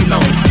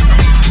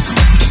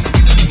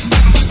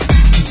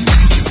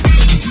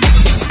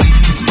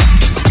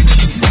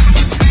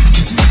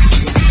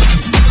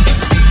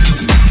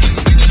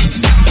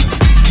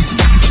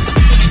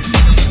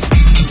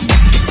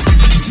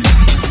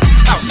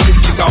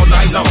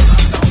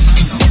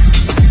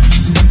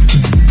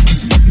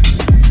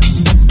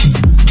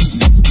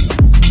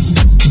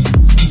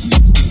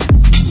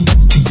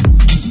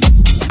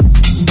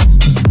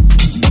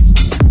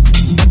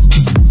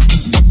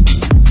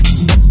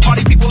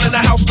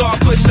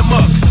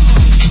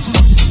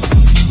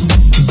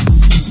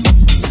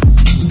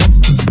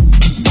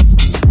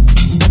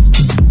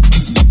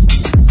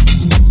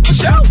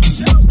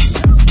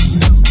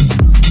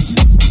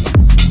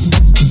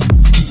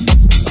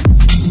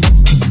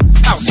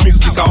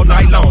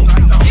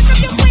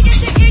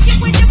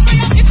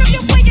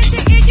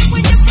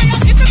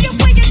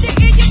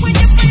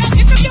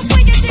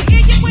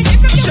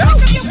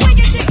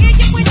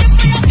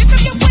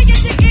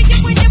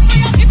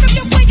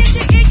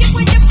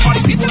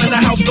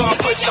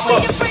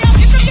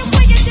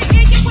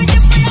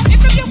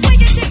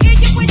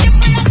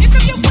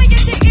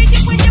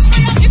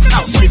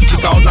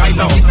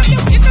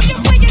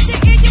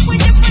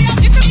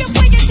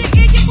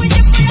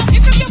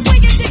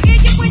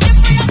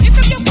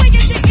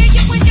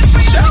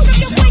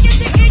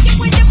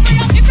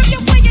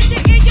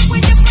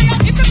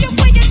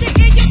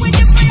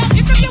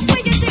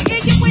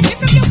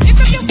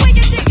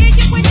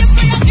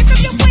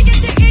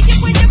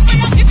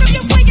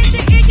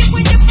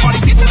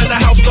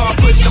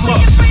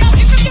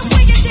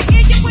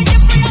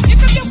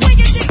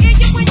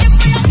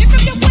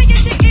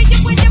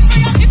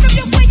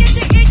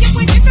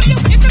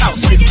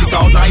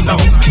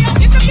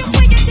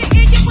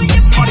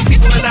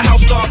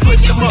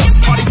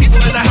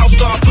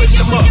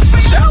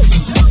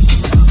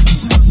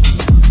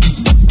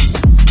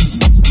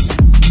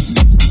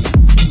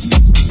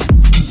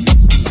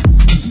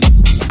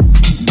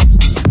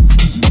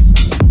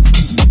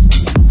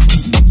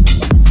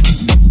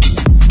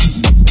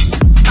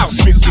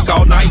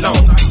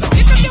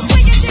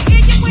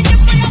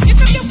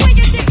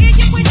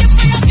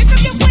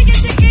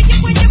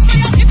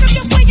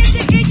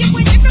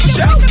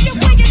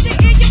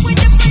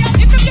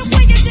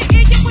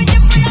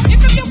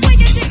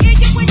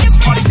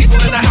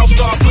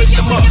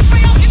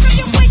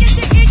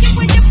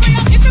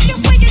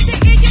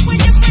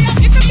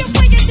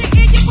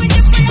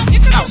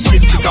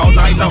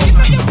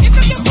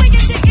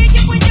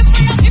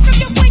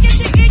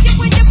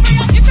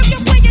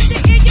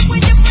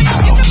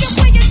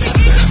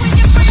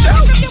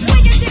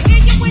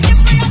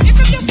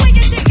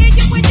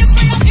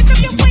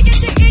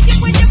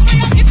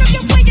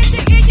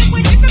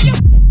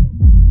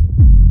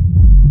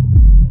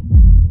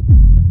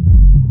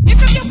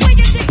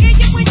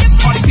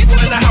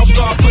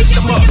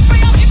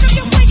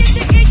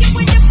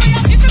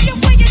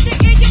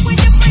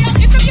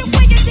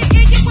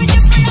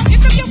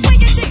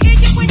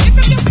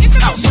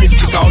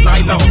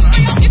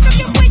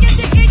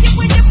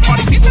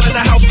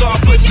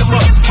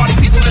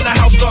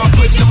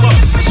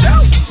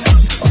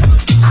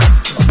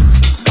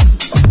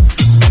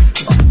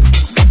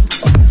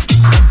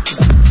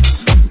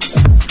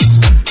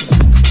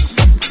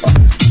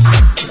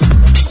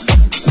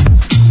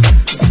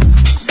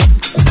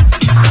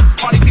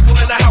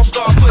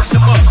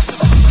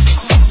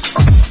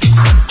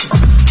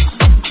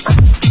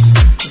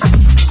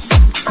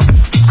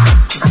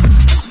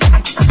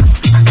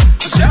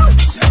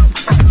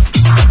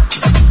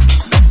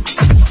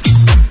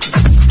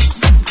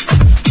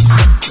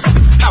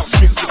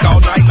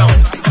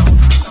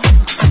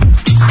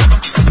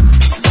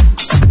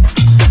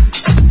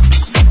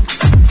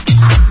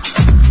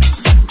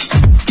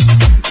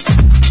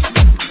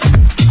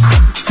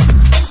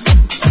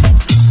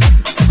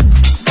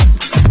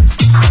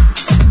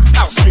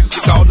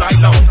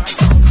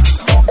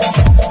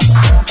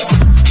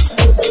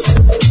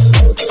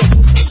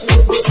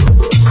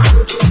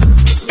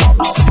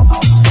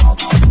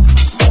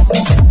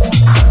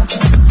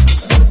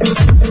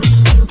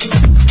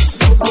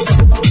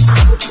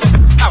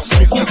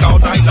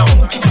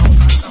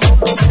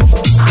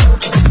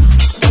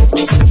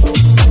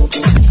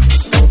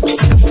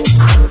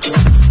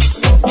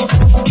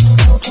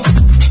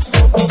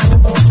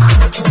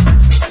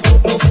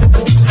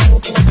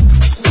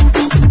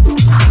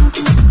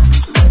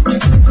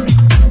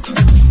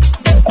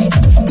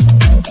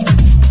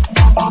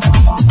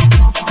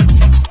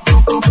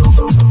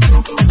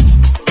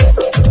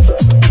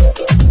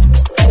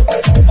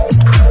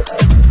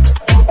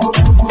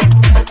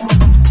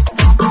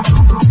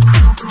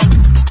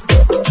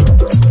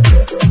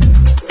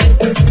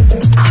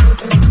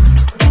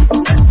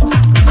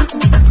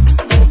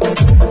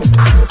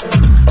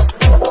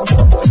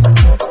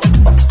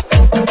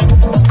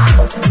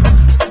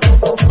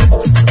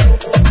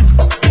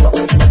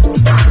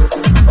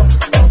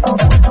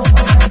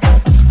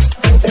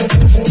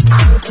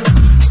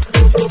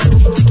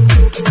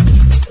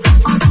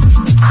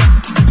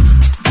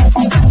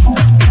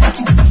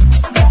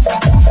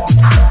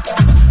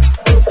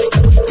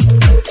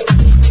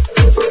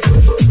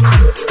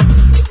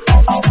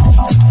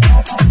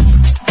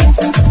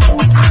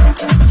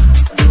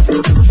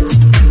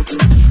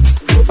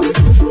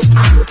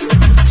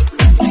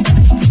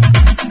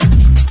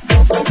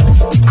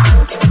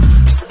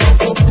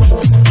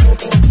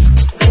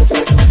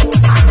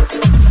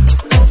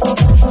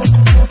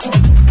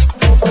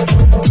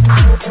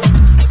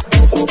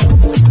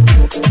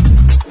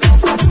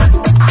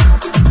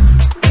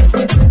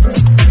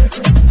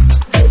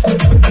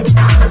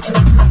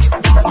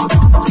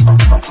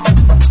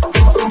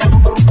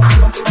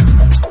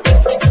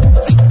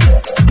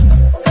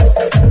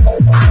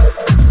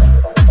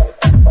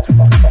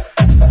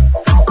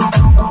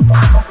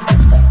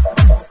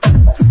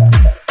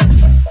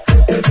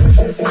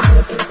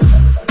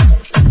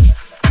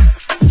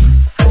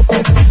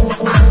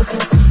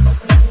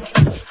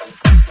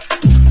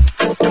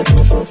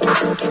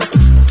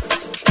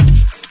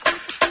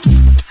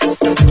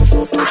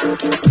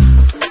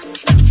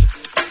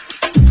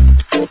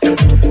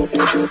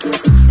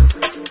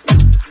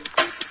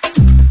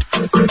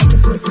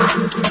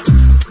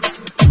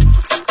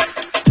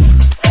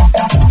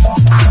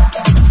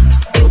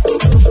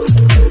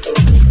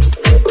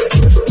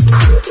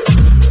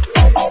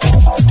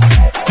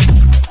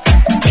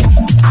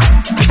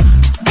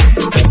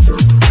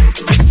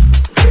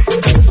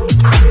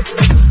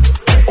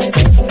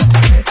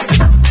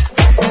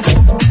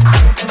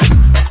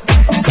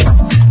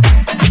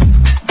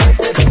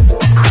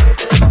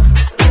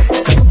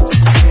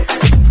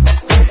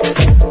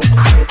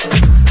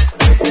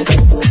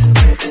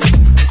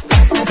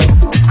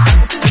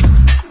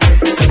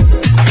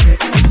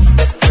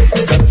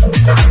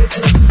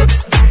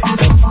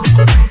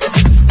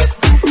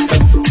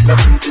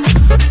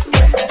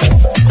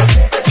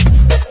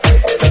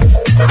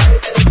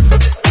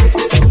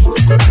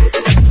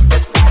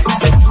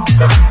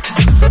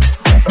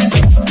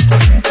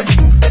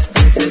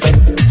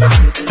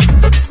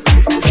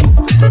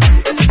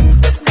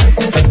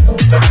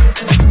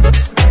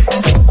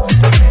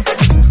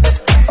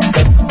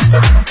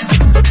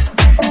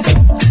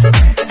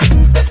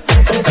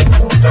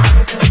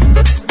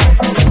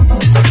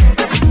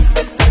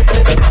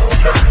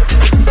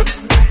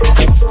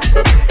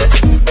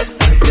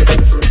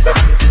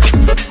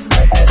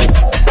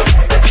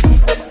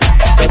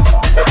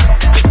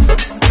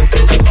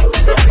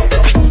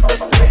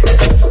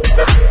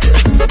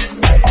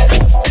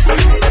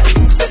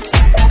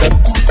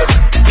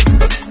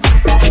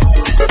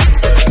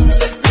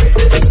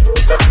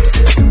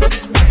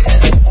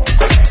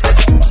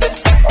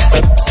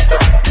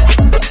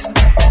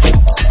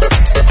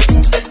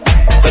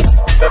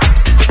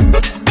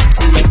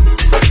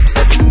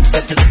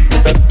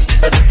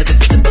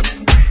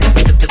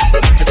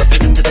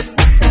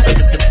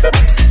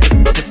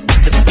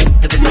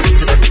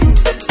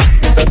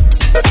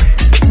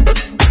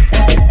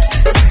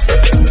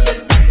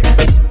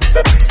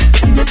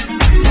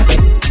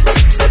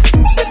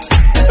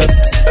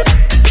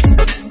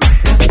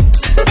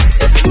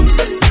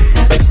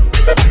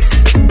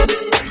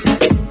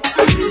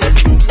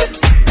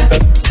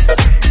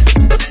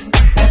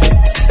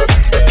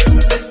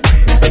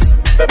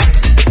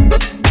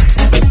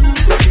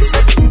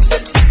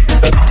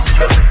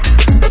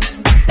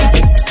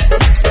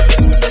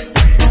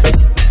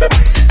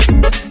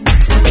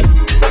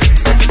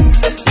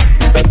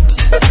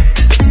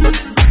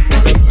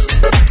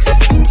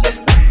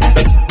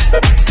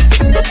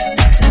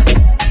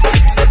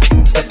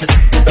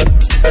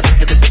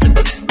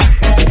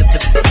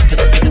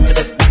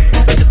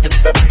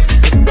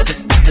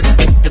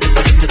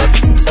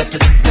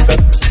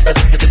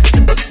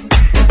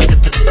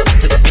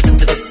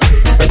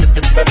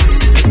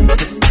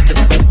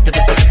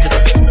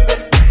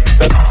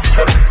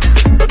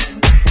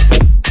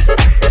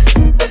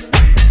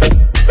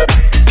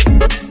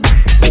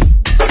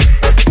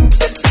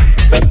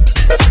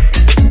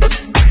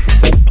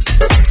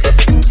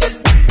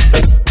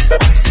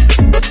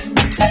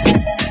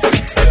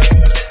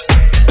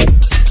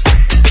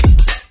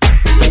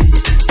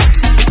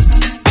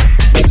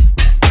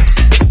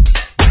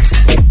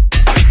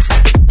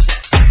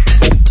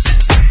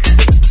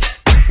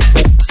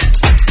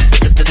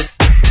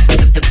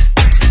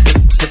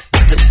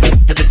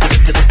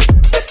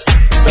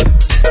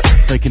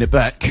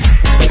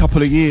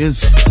 couple of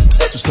years,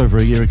 just over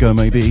a year ago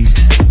maybe,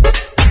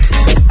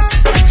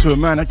 to a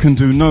man that can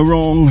do no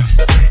wrong,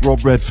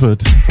 Rob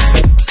Redford.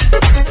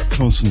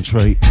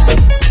 Concentrate.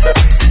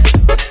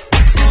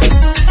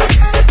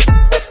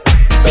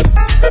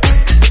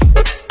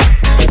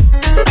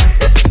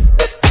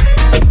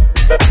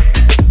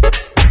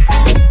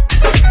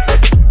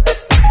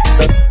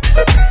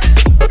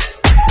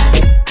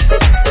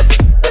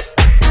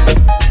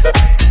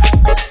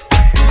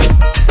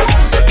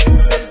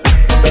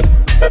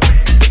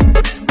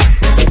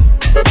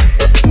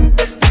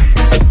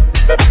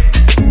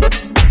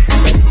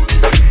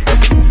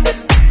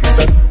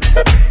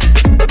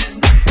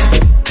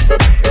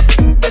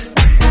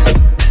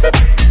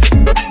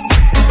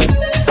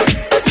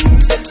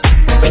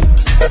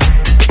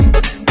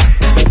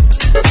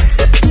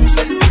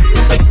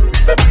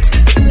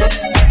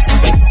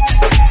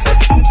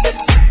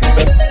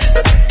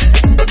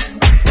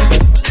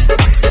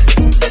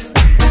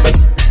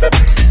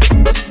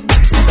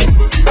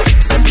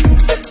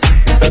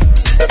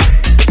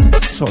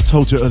 I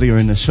told you earlier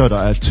in the show that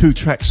I had 2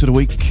 tracks of the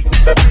week.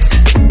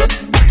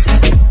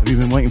 Have you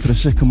been waiting for the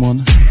second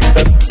one?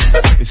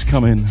 It's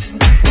coming.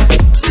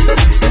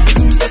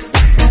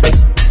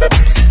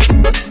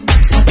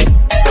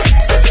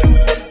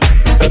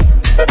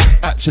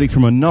 It's actually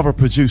from another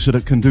producer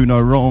that can do no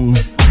wrong,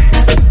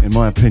 in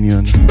my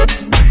opinion.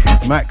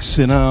 Max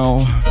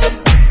Sinal.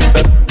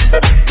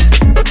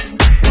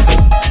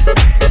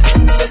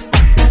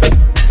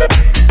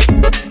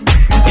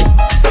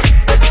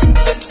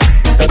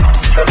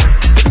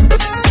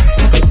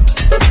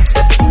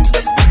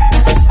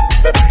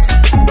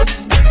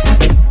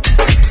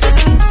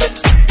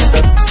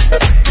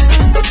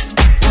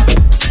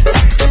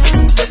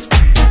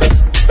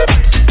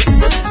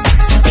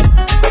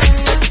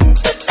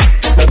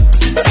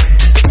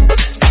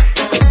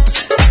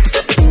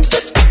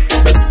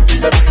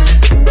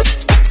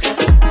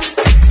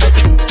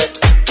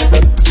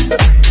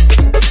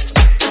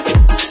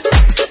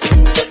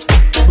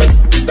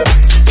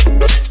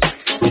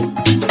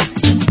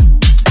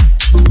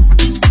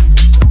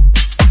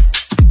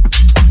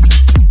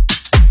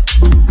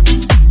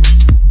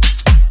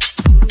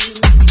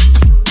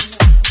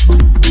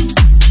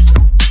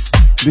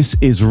 This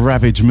is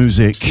Ravage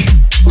Music,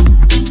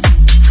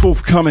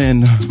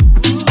 forthcoming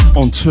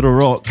on To The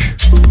Rock.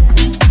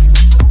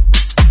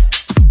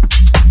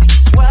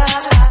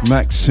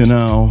 Max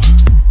Sinal.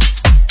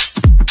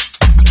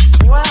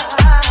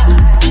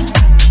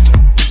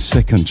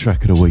 Second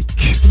track of the week.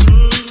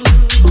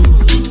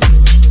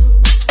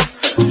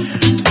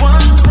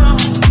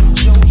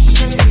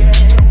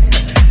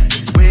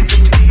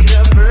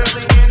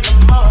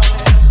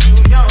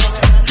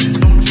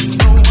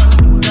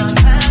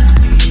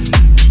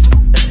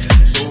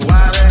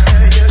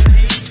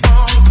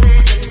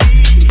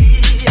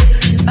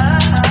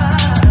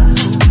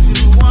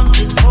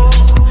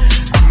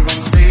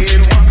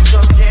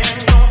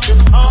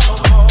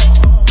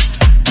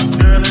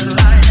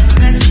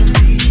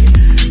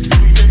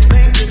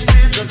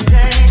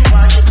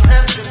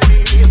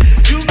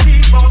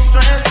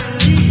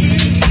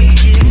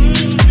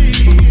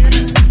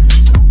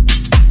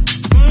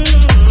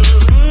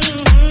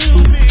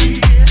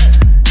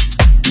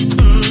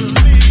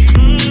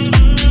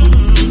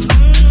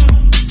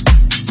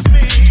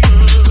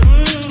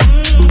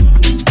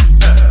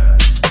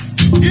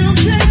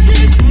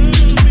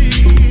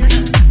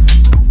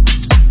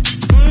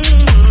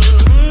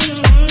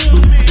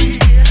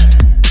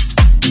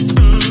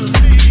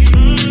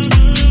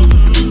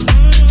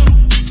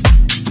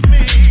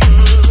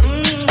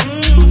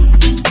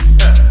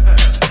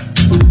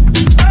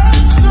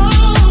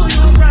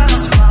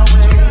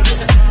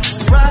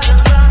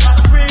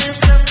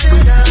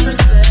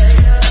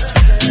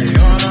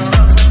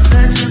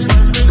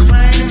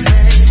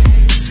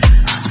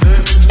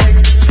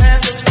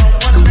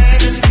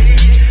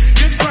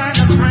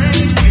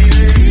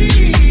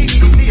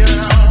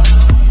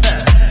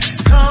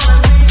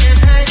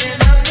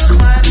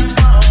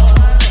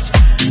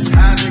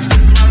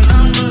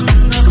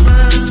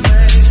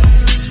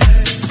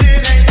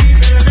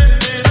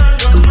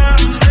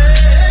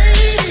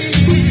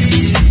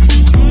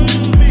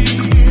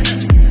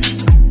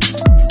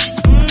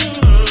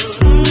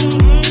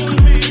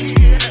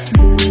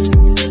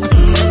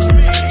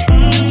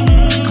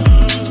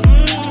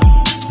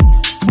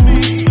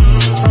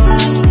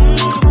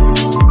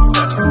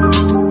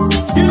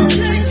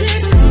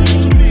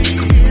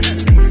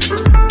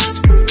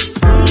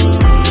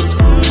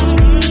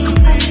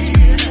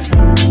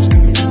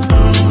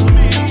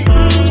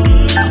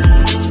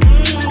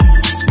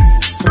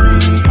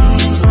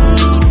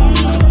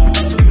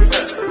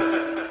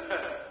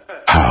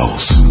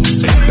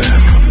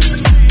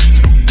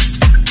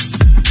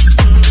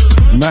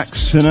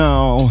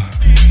 Now,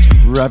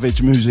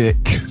 Ravage Music,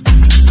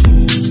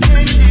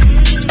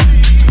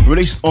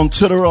 released on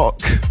To The Rock,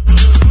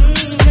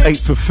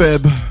 8th of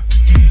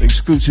Feb,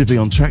 exclusively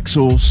on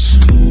Traxsource,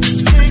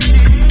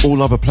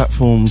 all other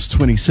platforms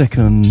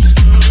 22nd.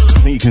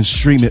 I think you can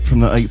stream it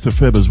from the 8th of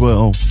Feb as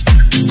well.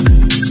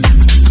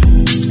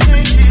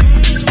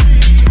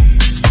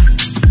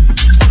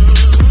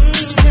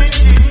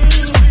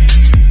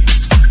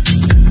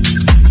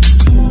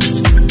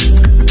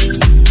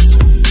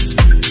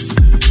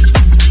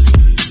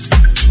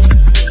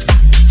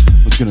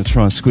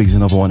 try and squeeze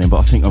another one in, but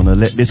I think I'm going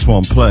to let this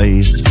one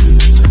play.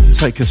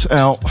 Take us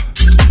out.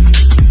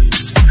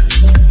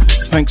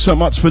 Thanks so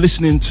much for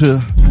listening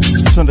to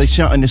Sunday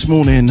Shouting this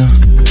morning,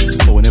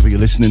 or whenever you're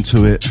listening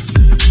to it.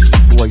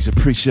 Always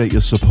appreciate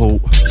your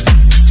support.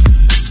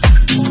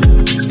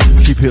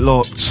 Keep it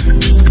locked. And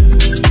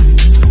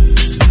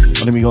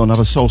then we got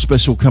another soul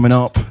special coming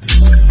up.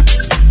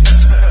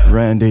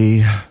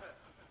 Randy,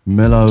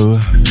 Mello,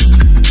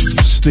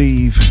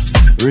 Steve,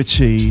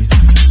 Richie,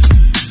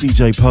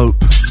 DJ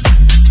Pope.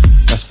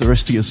 That's the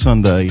rest of your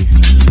Sunday.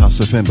 House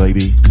FM,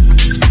 baby.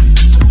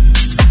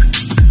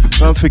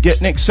 Don't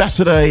forget, next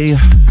Saturday,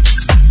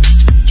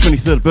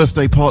 23rd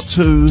birthday part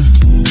 2.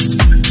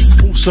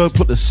 Also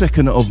put the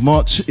 2nd of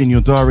March in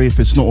your diary if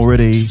it's not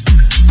already.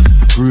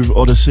 Groove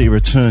Odyssey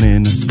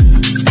returning.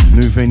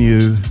 New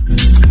venue,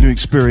 new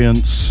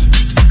experience.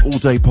 All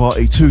day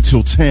party, 2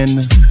 till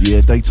 10.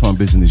 Yeah, daytime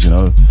business, you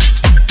know.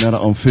 Now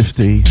that I'm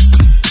 50,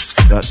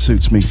 that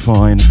suits me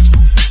fine.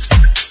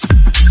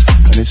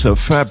 And it's a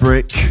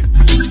Fabric,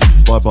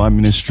 Bye Bye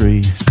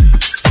Ministry.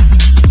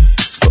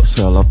 Gotta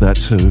say I love that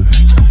too.